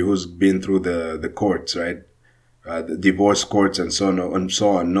 anybody who's been through the courts, right, the divorce courts and so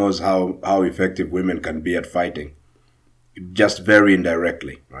on knows how effective women can be at fighting, just very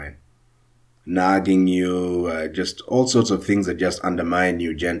indirectly, right? Nagging you, just all sorts of things that just undermine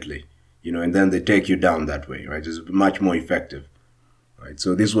you gently, and then they take you down that way, right? It's much more effective, right?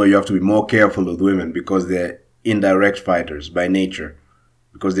 So this is why you have to be more careful with women, because they're indirect fighters by nature,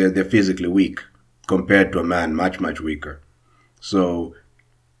 because they're physically weak compared to a man, much, much weaker. So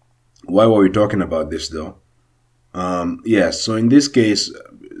why were we talking about this though? Yes, so in this case,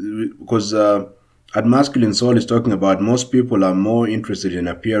 because at Masculine Soul is talking about most people are more interested in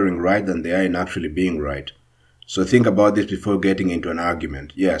appearing right than they are in actually being right. So think about this before getting into an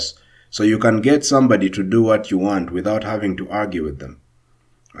argument. Yes, so you can get somebody to do what you want without having to argue with them,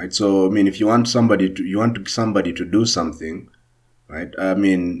 right? So, I mean, if you want somebody to do something, right? I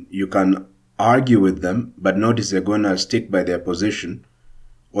mean, you can argue with them, but notice they're going to stick by their position,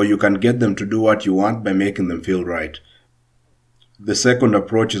 or you can get them to do what you want by making them feel right. The second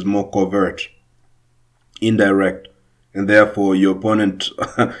approach is more covert, indirect, and therefore your opponent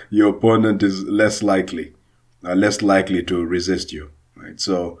is less likely to resist you, right?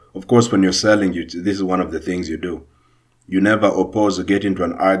 So, of course, when you're selling, this is one of the things you do. You never oppose or get into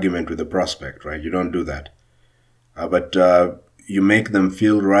an argument with a prospect, right? You don't do that. But you make them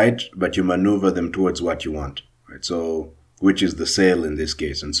feel right, but you maneuver them towards what you want, right? So, which is the sale in this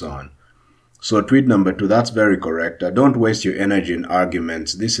case, and so on. So tweet number 2, that's very correct. Don't waste your energy in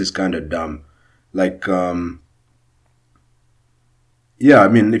arguments. This is kind of dumb. Like, yeah, I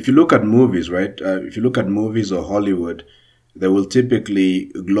mean, if you look at movies, right? If you look at movies or Hollywood, they will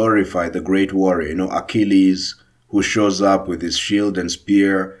typically glorify the great warrior, Achilles, who shows up with his shield and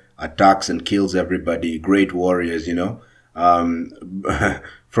spear, attacks and kills everybody, great warriors, from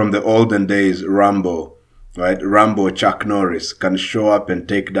the olden days, Rambo, right? Rambo, Chuck Norris can show up and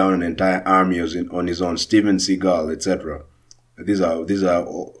take down an entire army on his own. Steven Seagal, etc.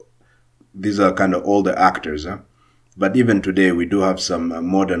 These are kind of older actors, huh? But even today, we do have some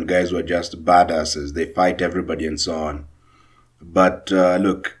modern guys who are just badasses. They fight everybody and so on. But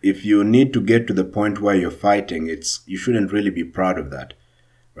look, if you need to get to the point where you're fighting, you shouldn't really be proud of that,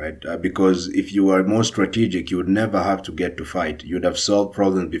 right? Because if you are more strategic, you would never have to get to fight. You'd have solved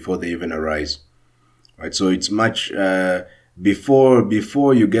problems before they even arise, right? So it's much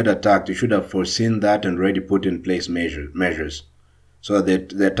before you get attacked, you should have foreseen that and already put in place measures, so that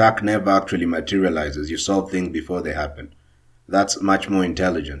the attack never actually materializes. You solve things before they happen. That's much more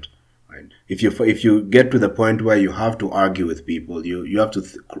intelligent. Right? If you get to the point where you have to argue with people, you have to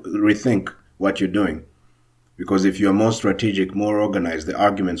rethink what you're doing, because if you're more strategic, more organized, the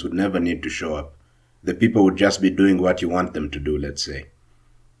arguments would never need to show up. The people would just be doing what you want them to do, let's say,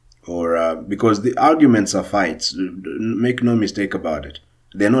 or because the arguments are fights. Make no mistake about it.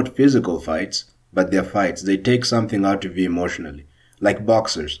 They're not physical fights, but they're fights. They take something out of you emotionally, like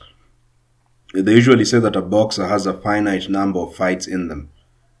boxers. They usually say that a boxer has a finite number of fights in them.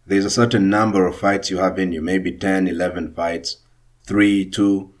 There's a certain number of fights you have in you, maybe 10, 11 fights, 3,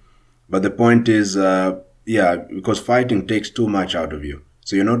 2. But the point is, because fighting takes too much out of you.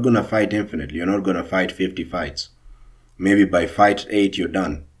 So you're not going to fight infinitely. You're not going to fight 50 fights. Maybe by fight 8, you're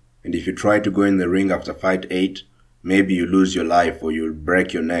done. And if you try to go in the ring after fight 8, maybe you lose your life or you'll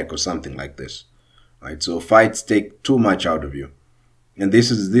break your neck or something like this. right? So fights take too much out of you. And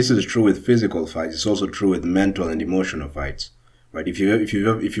this is true with physical fights. It's also true with mental and emotional fights, right? If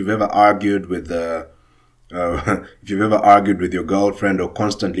you've ever argued with if you've ever argued with your girlfriend or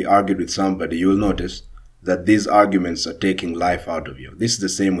constantly argued with somebody, you will notice that these arguments are taking life out of you. This is the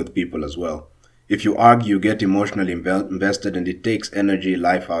same with people as well. If you argue, you get emotionally invested, and it takes energy,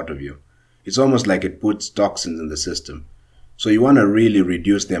 life out of you. It's almost like it puts toxins in the system. So you want to really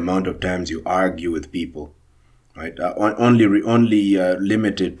reduce the amount of times you argue with people, right? Only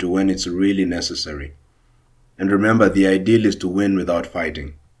limited to when it's really necessary. And remember, the ideal is to win without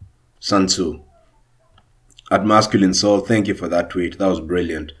fighting. Sun Tzu. At Masculine Soul, thank you for that tweet. That was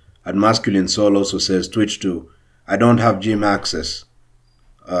brilliant. At Masculine Soul also says, Twitch 2, I don't have gym access.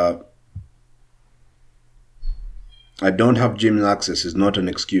 I don't have gym access is not an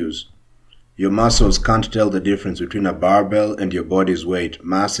excuse. Your muscles can't tell the difference between a barbell and your body's weight.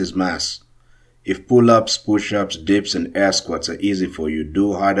 Mass is mass. If pull-ups, push-ups, dips, and air squats are easy for you,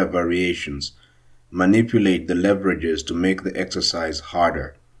 do harder variations. Manipulate the leverages to make the exercise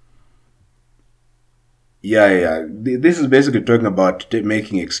harder. Yeah. This is basically talking about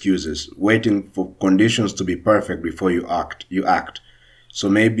making excuses, waiting for conditions to be perfect before you act. So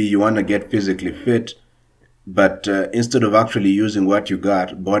maybe you want to get physically fit, but instead of actually using what you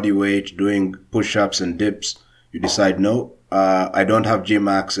got, body weight, doing push-ups and dips, you decide, no, I don't have gym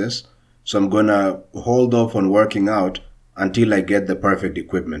access, so I'm going to hold off on working out until I get the perfect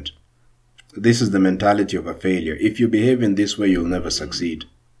equipment. This is the mentality of a failure. If you behave in this way, you'll never succeed.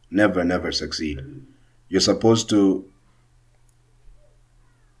 Never succeed. You're supposed to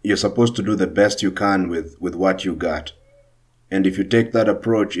do the best you can with what you got. And if you take that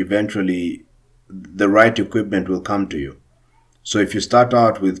approach, eventually the right equipment will come to you. So if you start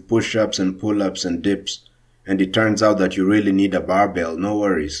out with push-ups and pull-ups and dips, and it turns out that you really need a barbell, no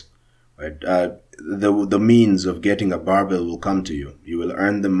worries. Right? The means of getting a barbell will come to you. You will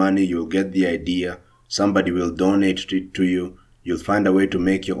earn the money, you'll get the idea, somebody will donate it to you, you'll find a way to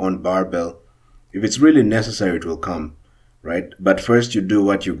make your own barbell. If it's really necessary, it will come, right? But first you do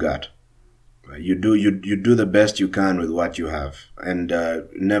what you got. You do the best you can with what you have, and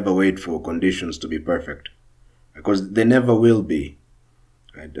never wait for conditions to be perfect, because they never will be.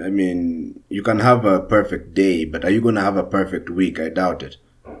 Right? I mean, you can have a perfect day, but are you going to have a perfect week? I doubt it.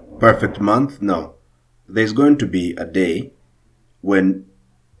 Perfect month? No. There's going to be a day when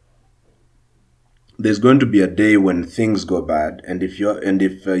things go bad, and if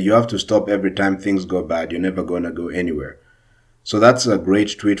you have to stop every time things go bad, you're never going to go anywhere. So that's a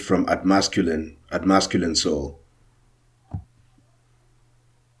great tweet from at Masculine Soul.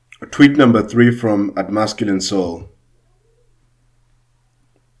 Tweet number 3 from at Masculine Soul.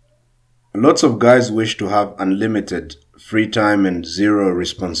 Lots of guys wish to have unlimited free time and zero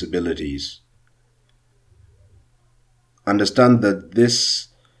responsibilities. Understand that this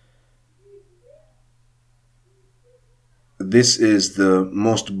is the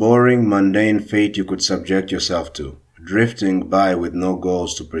most boring, mundane fate you could subject yourself to. Drifting by with no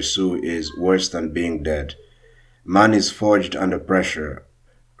goals to pursue is worse than being dead. Man is forged under pressure,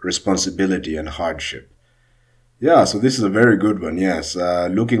 responsibility, and hardship. Yeah, so this is a very good one, yes.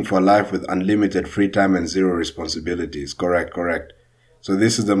 Looking for a life with unlimited free time and zero responsibilities. Correct. So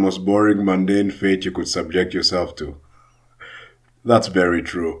this is the most boring, mundane fate you could subject yourself to. That's very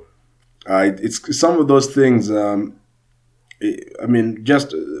true. It's some of those things,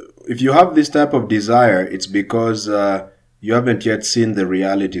 just if you have this type of desire, it's because you haven't yet seen the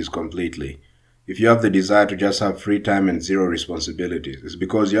realities completely. If you have the desire to just have free time and zero responsibilities, it's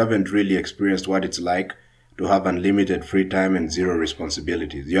because you haven't really experienced what it's like to have unlimited free time and zero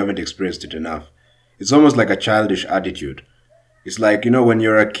responsibilities. You haven't experienced it enough. It's almost like a childish attitude. It's like, when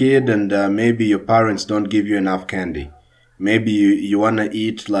you're a kid and maybe your parents don't give you enough candy. Maybe you want to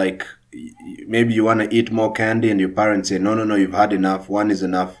eat more candy and your parents say, no, you've had enough, 1 is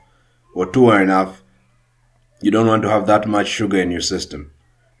enough, or 2 are enough. You don't want to have that much sugar in your system.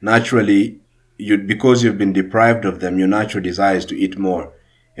 Naturally, because you've been deprived of them, your natural desire is to eat more.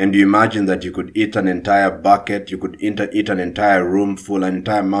 And you imagine that you could eat an entire bucket, you could eat an entire room full, an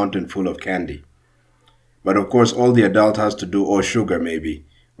entire mountain full of candy. But of course, all the adult has to do, or sugar maybe,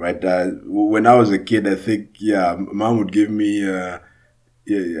 right? When I was a kid, I think, mom would give me,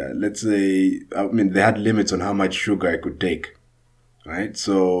 let's say, they had limits on how much sugar I could take, right?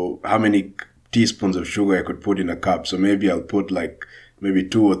 So how many teaspoons of sugar I could put in a cup. So maybe I'll put maybe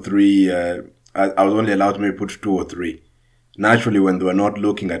 2 or 3, I was only allowed to maybe put 2 or 3. Naturally, when they were not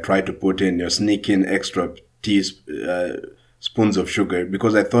looking, I tried to sneak in extra spoons of sugar,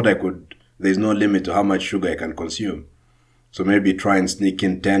 because I thought there's no limit to how much sugar I can consume. So maybe try and sneak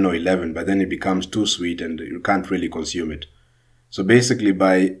in 10 or 11, but then it becomes too sweet and you can't really consume it. So basically,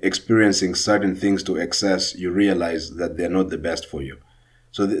 by experiencing certain things to excess, you realize that they're not the best for you.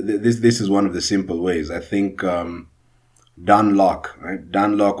 So this is one of the simple ways. I think Dan Locke, right?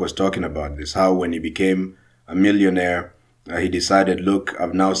 Dan Locke was talking about this, how when he became a millionaire, he decided, look,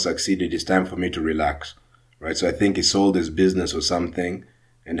 I've now succeeded. It's time for me to relax, right? So I think he sold his business or something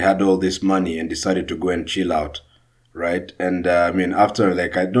and had all this money and decided to go and chill out, right? And after,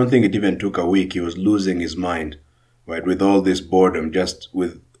 like, I don't think it even took a week, he was losing his mind, right? With all this boredom, just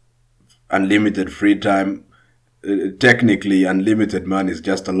with unlimited free time. Technically, unlimited money is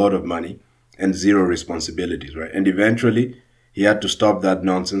just a lot of money and zero responsibilities, right? And eventually, he had to stop that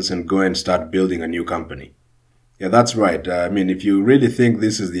nonsense and go and start building a new company. Yeah, that's right. If you really think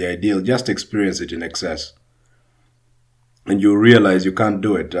this is the ideal, just experience it in excess. And you realize you can't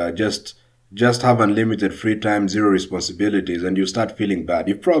do it. Just have unlimited free time, zero responsibilities, and you start feeling bad.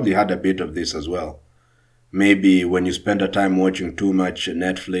 You've probably had a bit of this as well. Maybe when you spend a time watching too much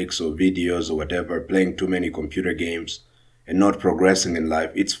Netflix or videos or whatever, playing too many computer games and not progressing in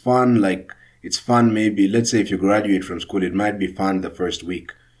life. It's fun, maybe, let's say if you graduate from school, it might be fun the first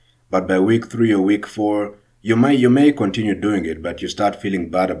week. But by week 3 or week 4, you may continue doing it, but you start feeling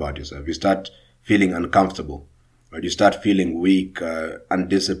bad about yourself. You start feeling uncomfortable, or you start feeling weak,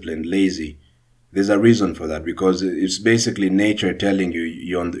 undisciplined, lazy. There's a reason for that, because it's basically nature telling you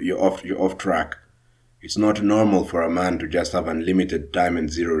you're off track. It's not normal for a man to just have unlimited time and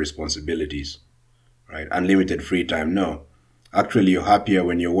zero responsibilities, right? Unlimited free time. No. Actually, you're happier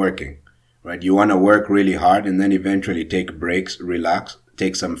when you're working, right? You want to work really hard and then eventually take breaks, relax,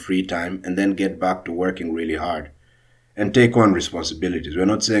 take some free time, and then get back to working really hard and take on responsibilities. We're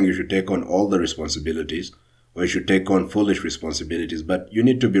not saying you should take on all the responsibilities or you should take on foolish responsibilities, but you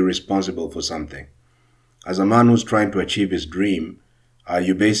need to be responsible for something. As a man who's trying to achieve his dream,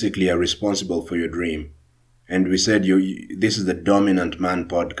 you basically are responsible for your dream. And we said this is the Dominant Man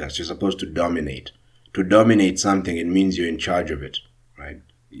podcast. You're supposed to dominate. To dominate something, it means you're in charge of it, right?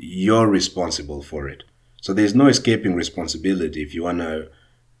 You're responsible for it. So there's no escaping responsibility if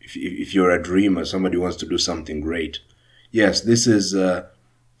you're a dreamer, somebody wants to do something great. Yes, this is,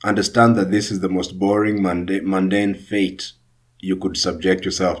 understand that this is the most boring, mundane fate you could subject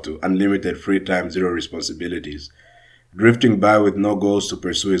yourself to. Unlimited free time, zero responsibilities. Drifting by with no goals to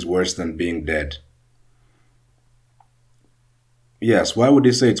pursue is worse than being dead. Yes, why would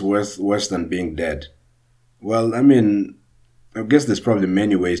you say it's worse than being dead? Well, I guess there's probably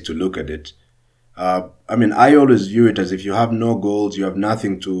many ways to look at it. I always view it as if you have no goals, you have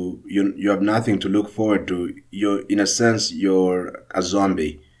nothing to you have nothing to look forward to. In a sense, you're a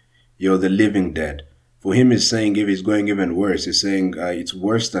zombie. You're the living dead. For him, he's saying if he's going even worse, he's saying it's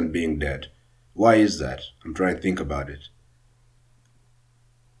worse than being dead. Why is that? I'm trying to think about it.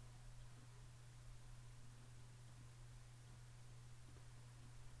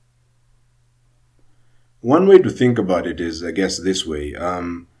 One way to think about it is, I guess, this way.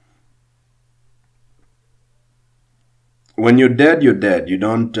 When you're dead, you're dead. You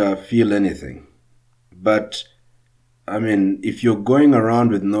don't feel anything. But, if you're going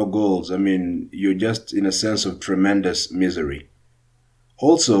around with no goals, you're just in a sense of tremendous misery.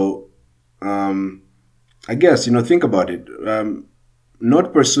 Also, I guess, think about it.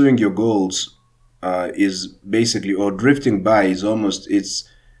 Not pursuing your goals is basically, or drifting by is almost,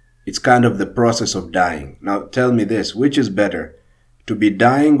 it's kind of the process of dying. Now, tell me this, which is better, to be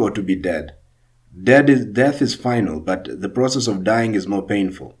dying or to be dead? Death is final, but the process of dying is more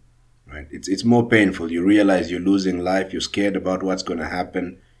painful, right? It's more painful. You realize you're losing life. You're scared about what's going to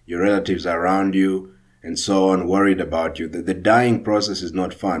happen. Your relatives are around you and so on, worried about you. The dying process is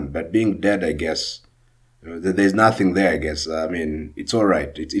not fun, but being dead, I guess, there's nothing there, I guess. It's all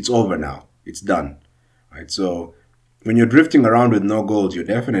right. It's over now. It's done, right? So when you're drifting around with no goals, you're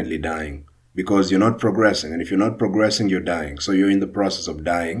definitely dying because you're not progressing. And if you're not progressing, you're dying. So you're in the process of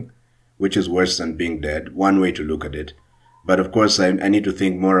dying, which is worse than being dead. One way to look at it. But of course, I need to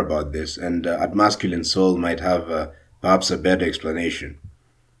think more about this. And At Masculine Soul might have perhaps a better explanation.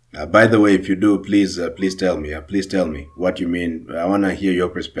 By the way, if you do, please tell me. Please tell me what you mean. I want to hear your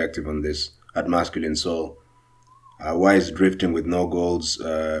perspective on this at Masculine Soul. Why is drifting with no goals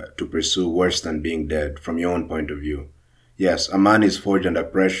to pursue worse than being dead from your own point of view? Yes, a man is forged under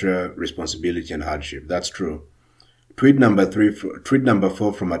pressure, responsibility, and hardship. That's true. Tweet number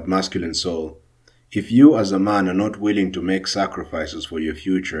 4 from At Masculine Soul. If you as a man are not willing to make sacrifices for your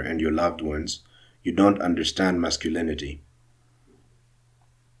future and your loved ones, you don't understand masculinity.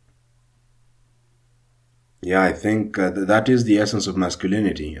 Yeah, I think that is the essence of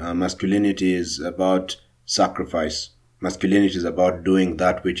masculinity. Masculinity is about sacrifice, Masculinity is about doing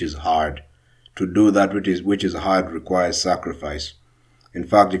that which is hard. To do that which is hard requires sacrifice. In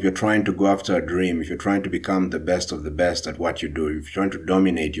fact, if you're trying to go after a dream, if you're trying to become the best of the best at what you do, if you're trying to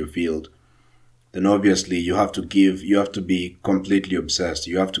dominate your field, then obviously you have to be completely obsessed.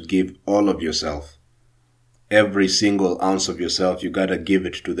 You have to give all of yourself. Every single ounce of yourself, you gotta give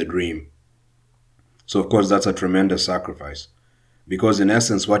it to the dream. So of course that's a tremendous sacrifice. Because in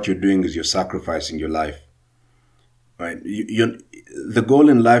essence, what you're doing is you're sacrificing your life. Right? The goal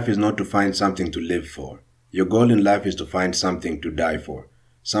in life is not to find something to live for. Your goal in life is to find something to die for.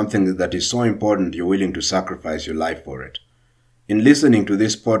 Something that is so important you're willing to sacrifice your life for it. In listening to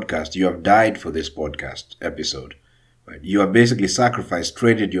this podcast, you have died for this podcast episode. Right? You have basically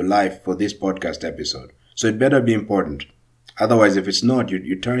traded your life for this podcast episode. So it better be important. Otherwise, if it's not,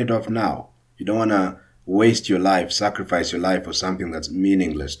 you turn it off now. You don't want to waste your life, sacrifice your life for something that's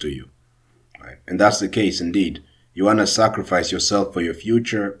meaningless to you. Right? And that's the case indeed. You want to sacrifice yourself for your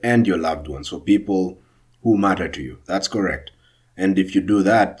future and your loved ones, for people who matter to you. That's correct. And if you do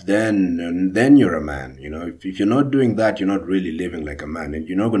that, then you're a man. If you're not doing that, you're not really living like a man, and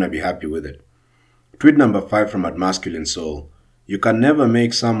you're not going to be happy with it. Tweet number 5 from @masculine_soul. You can never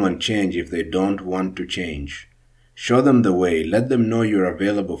make someone change if they don't want to change. Show them the way. Let them know you're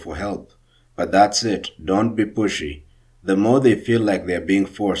available for help. But that's it. Don't be pushy. The more they feel like they're being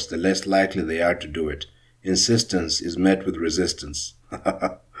forced, the less likely they are to do it. Insistence is met with resistance.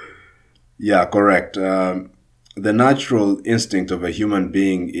 Yeah, correct. The natural instinct of a human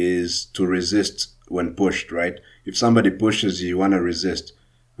being is to resist when pushed, right? If somebody pushes you, you want to resist.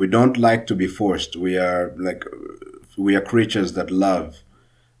 We don't like to be forced. We are creatures that love.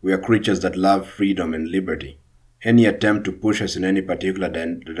 We are creatures that love freedom and liberty. Any attempt to push us in any particular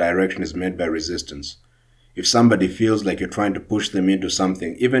direction is met by resistance. If somebody feels like you're trying to push them into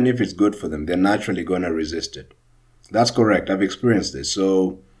something, even if it's good for them, they're naturally going to resist it. That's correct. I've experienced this.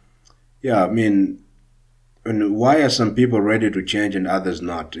 So, yeah, and why are some people ready to change and others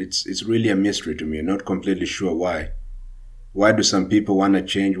not? It's really a mystery to me. I'm not completely sure why. Why do some people want to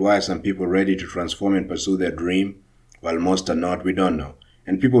change? Why are some people ready to transform and pursue their dream, while most are not? We don't know.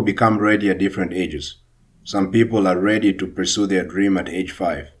 And people become ready at different ages. Some people are ready to pursue their dream at age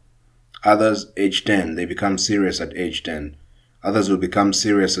 5. Others, age 10. They become serious at age 10. Others will become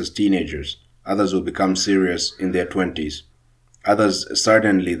serious as teenagers. Others will become serious in their 20s. Others,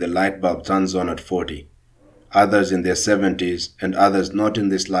 certainly the light bulb turns on at 40. Others in their 70s, and others not in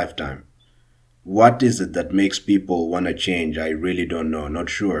this lifetime. What is it that makes people want to change? I really don't know,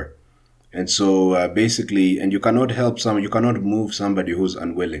 not sure. And so basically, and you cannot move somebody who's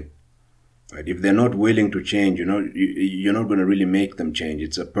unwilling. Right? If they're not willing to change, you're not going to really make them change.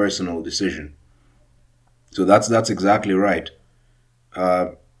 It's a personal decision. So that's exactly right.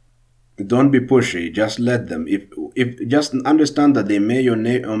 Don't be pushy. Just let them. If just understand that they may or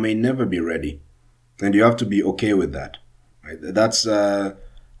may never be ready, and you have to be okay with that. Right? That's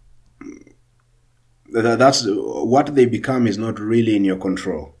what they become is not really in your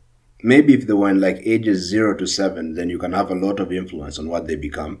control. Maybe if they were in like ages 0 to 7, then you can have a lot of influence on what they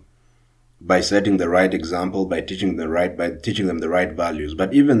become by setting the right example, by teaching them the right values.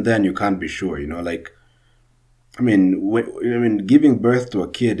 But even then, you can't be sure. Giving birth to a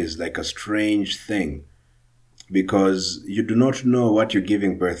kid is like a strange thing because you do not know what you're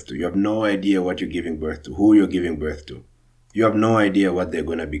giving birth to. You have no idea what you're giving birth to, who you're giving birth to. You have no idea what they're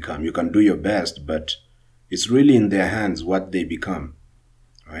going to become. You can do your best, but it's really in their hands what they become.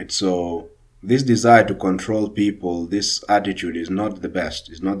 Right? So this desire to control people, this attitude is not the best.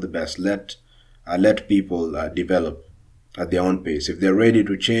 It's not the best. Let people develop at their own pace. If they're ready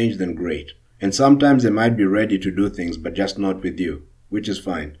to change, then great. And sometimes they might be ready to do things, but just not with you, which is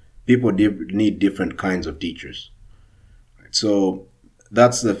fine. People need different kinds of teachers. Right? So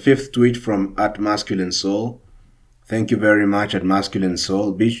that's the 5th tweet from @masculine_soul. Thank you very much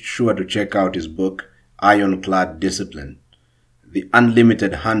 @masculine_soul. Be sure to check out his book, Ironclad Discipline, the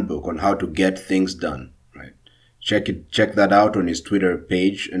unlimited handbook on how to get things done. Right? Check that out on his Twitter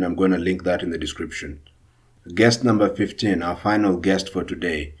page, and I'm going to link that in the description. Guest number 15, our final guest for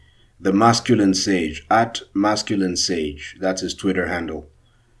today, the Masculine Sage, @masculine_sage. That's his Twitter handle.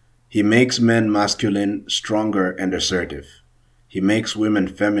 He makes men masculine, stronger, and assertive. He makes women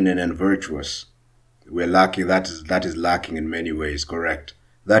feminine and virtuous. We're lucky that is lacking in many ways, correct?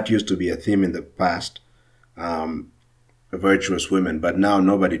 That used to be a theme in the past, virtuous women, but now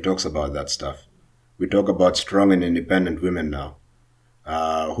nobody talks about that stuff. We talk about strong and independent women now,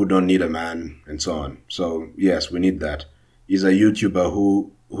 who don't need a man and so on. So yes, we need that. He's a YouTuber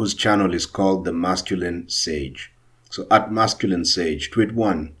whose channel is called The Masculine Sage. So @masculine_sage, tweet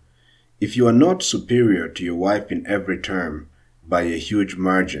 1. if you are not superior to your wife in every term by a huge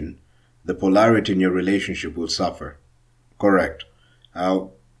margin, the polarity in your relationship will suffer. Correct. Uh,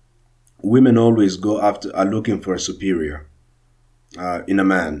 Women always are looking for a superior in a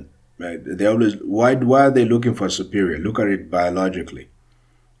man. Right? They always why are they looking for a superior? Look at it biologically.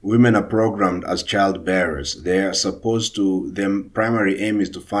 Women are programmed as child bearers. They are supposed to. Their primary aim is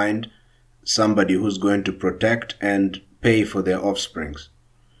to find somebody who's going to protect and pay for their offsprings.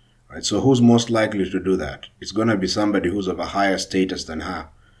 Right? So who's most likely to do that? It's going to be somebody who's of a higher status than her.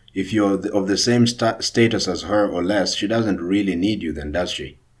 If you're of the same status as her or less, she doesn't really need you then, does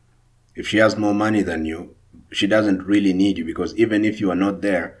she? If she has more money than you, she doesn't really need you, because even if you are not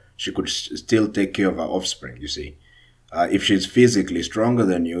there, she could still take care of her offspring, you see. If she's physically stronger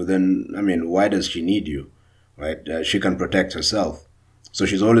than you, then, I mean, why does she need you, right? She can protect herself. So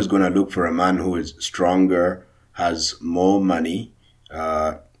she's always going to look for a man who is stronger, has more money,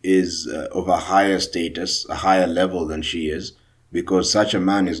 is of a higher status, a higher level than she is, because such a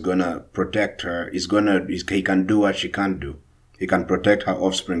man is going to protect her. He can do what she can't do. He can protect her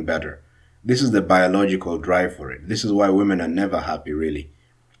offspring better. This is the biological drive for it. This is why women are never happy, really,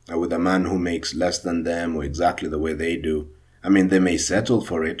 with a man who makes less than them or exactly the way they do. I mean, they may settle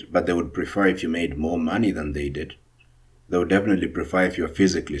for it, but they would prefer if you made more money than they did. They would definitely prefer if you're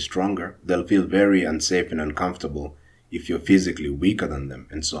physically stronger. They'll feel very unsafe and uncomfortable if you're physically weaker than them,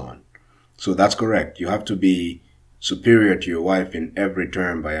 and so on. So that's correct. You have to be superior to your wife in every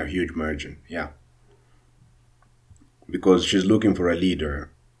term by a huge margin. Yeah. Because she's looking for a leader.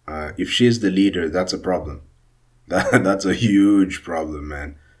 If she's the leader, that's a problem. That's a huge problem,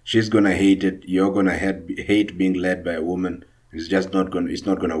 man. She's gonna hate it. You're gonna hate being led by a woman. It's not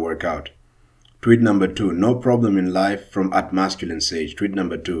gonna work out. Tweet number 2: no problem in life, from @masculine_sage. Tweet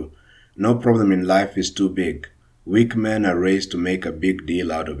number 2: no problem in life is too big. Weak men are raised to make a big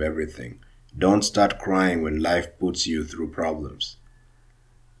deal out of everything. Don't start crying when life puts you through problems.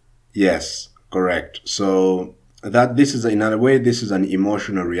 Yes, correct. So this is in a way, this is an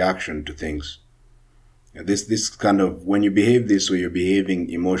emotional reaction to things. This kind of, when you behave this way, you're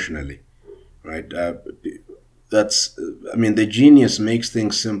behaving emotionally, right? The genius makes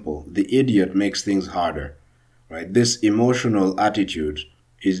things simple. The idiot makes things harder, right? This emotional attitude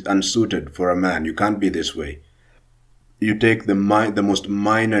is unsuited for a man. You can't be this way. You take the most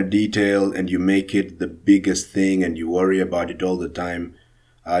minor detail and you make it the biggest thing, and you worry about it all the time.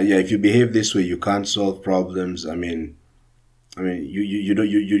 If you behave this way, you can't solve problems. You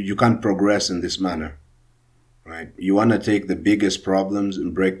can't progress in this manner, right? You want to take the biggest problems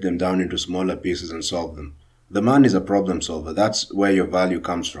and break them down into smaller pieces and solve them. The man is a problem solver. That's where your value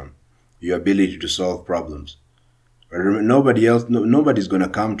comes from, your ability to solve problems. Nobody's going to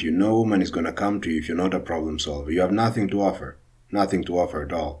come to you. No woman is going to come to you if you're not a problem solver. You have nothing to offer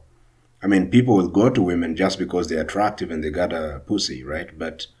at all. I mean, people will go to women just because they're attractive and they got a pussy, right?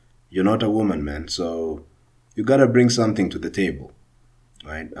 But you're not a woman, man. So you got to bring something to the table,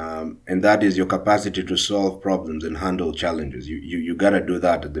 right? And that is your capacity to solve problems and handle challenges. You got to do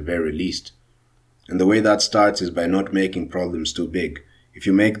that at the very least. And the way that starts is by not making problems too big. If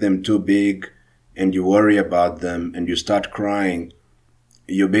you make them too big and you worry about them and you start crying,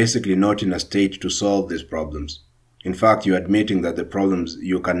 you're basically not in a state to solve these problems. In fact, you're admitting that the problems,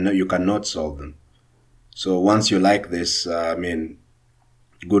 you cannot solve them. So once you're like this,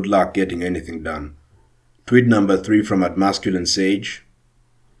 good luck getting anything done. Tweet number 3 from @masculine_sage.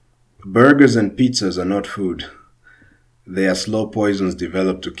 Burgers and pizzas are not food. They are slow poisons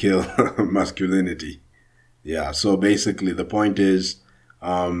developed to kill masculinity. Yeah, so basically the point is,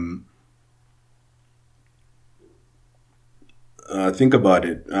 think about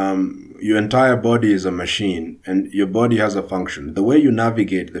it. Your entire body is a machine, and your body has a function. The way you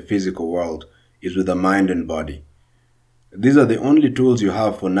navigate the physical world is with the mind and body. These are the only tools you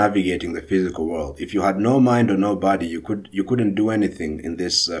have for navigating the physical world. If you had no mind or no body, you couldn't do anything in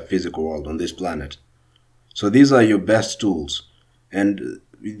this physical world, on this planet. So these are your best tools. And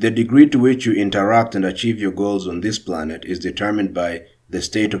the degree to which you interact and achieve your goals on this planet is determined by the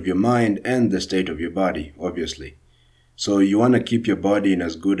state of your mind and the state of your body, obviously. So you want to keep your body in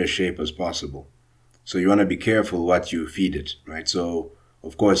as good a shape as possible. So you want to be careful what you feed it, right? So,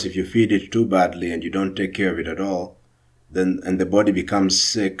 of course, if you feed it too badly and you don't take care of it at all, and the body becomes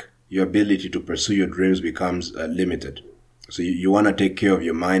sick, your ability to pursue your dreams becomes limited. So you want to take care of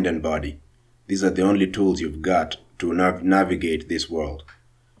your mind and body. These are the only tools you've got to navigate this world.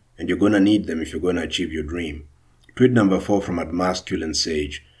 And you're going to need them if you're going to achieve your dream. Tweet number 4 from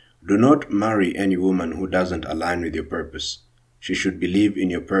 @masculine_sage. Do not marry any woman who doesn't align with your purpose. She should believe in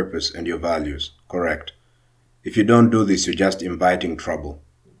your purpose and your values. Correct. If you don't do this, you're just inviting trouble.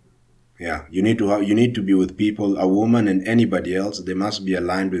 Yeah, you need to be with people, a woman and anybody else. They must be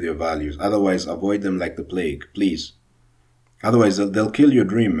aligned with your values. Otherwise, avoid them like the plague, please. Otherwise, they'll kill your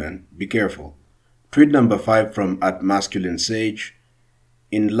dream, man. Be careful. Tweet number 5 from at masculine sage.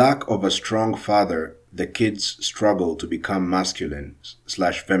 In lack of a strong father, the kids struggle to become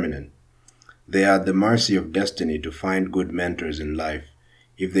masculine/feminine. They are at the mercy of destiny to find good mentors in life.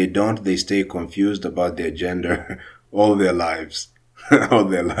 If they don't, they stay confused about their gender all their lives. All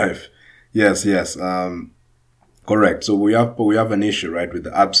their life. Yes, yes. Correct. So we have an issue, right, with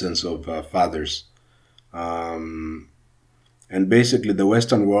the absence of fathers. And basically, the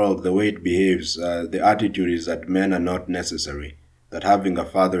Western world, the way it behaves, the attitude is that men are not necessary, that having a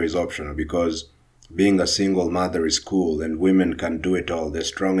father is optional because being a single mother is cool and women can do it all. They're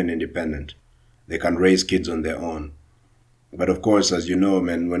strong and independent. They can raise kids on their own. But of course, as you know,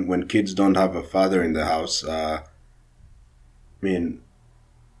 man, when kids don't have a father in the house, I mean,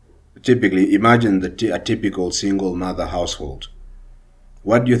 typically, imagine a typical single mother household.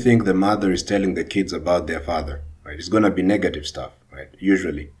 What do you think the mother is telling the kids about their father? Right? It's going to be negative stuff, right?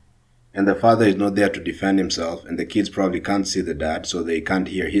 Usually. And the father is not there to defend himself, and the kids probably can't see the dad, so they can't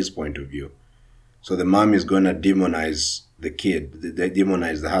hear his point of view. So the mom is going to demonize the kid, they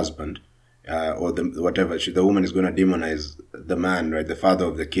demonize the husband, or whatever. The woman is going to demonize the man, right? The father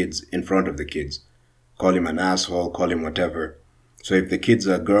of the kids in front of the kids. Call him an asshole, call him whatever. So if the kids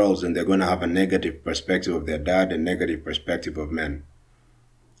are girls, then they're going to have a negative perspective of their dad and negative perspective of men.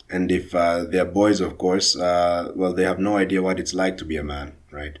 And if they're boys, of course, well, they have no idea what it's like to be a man,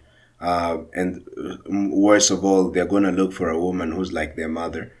 right? And worst of all, they're going to look for a woman who's like their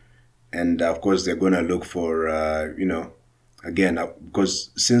mother. And of course, they're going to look for, again,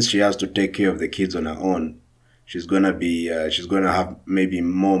 because since she has to take care of the kids on her own, she's going to have maybe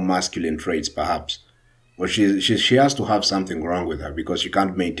more masculine traits, perhaps. Or she has to have something wrong with her because she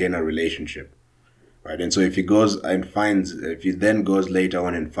can't maintain a relationship. Right, and so if he then goes later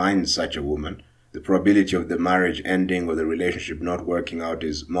on and finds such a woman, the probability of the marriage ending or the relationship not working out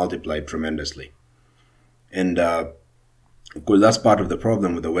is multiplied tremendously. And of course, that's part of the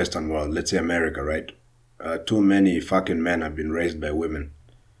problem with the Western world. Let's say America, right? Too many fucking men have been raised by women.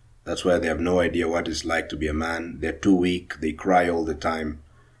 That's why they have no idea what it's like to be a man. They're too weak. They cry all the time.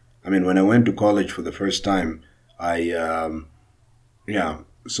 I mean, when I went to college for the first time, when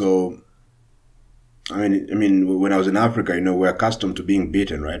I was in Africa, we're accustomed to being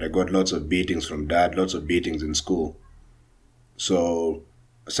beaten, right? I got lots of beatings from dad, lots of beatings in school. So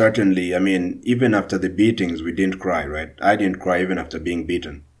certainly, even after the beatings, we didn't cry, right? I didn't cry even after being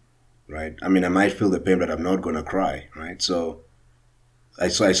beaten, right? I might feel the pain, but I'm not going to cry, right? So I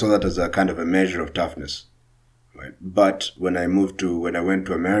saw that as a kind of a measure of toughness, right? But when I went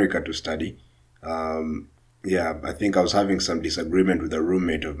to America to study, I think I was having some disagreement with a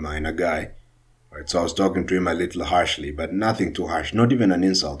roommate of mine, a guy. Right, so I was talking to him a little harshly, but nothing too harsh, not even an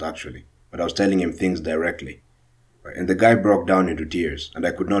insult actually. But I was telling him things directly. Right, and the guy broke down into tears, and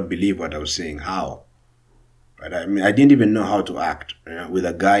I could not believe what I was saying. How? Right, I didn't even know how to act with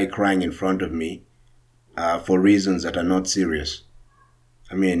a guy crying in front of me for reasons that are not serious.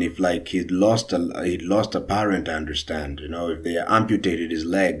 If like he'd lost a parent, I understand. If they amputated his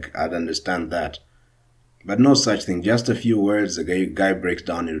leg, I'd understand that. But no such thing. Just a few words, the guy breaks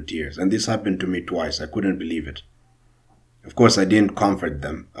down into tears. And this happened to me twice. I couldn't believe it. Of course, I didn't comfort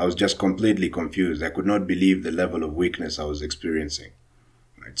them. I was just completely confused. I could not believe the level of weakness I was experiencing.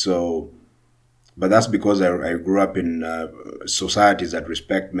 Right? So, but that's because I grew up in societies that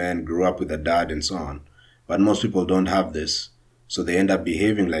respect men, grew up with a dad and so on. But most people don't have this. So they end up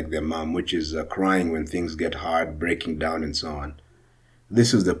behaving like their mom, which is crying when things get hard, breaking down and so on.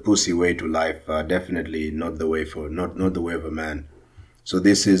 This is the pussy way to life, definitely not the way not the way of a man. So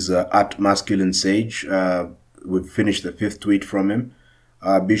this is at masculine sage. We've finished the 5th tweet from him.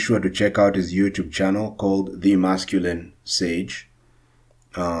 Be sure to check out his YouTube channel called The Masculine Sage.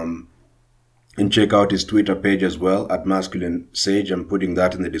 And check out his Twitter page as well at masculine sage. I'm putting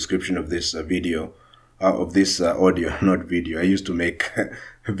that in the description of this video, of this audio, not video. I used to make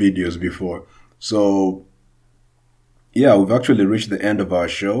videos before. So yeah, we've actually reached the end of our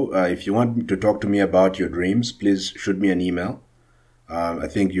show. If you want to talk to me about your dreams, please shoot me an email. I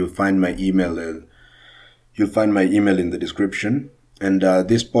think you'll find my email. You'll find my email in the description. And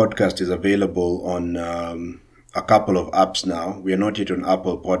this podcast is available on a couple of apps now. We are not yet on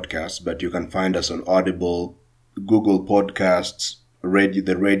Apple Podcasts, but you can find us on Audible, Google Podcasts,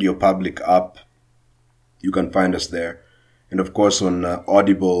 the Radio Public app. You can find us there, and of course on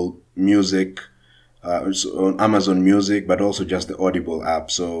Audible Music. On Amazon Music, but also just the Audible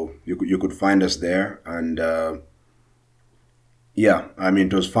app. So you could find us there, and Yeah, I mean,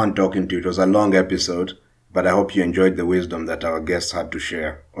 it was fun talking to you. It was a long episode, but I hope you enjoyed the wisdom that our guests had to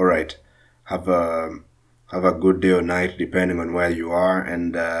share. All right, have a have a good day or night, depending on where you are,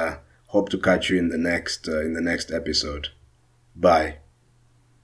 and hope to catch you in the next episode. Bye.